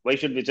why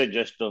should we say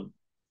just term?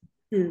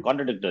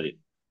 Contradictory.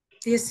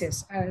 Yes,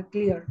 yes,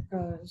 clear.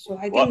 So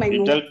I think What my you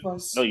note tell?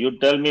 was No, you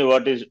tell me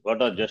what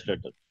are just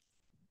letter.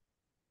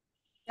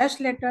 just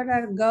letter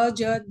are g,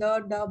 j, d,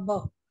 b.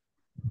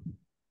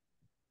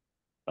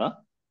 Huh?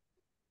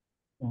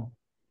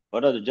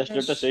 What are the just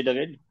letters? Say it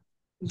again.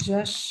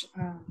 Just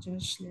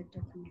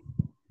letter.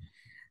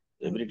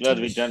 Every class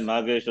we chant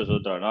Nageshwara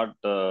Sutra, not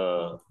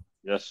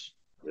yes.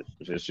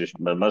 Yes,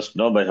 I must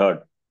know by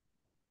heart.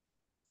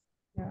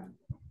 Yeah,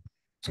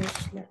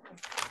 just letter.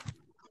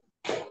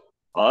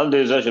 All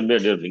these should be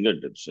at your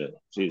fingertips.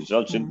 See, it's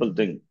all simple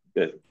thing.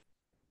 Okay.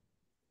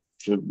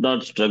 Should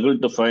not struggle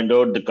to find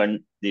out the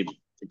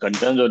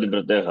contents of the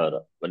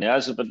Pratyahara. When you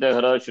ask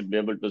Pratyahara, should be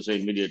able to say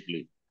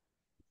immediately.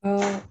 B,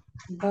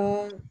 g,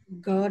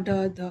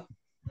 d, d.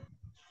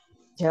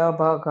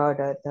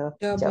 Jabagadada.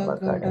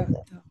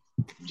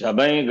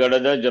 Jabai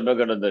Gadada,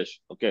 Jabagadadash.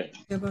 Okay.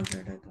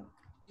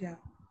 Yeah.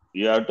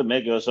 You have to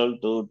make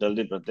yourself to tell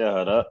the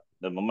Pratyahara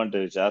the moment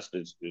it is asked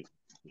is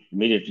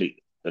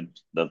immediately. That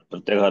the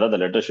Pratyahara, the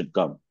letter should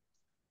come.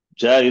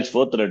 Ja is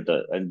fourth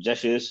letter and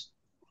Jash is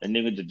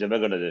ending with the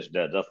Jabagadadash.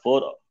 There. The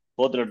fourth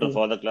letter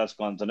for the class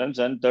consonants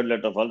and third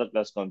letter for the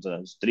class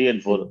consonants. 3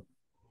 and 4.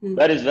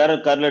 Where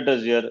are kar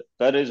letters here?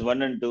 Kar is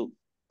 1 and 2.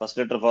 First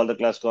letter for the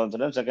class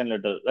consonant, second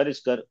letter. Where is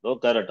kar? No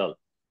kar at all.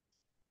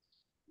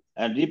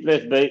 And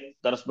replaced by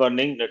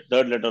corresponding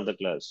third letter of the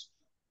class.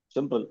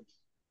 Simple.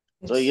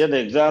 Yes. So here the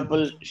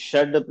example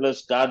shad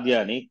plus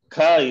kadyani.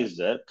 Ka is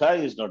there. Ka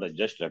is not a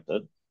just letter.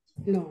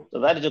 No. So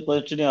that is a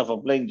question of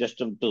applying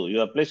justum too.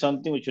 You apply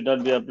something which should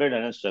not be applied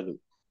and then struggle.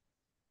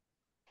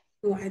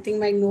 No, I think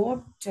my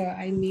note,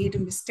 I made a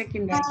mistake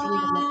in writing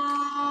the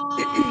note.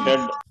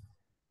 Shad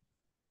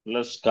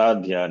plus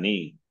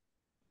kadyani.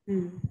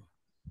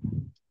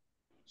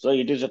 So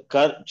it is a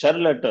char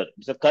letter.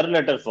 It's a kar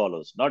letter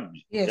follows, not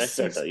just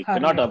letter. You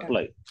cannot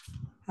apply.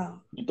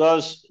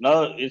 Because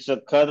now it's a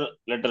kar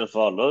letter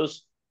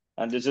follows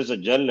and this is a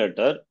jar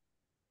letter.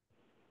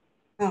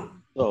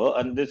 So,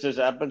 and this is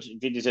happens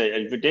if you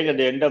take at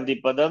the end of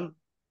the padam,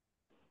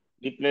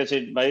 replace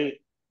it by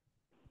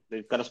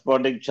the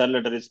corresponding char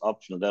letter is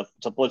optional.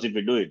 Suppose if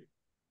you do it,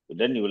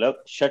 then you will have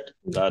shat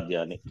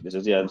kadyani. This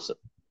is the answer.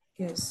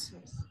 Yes.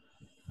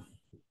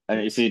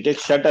 And if you take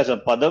shat as a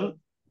padam,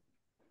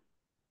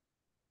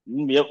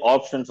 we have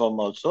option form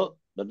also.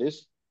 That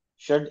is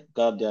shad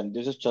kadyani.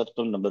 This is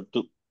Saṃskṛtam number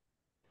 2.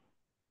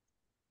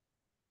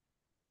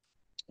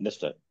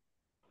 Understand?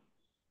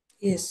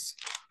 Yes.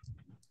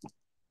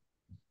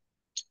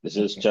 This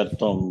is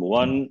Saṃskṛtam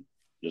 1.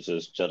 This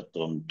is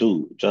Saṃskṛtam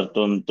 2.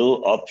 Saṃskṛtam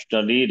 2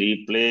 optionally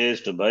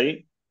replaced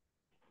by.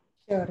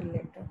 Sure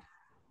letter.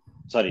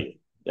 Sorry.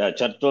 Yeah,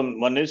 Saṃskṛtam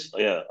 1 is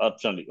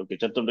optionally. Okay,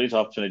 Saṃskṛtam 2 is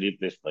optionally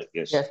replaced by.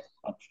 Yes.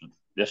 Optional.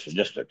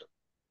 Just letter.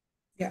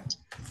 Yeah.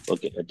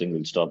 Okay, I think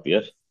we'll stop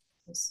here.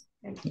 Yes.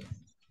 Thank you.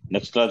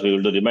 Next class we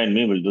will do. Remind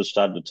me. We'll do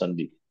start with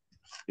Sandhi.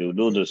 You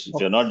do this. If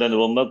you're not done the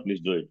homework,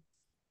 please do it.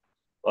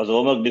 Was the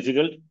homework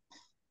difficult?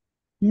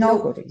 No,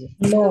 Guruji.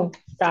 No,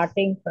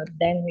 starting first,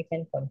 then we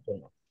can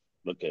continue.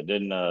 Okay,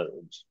 then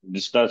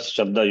discuss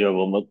Shabda, your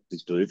homework.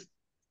 Please do it.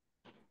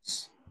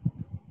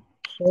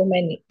 So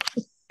many.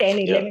 10,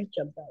 11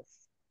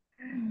 shabdas.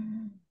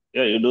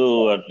 Yeah, you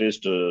do at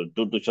least 2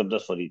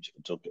 Shabdas for each.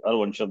 It's okay. Or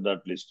 1 Shabda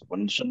at least.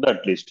 1 Shabda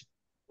at least.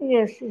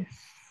 Yes.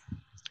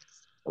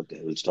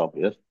 Okay, we'll stop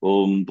here.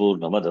 Om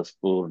Purnamadah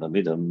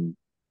Purnamidam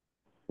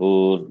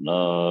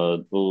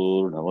Purnat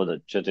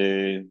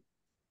Purnamadachyate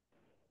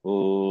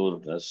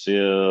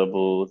Purnasya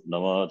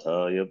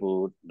Purnamadhaya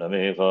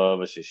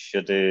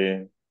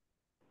Purnamevavasishyate.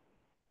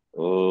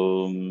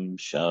 Om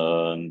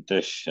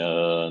Shanti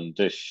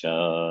Shanti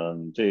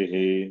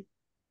Shanti.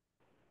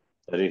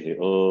 Harihi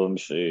Om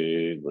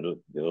Shri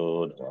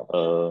Gurubhyo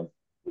Namaha.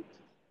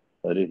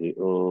 Harihi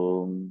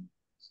Om.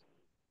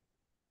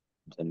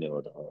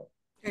 Dhanyavadah.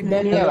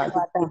 Dhanyavad.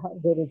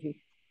 Guruji.